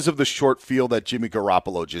 because of the short field that Jimmy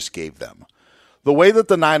Garoppolo just gave them. The way that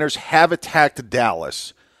the Niners have attacked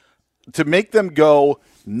Dallas, to make them go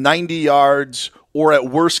 90 yards or at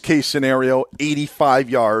worst case scenario, 85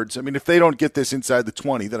 yards. I mean, if they don't get this inside the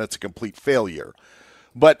 20, then it's a complete failure.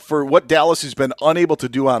 But for what Dallas has been unable to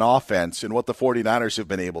do on offense and what the 49ers have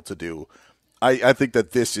been able to do, I think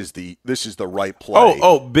that this is the right play.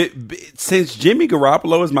 Since Jimmy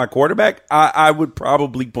Garoppolo is my quarterback, I would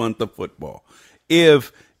probably punt the football.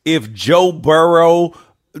 If Joe Burrow,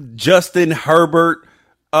 Justin Herbert,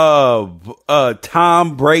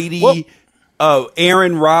 Tom Brady,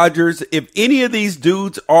 Aaron Rodgers, if any of these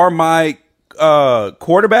dudes are my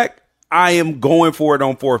quarterback, I am going for it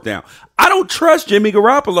on 4th down. I don't trust Jimmy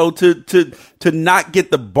Garoppolo to not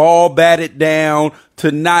get the ball batted down,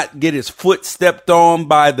 to not get his foot stepped on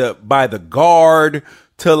by the guard,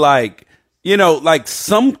 to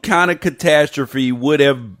some kind of catastrophe would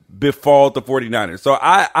have befallen the 49ers. So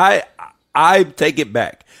I take it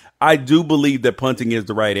back. I do believe that punting is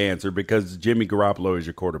the right answer because Jimmy Garoppolo is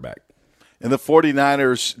your quarterback. And the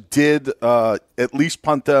 49ers did at least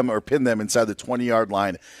punt them or pin them inside the 20-yard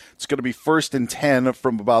line. It's going to be 1st and 10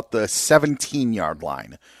 from about the 17-yard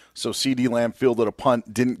line. So CeeDee Lamb fielded a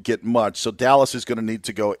punt, didn't get much. So Dallas is going to need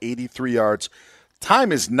to go 83 yards.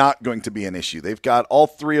 Time is not going to be an issue. They've got all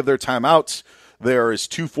 3 of their timeouts. There is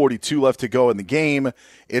 2:42 left to go in the game.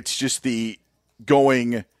 It's just the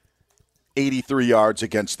going 83 yards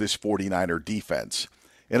against this 49er defense.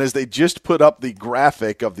 And as they just put up the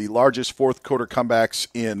graphic of the largest fourth-quarter comebacks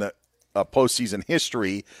in postseason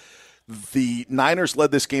history, the Niners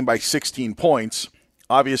led this game by 16 points.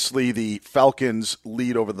 Obviously, the Falcons'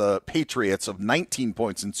 lead over the Patriots of 19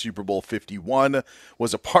 points in Super Bowl 51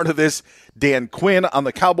 was a part of this. Dan Quinn on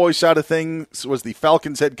the Cowboys side of things was the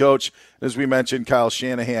Falcons head coach. As we mentioned, Kyle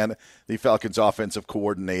Shanahan, the Falcons offensive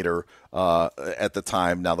coordinator at the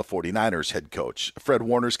time, now the 49ers head coach. Fred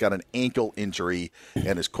Warner's got an ankle injury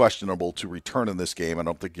and is questionable to return in this game. I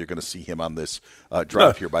don't think you're going to see him on this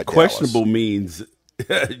drive here by Dallas. Questionable means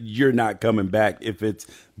you're not coming back if it's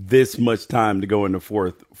this much time to go in the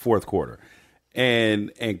fourth quarter,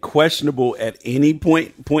 and questionable at any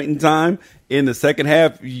point in time in the second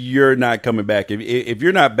half, you're not coming back. If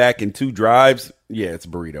you're not back in 2 drives, yeah, it's a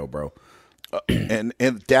burrito, bro. And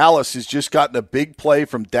Dallas has just gotten a big play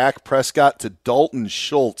from Dak Prescott to Dalton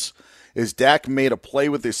Schultz as Dak made a play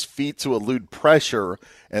with his feet to elude pressure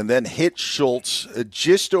and then hit Schultz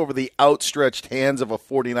just over the outstretched hands of a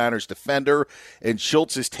 49ers defender, and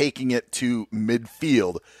Schultz is taking it to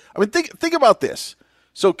midfield. I mean, think about this.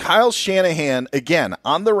 So Kyle Shanahan, again,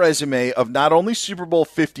 on the resume of not only Super Bowl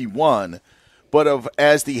 51, but of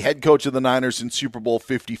as the head coach of the Niners in Super Bowl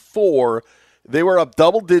 54, they were up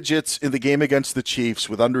double digits in the game against the Chiefs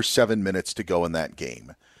with under 7 minutes to go in that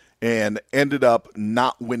game, and ended up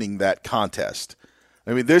not winning that contest.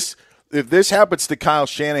 I mean, if this happens to Kyle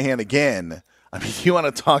Shanahan again, I mean, you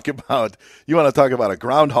want to talk about a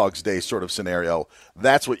Groundhog's Day sort of scenario.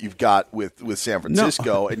 That's what you've got with San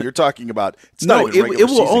Francisco, and you're talking about it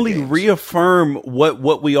will only reaffirm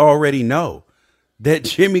what we already know, that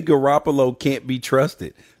Jimmy Garoppolo can't be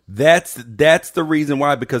trusted. That's the reason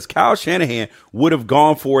why, because Kyle Shanahan would have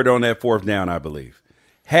gone for it on that 4th down, I believe,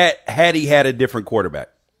 had he had a different quarterback.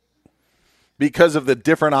 Because of the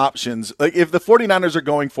different options. Like, if the 49ers are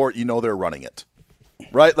going for it, you know they're running it,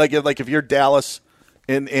 right? Like if you're Dallas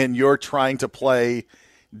and you're trying to play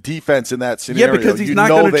defense in that scenario. Yeah, because he's not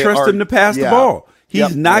going to trust him to pass the ball.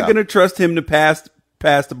 He's not going to trust him to pass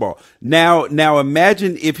the ball. Now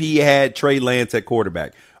imagine if he had Trey Lance at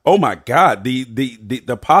quarterback. Oh my God,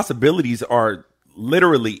 the possibilities are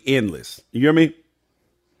literally endless. You hear me?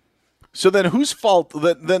 So then whose fault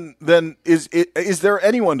then is there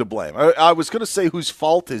anyone to blame? I was going to say whose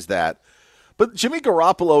fault is that, but Jimmy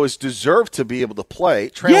Garoppolo has deserved to be able to play.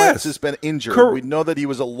 Trey Lance has been injured. We know that he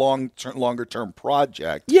was a longer term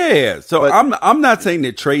project. Yeah, so I'm not saying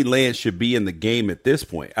that Trey Lance should be in the game at this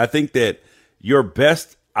point. I think that your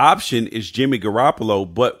best option is Jimmy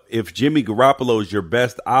Garoppolo, but if Jimmy Garoppolo is your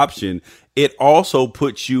best option, it also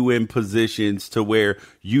puts you in positions to where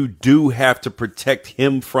you do have to protect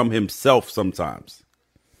him from himself sometimes.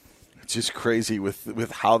 It's just crazy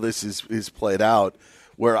with how this is played out,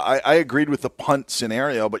 where I agreed with the punt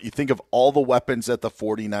scenario, but you think of all the weapons that the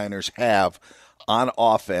 49ers have on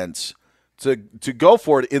offense to go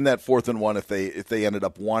for it in that 4th and 1 if they ended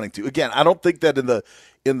up wanting to. Again, I don't think that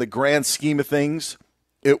in the grand scheme of things,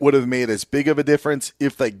 it would have made as big of a difference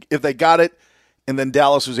if they got it, and then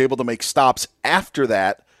Dallas was able to make stops after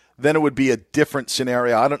that. Then it would be a different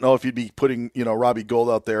scenario. I don't know if you'd be putting Robbie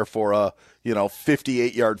Gould out there for a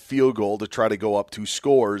 58-yard field goal to try to go up 2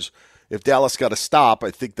 scores. If Dallas got a stop,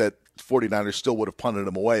 I think that 49ers still would have punted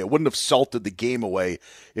him away. It wouldn't have salted the game away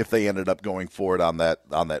if they ended up going for it on that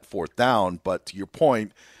 4th down. But to your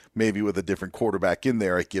point, maybe with a different quarterback in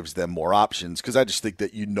there, it gives them more options, because I just think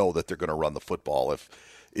that that they're going to run the football if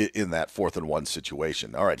in that 4th and 1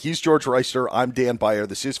 situation. All right, he's George Reister. I'm Dan Beyer.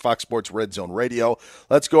 This is Fox Sports Red Zone Radio.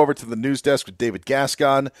 Let's go over to the news desk with David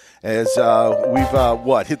Gascon as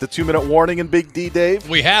we've hit the 2-minute warning in Big D, Dave?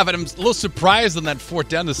 We have, and I'm a little surprised on that 4th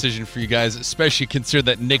down decision for you guys, especially consider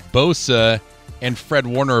that Nick Bosa and Fred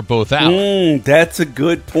Warner are both out. That's a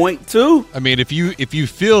good point, too. I mean, if you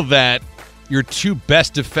feel that your 2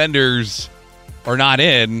 best defenders are not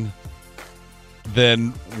in, then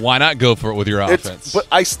why not go for it with your offense? But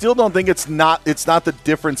I still don't think it's not the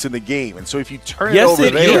difference in the game. And so if you turn yes, it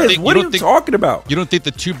over there. Is. What are you talking about? You don't think the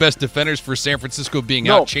 2 best defenders for San Francisco being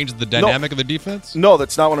out changes the dynamic of the defense? No,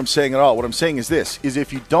 that's not what I'm saying at all. What I'm saying is this, is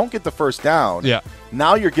if you don't get the first down,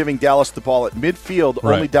 now you're giving Dallas the ball at midfield,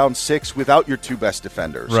 only down 6 without your 2 best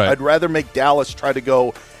defenders. Right. I'd rather make Dallas try to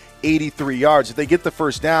go 83 yards. If they get the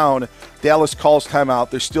first down, Dallas calls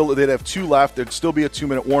timeout. They'd have 2 left. There'd still be a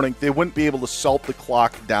 2-minute warning. They wouldn't be able to salt the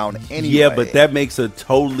clock down anyway. Yeah, but that makes a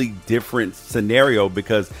totally different scenario,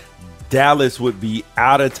 because Dallas would be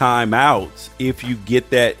out of timeouts if you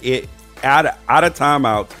get that out of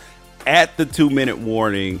timeouts at the 2-minute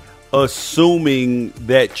warning, assuming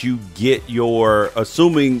that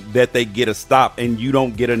they get a stop and you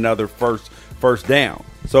don't get another first down.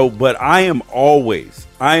 So, but I am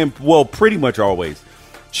pretty much always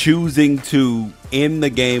choosing to end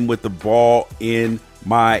the game with the ball in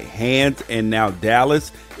my hands. And now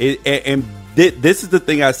Dallas, this is the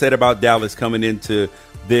thing I said about Dallas coming into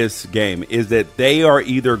this game, is that they are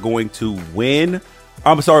either going to win.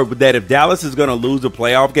 I'm sorry, but that if Dallas is going to lose a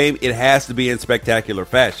playoff game, it has to be in spectacular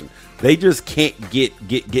fashion. They just can't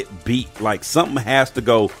get beat. Like, something has to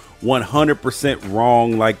go 100%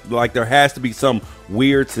 wrong. Like there has to be some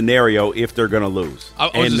weird scenario if they're going to lose.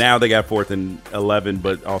 Now they got 4th and 11,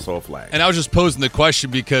 but also a flag. And I was just posing the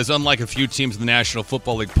question because unlike a few teams in the National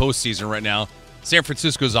Football League postseason right now, San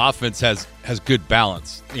Francisco's offense has good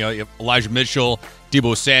balance. You have Elijah Mitchell,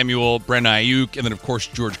 Deebo Samuel, Brandon Ayuk, and then of course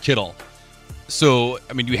George Kittle. So,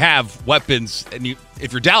 I mean, you have weapons, and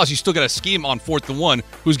if you're Dallas, you still got a scheme on 4th and 1.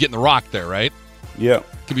 Who's getting the rock there, right? Yeah.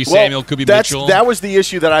 Could be Samuel, could be Mitchell. That was the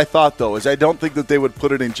issue that I thought, though, is I don't think that they would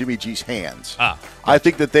put it in Jimmy G's hands. I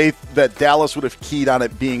think that Dallas would have keyed on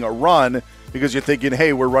it being a run, because you're thinking,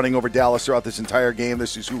 hey, we're running over Dallas throughout this entire game.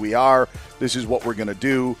 This is who we are. This is what we're going to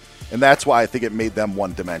do. And that's why I think it made them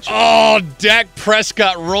one-dimensional. Oh, Dak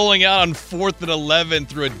Prescott rolling out on 4th and 11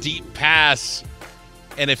 through a deep pass.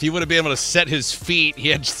 And if he would have been able to set his feet, he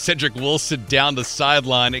had Cedric Wilson down the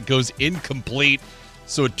sideline. It goes incomplete.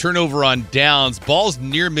 So a turnover on downs. Ball's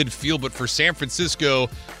near midfield, but for San Francisco,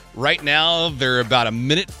 right now they're about a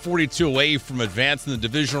minute 42 away from advancing the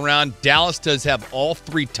divisional round. Dallas does have all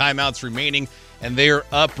 3 timeouts remaining, and they are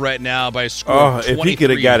up right now by a score of 23. If he could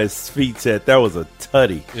have got his feet set, that was a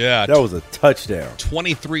tutty. Yeah. That was a touchdown.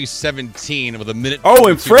 23-17 with a minute. Oh,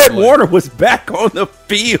 and Fred Warner was back on the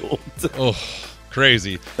field. Oh,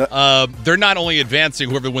 crazy. They're not only advancing,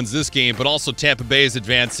 whoever wins this game, but also Tampa Bay is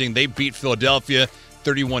advancing. They beat Philadelphia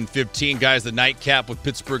 31-15. Guys, the nightcap with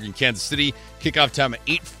Pittsburgh and Kansas City. Kickoff time at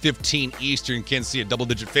 8:15 Eastern. Kansas City a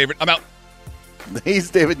double-digit favorite. I'm out. He's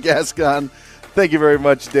David Gascon. Thank you very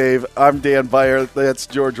much, Dave. I'm Dan Beyer. That's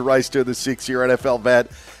George Reister, the 6-year NFL vet.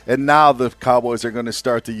 And now the Cowboys are going to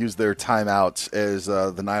start to use their timeouts as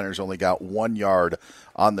the Niners only got 1 yard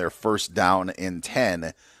on their first down and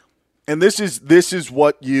 10. And this is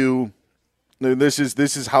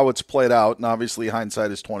how it's played out. And obviously hindsight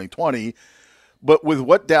is 20/20. But with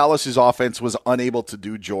what Dallas's offense was unable to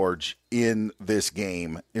do, George, in this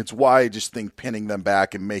game, it's why I just think pinning them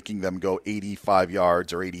back and making them go 85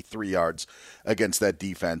 yards or 83 yards against that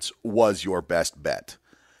defense was your best bet.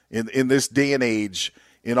 In this day and age,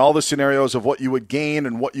 in all the scenarios of what you would gain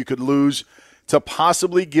and what you could lose, to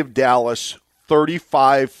possibly give Dallas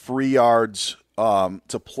 35 free yards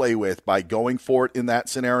to play with by going for it in that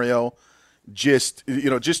scenario, just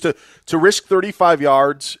to risk 35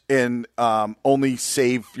 yards and only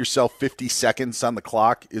save yourself 50 seconds on the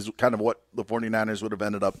clock is kind of what the 49ers would have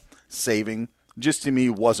ended up saving. just to me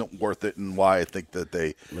wasn't worth it, and why I think that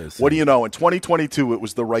they Listen. What do you know, in 2022 it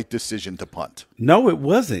was the right decision to punt. No, it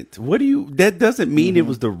wasn't. That doesn't mean it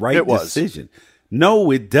was the right decision.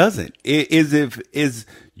 No, it doesn't. It is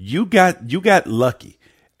you got lucky.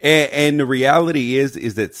 And the reality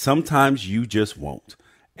is that sometimes you just won't.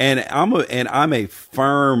 And I'm a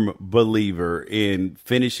firm believer in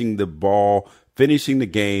finishing the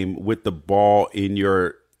game with the ball in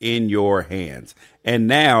your hands. And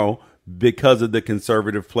now, because of the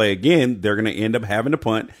conservative play again, they're going to end up having to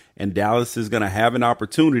punt, and Dallas is going to have an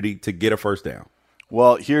opportunity to get a first down.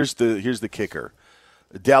 Well, here's the kicker.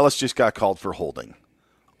 Dallas just got called for holding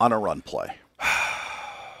on a run play.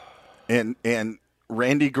 And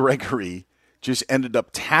Randy Gregory just ended up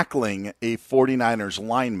tackling a 49ers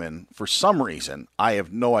lineman for some reason. I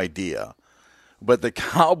have no idea. But the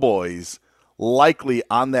Cowboys, likely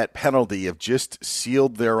on that penalty, have just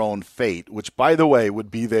sealed their own fate, which, by the way,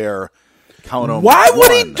 would be their count on. Why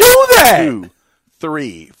would he do that? 2,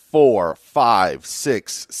 3, 4, 5,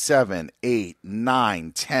 6, 7, 8,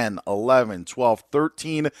 9, 10, 11, 12,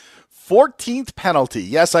 13, 14th penalty.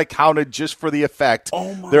 Yes, I counted just for the effect.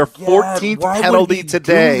 Oh my their God. 14th Why penalty would he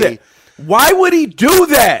today. do that? Why would he do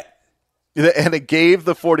that? And it gave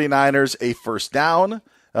the 49ers a first down.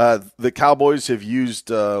 The Cowboys have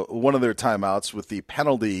used one of their timeouts with the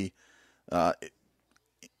penalty.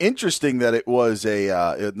 Interesting that it was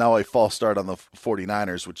now a false start on the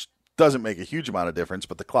 49ers, which doesn't make a huge amount of difference,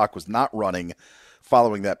 but the clock was not running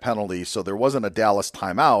following that penalty, so there wasn't a Dallas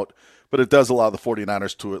timeout, but it does allow the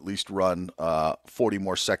 49ers to at least run 40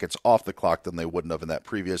 more seconds off the clock than they wouldn't have in that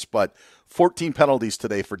previous. But 14 penalties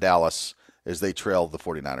today for Dallas as they trailed the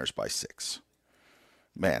 49ers by 6.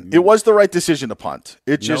 Man, it was the right decision to punt.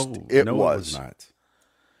 It was. It was not.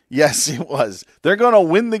 Yes, it was. They're going to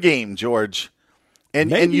win the game, George.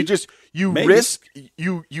 And you risk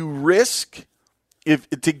if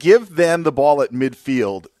to give them the ball at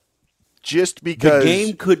midfield just because the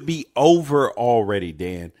game could be over already,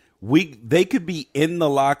 Dan. They could be in the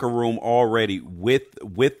locker room already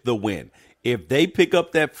with the win. If they pick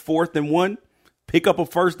up that 4th and 1, pick up a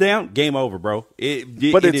first down, game over, bro. It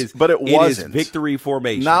wasn't. It is victory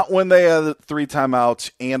formation. Not when they had 3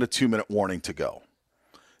 timeouts and a 2-minute warning to go.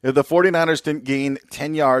 If the 49ers didn't gain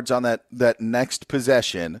 10 yards on that next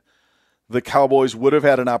possession, the Cowboys would have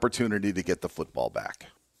had an opportunity to get the football back.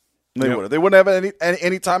 They would have. They wouldn't have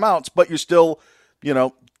any timeouts, but you're still,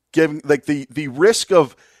 giving like the risk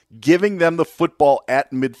of giving them the football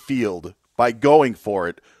at midfield by going for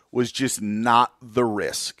it was just not the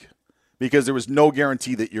risk, because there was no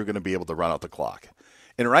guarantee that you're going to be able to run out the clock.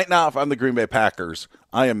 And right now, if I'm the Green Bay Packers,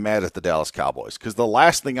 I am mad at the Dallas Cowboys, because the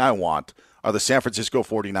last thing I want are the San Francisco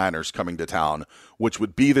 49ers coming to town, which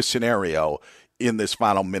would be the scenario in this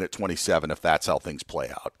final minute 27 if that's how things play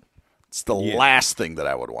out. It's the last thing that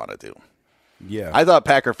I would want to do. Yeah. I thought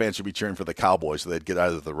Packer fans should be cheering for the Cowboys so they'd get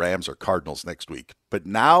either the Rams or Cardinals next week. But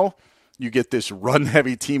now you get this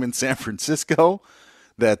run-heavy team in San Francisco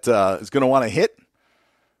that is going to want to hit.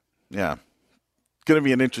 Yeah. It's going to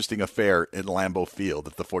be an interesting affair in Lambeau Field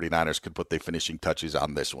if the 49ers could put their finishing touches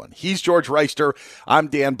on this one. He's George Reister. I'm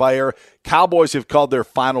Dan Beyer. Cowboys have called their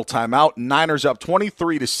final timeout. Niners up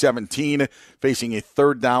 23-17, facing a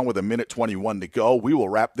 3rd down with 1:21 to go. We will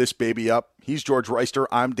wrap this baby up. He's George Reister.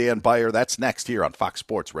 I'm Dan Beyer. That's next here on Fox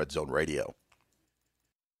Sports Red Zone Radio.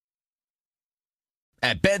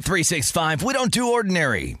 At Bet365, we don't do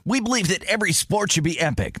ordinary. We believe that every sport should be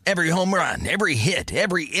epic. Every home run, every hit,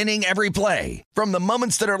 every inning, every play. From the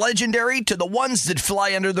moments that are legendary to the ones that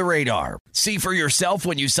fly under the radar. See for yourself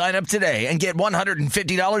when you sign up today and get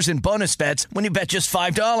 $150 in bonus bets when you bet just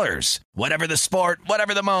 $5. Whatever the sport,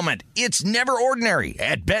 whatever the moment, it's never ordinary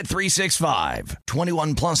at Bet365.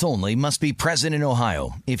 21 plus only. Must be present in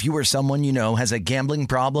Ohio. If you or someone you know has a gambling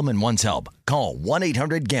problem and wants help, call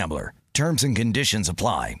 1-800-GAMBLER. Terms and conditions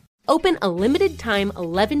apply. Open a limited-time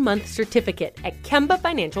 11-month certificate at Kemba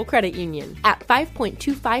Financial Credit Union. At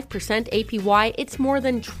 5.25% APY, it's more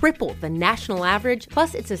than triple the national average,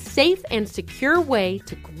 plus it's a safe and secure way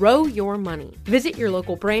to grow your money. Visit your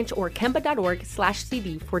local branch or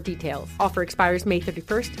kemba.org/CD for details. Offer expires May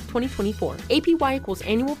 31st, 2024. APY equals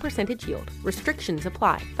annual percentage yield. Restrictions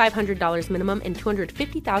apply. $500 minimum and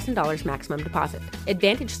 $250,000 maximum deposit.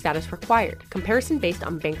 Advantage status required. Comparison based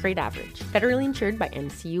on bank rate average. Federally insured by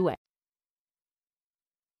NCUA.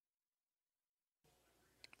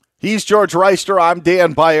 He's George Reister. I'm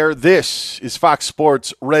Dan Beyer. This is Fox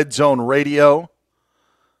Sports Red Zone Radio.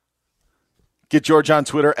 Get George on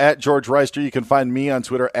Twitter at George Reister. You can find me on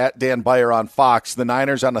Twitter at Dan Beyer on Fox. The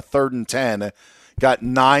Niners on a 3rd and 10 got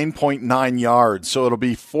 9.9 yards. So it'll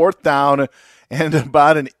be 4th down and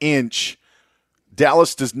about an inch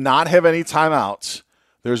Dallas does not have any timeouts.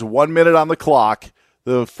 There's 1 minute on the clock.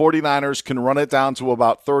 The 49ers can run it down to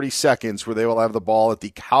about 30 seconds where they will have the ball at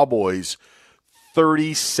the Cowboys'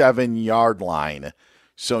 37-yard line.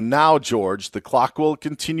 So now, George, the clock will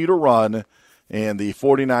continue to run, and the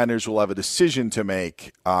 49ers will have a decision to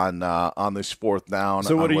make on this fourth down.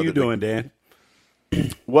 So what are you doing, Dan?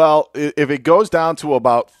 Well, if it goes down to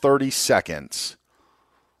about 30 seconds,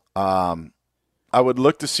 I would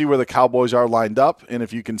look to see where the Cowboys are lined up, and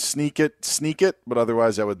if you can sneak it. But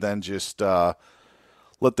otherwise, I would then just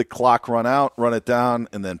let the clock run out, run it down,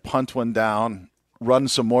 and then punt one down, run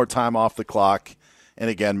some more time off the clock, and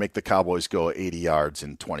again, make the Cowboys go 80 yards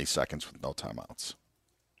in 20 seconds with no timeouts.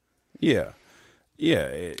 Yeah.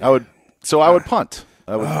 I would punt.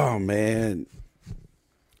 Oh, man.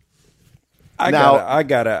 I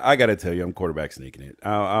gotta tell you, I'm quarterback sneaking it.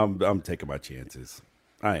 I'm taking my chances.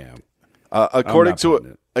 I am. According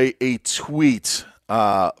to a tweet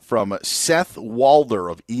from Seth Walder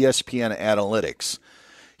of ESPN Analytics,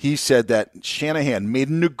 he said that Shanahan made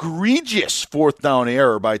an egregious fourth down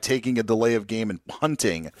error by taking a delay of game and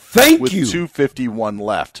punting with 2:51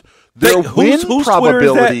 left. Their win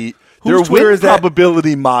probability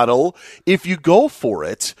model, if you go for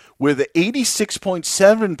it with an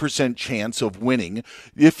 86.7% chance of winning,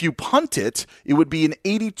 if you punt it, it would be an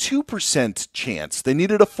 82% chance. They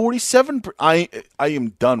needed a 47%. I am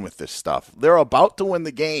done with this stuff. They're about to win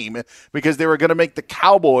the game because they were going to make the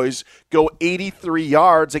Cowboys go 83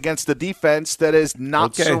 yards against a defense that has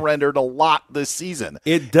not surrendered a lot this season.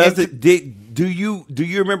 It doesn't. Do you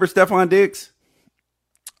remember Stephon Diggs?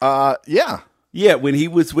 Yeah. Yeah, when he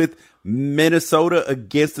was with Minnesota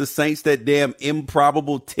against the Saints, that damn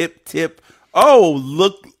improbable tip. Oh,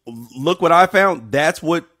 look what I found. That's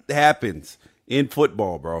what happens in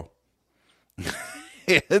football, bro.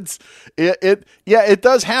 It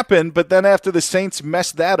does happen, but then after the Saints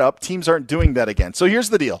mess that up, teams aren't doing that again. So here's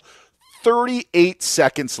the deal. 38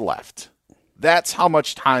 seconds left. That's how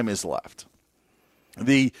much time is left.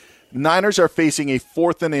 The Niners are facing a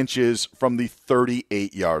 4th and inches from the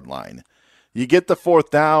 38-yard line. You get the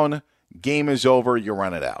fourth down, game is over, you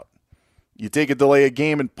run it out. You take a delay of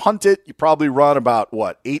game and punt it, you probably run about,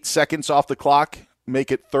 8 seconds off the clock,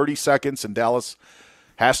 make it 30 seconds, and Dallas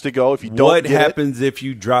has to go. If you don't what happens if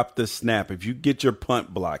you drop the snap, if you get your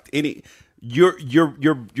punt blocked? You're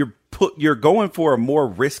going for a more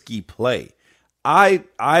risky play. I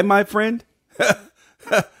my friend,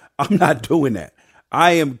 I'm not doing that.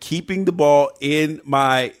 I am keeping the ball in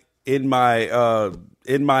my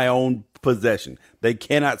own possession. They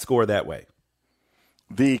cannot score that way.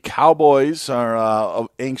 The Cowboys are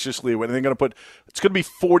anxiously waiting. They're going to put it's going to be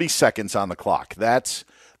 40 seconds on the clock. That's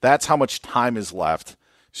how much time is left.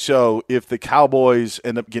 So if the Cowboys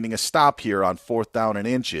end up getting a stop here on 4th down and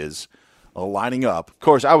inches, lining up, of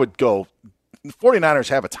course, I would go. The 49ers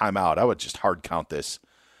have a timeout. I would just hard count this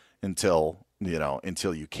until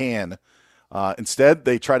you can. Instead,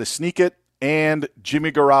 they try to sneak it, and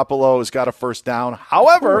Jimmy Garoppolo has got a first down.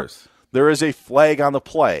 However, there is a flag on the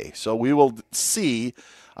play. So we will see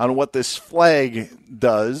on what this flag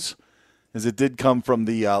does, as it did come from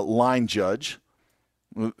the line judge.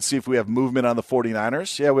 We'll see if we have movement on the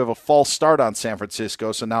 49ers. Yeah, we have a false start on San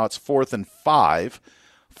Francisco, so now it's 4th and 5.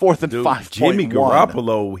 4th and 5. Jimmy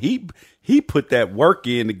Garoppolo, he put that work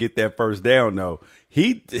in to get that first down, though.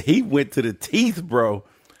 He went to the teeth, bro.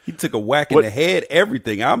 He took a whack in the head,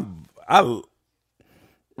 everything.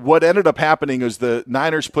 What ended up happening is the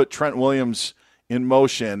Niners put Trent Williams in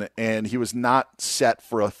motion, and he was not set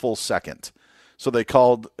for a full second. So they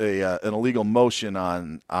called an illegal motion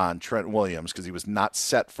on Trent Williams because he was not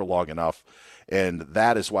set for long enough, and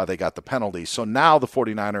that is why they got the penalty. So now the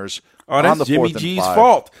 49ers on the 4th and 5. That's Jimmy G's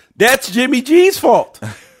fault. That's Jimmy G's fault.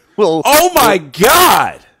 Oh, my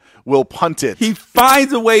God. We'll punt it. He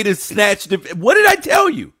finds a way to snatch the – what did I tell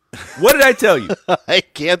you? I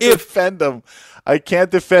can't defend him. I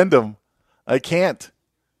can't.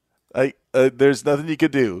 There's nothing you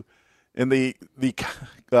could do. And the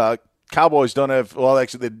Cowboys don't have – well,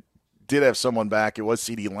 actually, they did have someone back. It was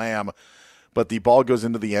CeeDee Lamb. But the ball goes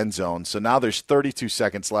into the end zone. So now there's 32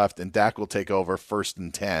 seconds left, and Dak will take over 1st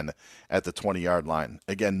and 10 at the 20-yard line.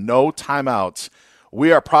 Again, no timeouts.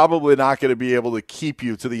 We are probably not going to be able to keep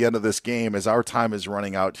you to the end of this game as our time is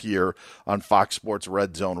running out here on Fox Sports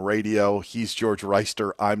Red Zone Radio. He's George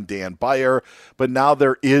Reister. I'm Dan Beyer. But now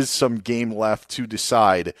there is some game left to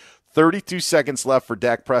decide. 32 seconds left for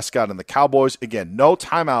Dak Prescott and the Cowboys. Again, no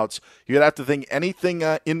timeouts. You'd have to think anything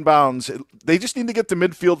inbounds. They just need to get to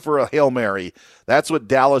midfield for a Hail Mary. That's what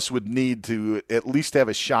Dallas would need to at least have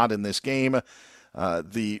a shot in this game.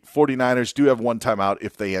 the 49ers do have one timeout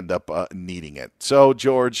if they end up needing it. So,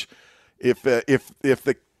 George, if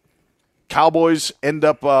the Cowboys end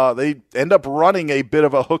up running a bit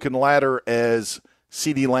of a hook and ladder as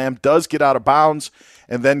CeeDee Lamb does get out of bounds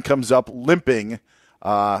and then comes up limping,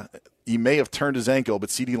 he may have turned his ankle, but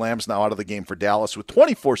CeeDee Lamb's now out of the game for Dallas with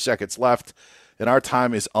 24 seconds left, and our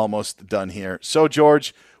time is almost done here. So,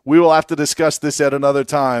 George, we will have to discuss this at another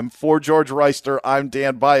time. For George Reister, I'm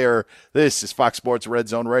Dan Beyer. This is Fox Sports Red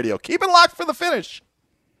Zone Radio. Keep it locked for the finish.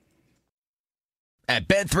 At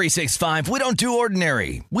Bet365, we don't do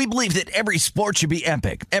ordinary. We believe that every sport should be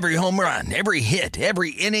epic. Every home run, every hit,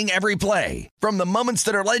 every inning, every play. From the moments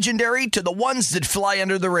that are legendary to the ones that fly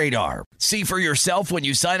under the radar. See for yourself when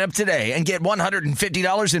you sign up today and get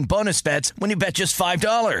 $150 in bonus bets when you bet just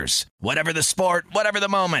 $5. Whatever the sport, whatever the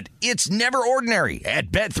moment, it's never ordinary at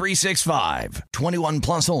Bet365. 21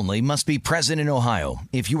 plus only. Must be present in Ohio.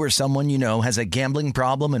 If you or someone you know has a gambling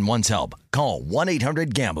problem and wants help, call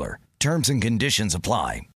 1-800-GAMBLER. Terms and conditions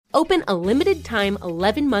apply. Open a limited-time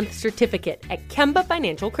 11-month certificate at Kemba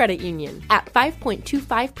Financial Credit Union. At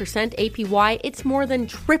 5.25% APY, it's more than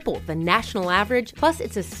triple the national average, plus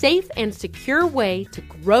it's a safe and secure way to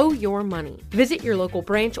grow your money. Visit your local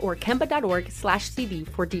branch or kemba.org/CD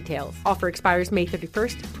for details. Offer expires May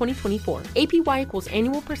 31st, 2024. APY equals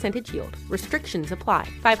annual percentage yield. Restrictions apply.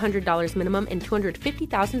 $500 minimum and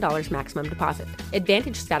 $250,000 maximum deposit.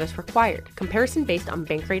 Advantage status required. Comparison based on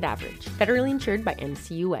bank rate average. Federally insured by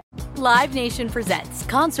NCUA. Live Nation presents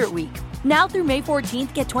Concert Week. Now through May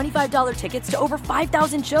 14th, get $25 tickets to over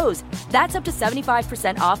 5,000 shows. That's up to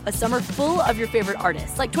 75% off a summer full of your favorite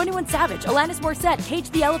artists like 21 Savage, Alanis Morissette, Cage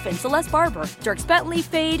the Elephant, Celeste Barber, Dierks Bentley,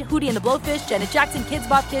 Fade, Hootie and the Blowfish, Janet Jackson, Kidz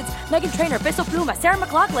Bop Kids, Meghan Trainor, Peso Pluma, Sarah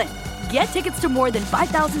McLachlan. Get tickets to more than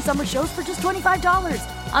 5,000 summer shows for just $25.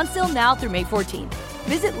 Until now through May 14th.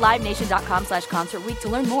 Visit LiveNation.com/concertweek to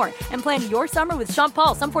learn more and plan your summer with Sean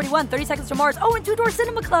Paul, Sum 41, 30 Seconds to Mars, and Two Door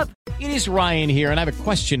Cinema Club. It is Ryan here, and I have a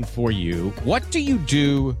question for you. What do you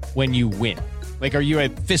do when you win? Like, are you a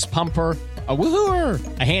fist pumper, a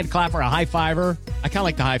woohooer, a hand clapper, a high fiver? I kind of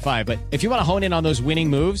like the high five, but if you want to hone in on those winning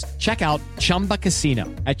moves, check out Chumba Casino.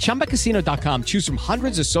 At ChumbaCasino.com, choose from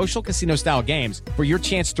hundreds of social casino-style games for your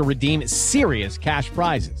chance to redeem serious cash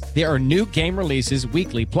prizes. There are new game releases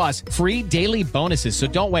weekly, plus free daily bonuses, so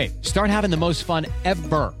don't wait. Start having the most fun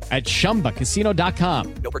ever at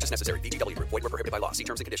ChumbaCasino.com. No purchase necessary. VGW. Void where prohibited by law. See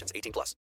terms and conditions. 18+.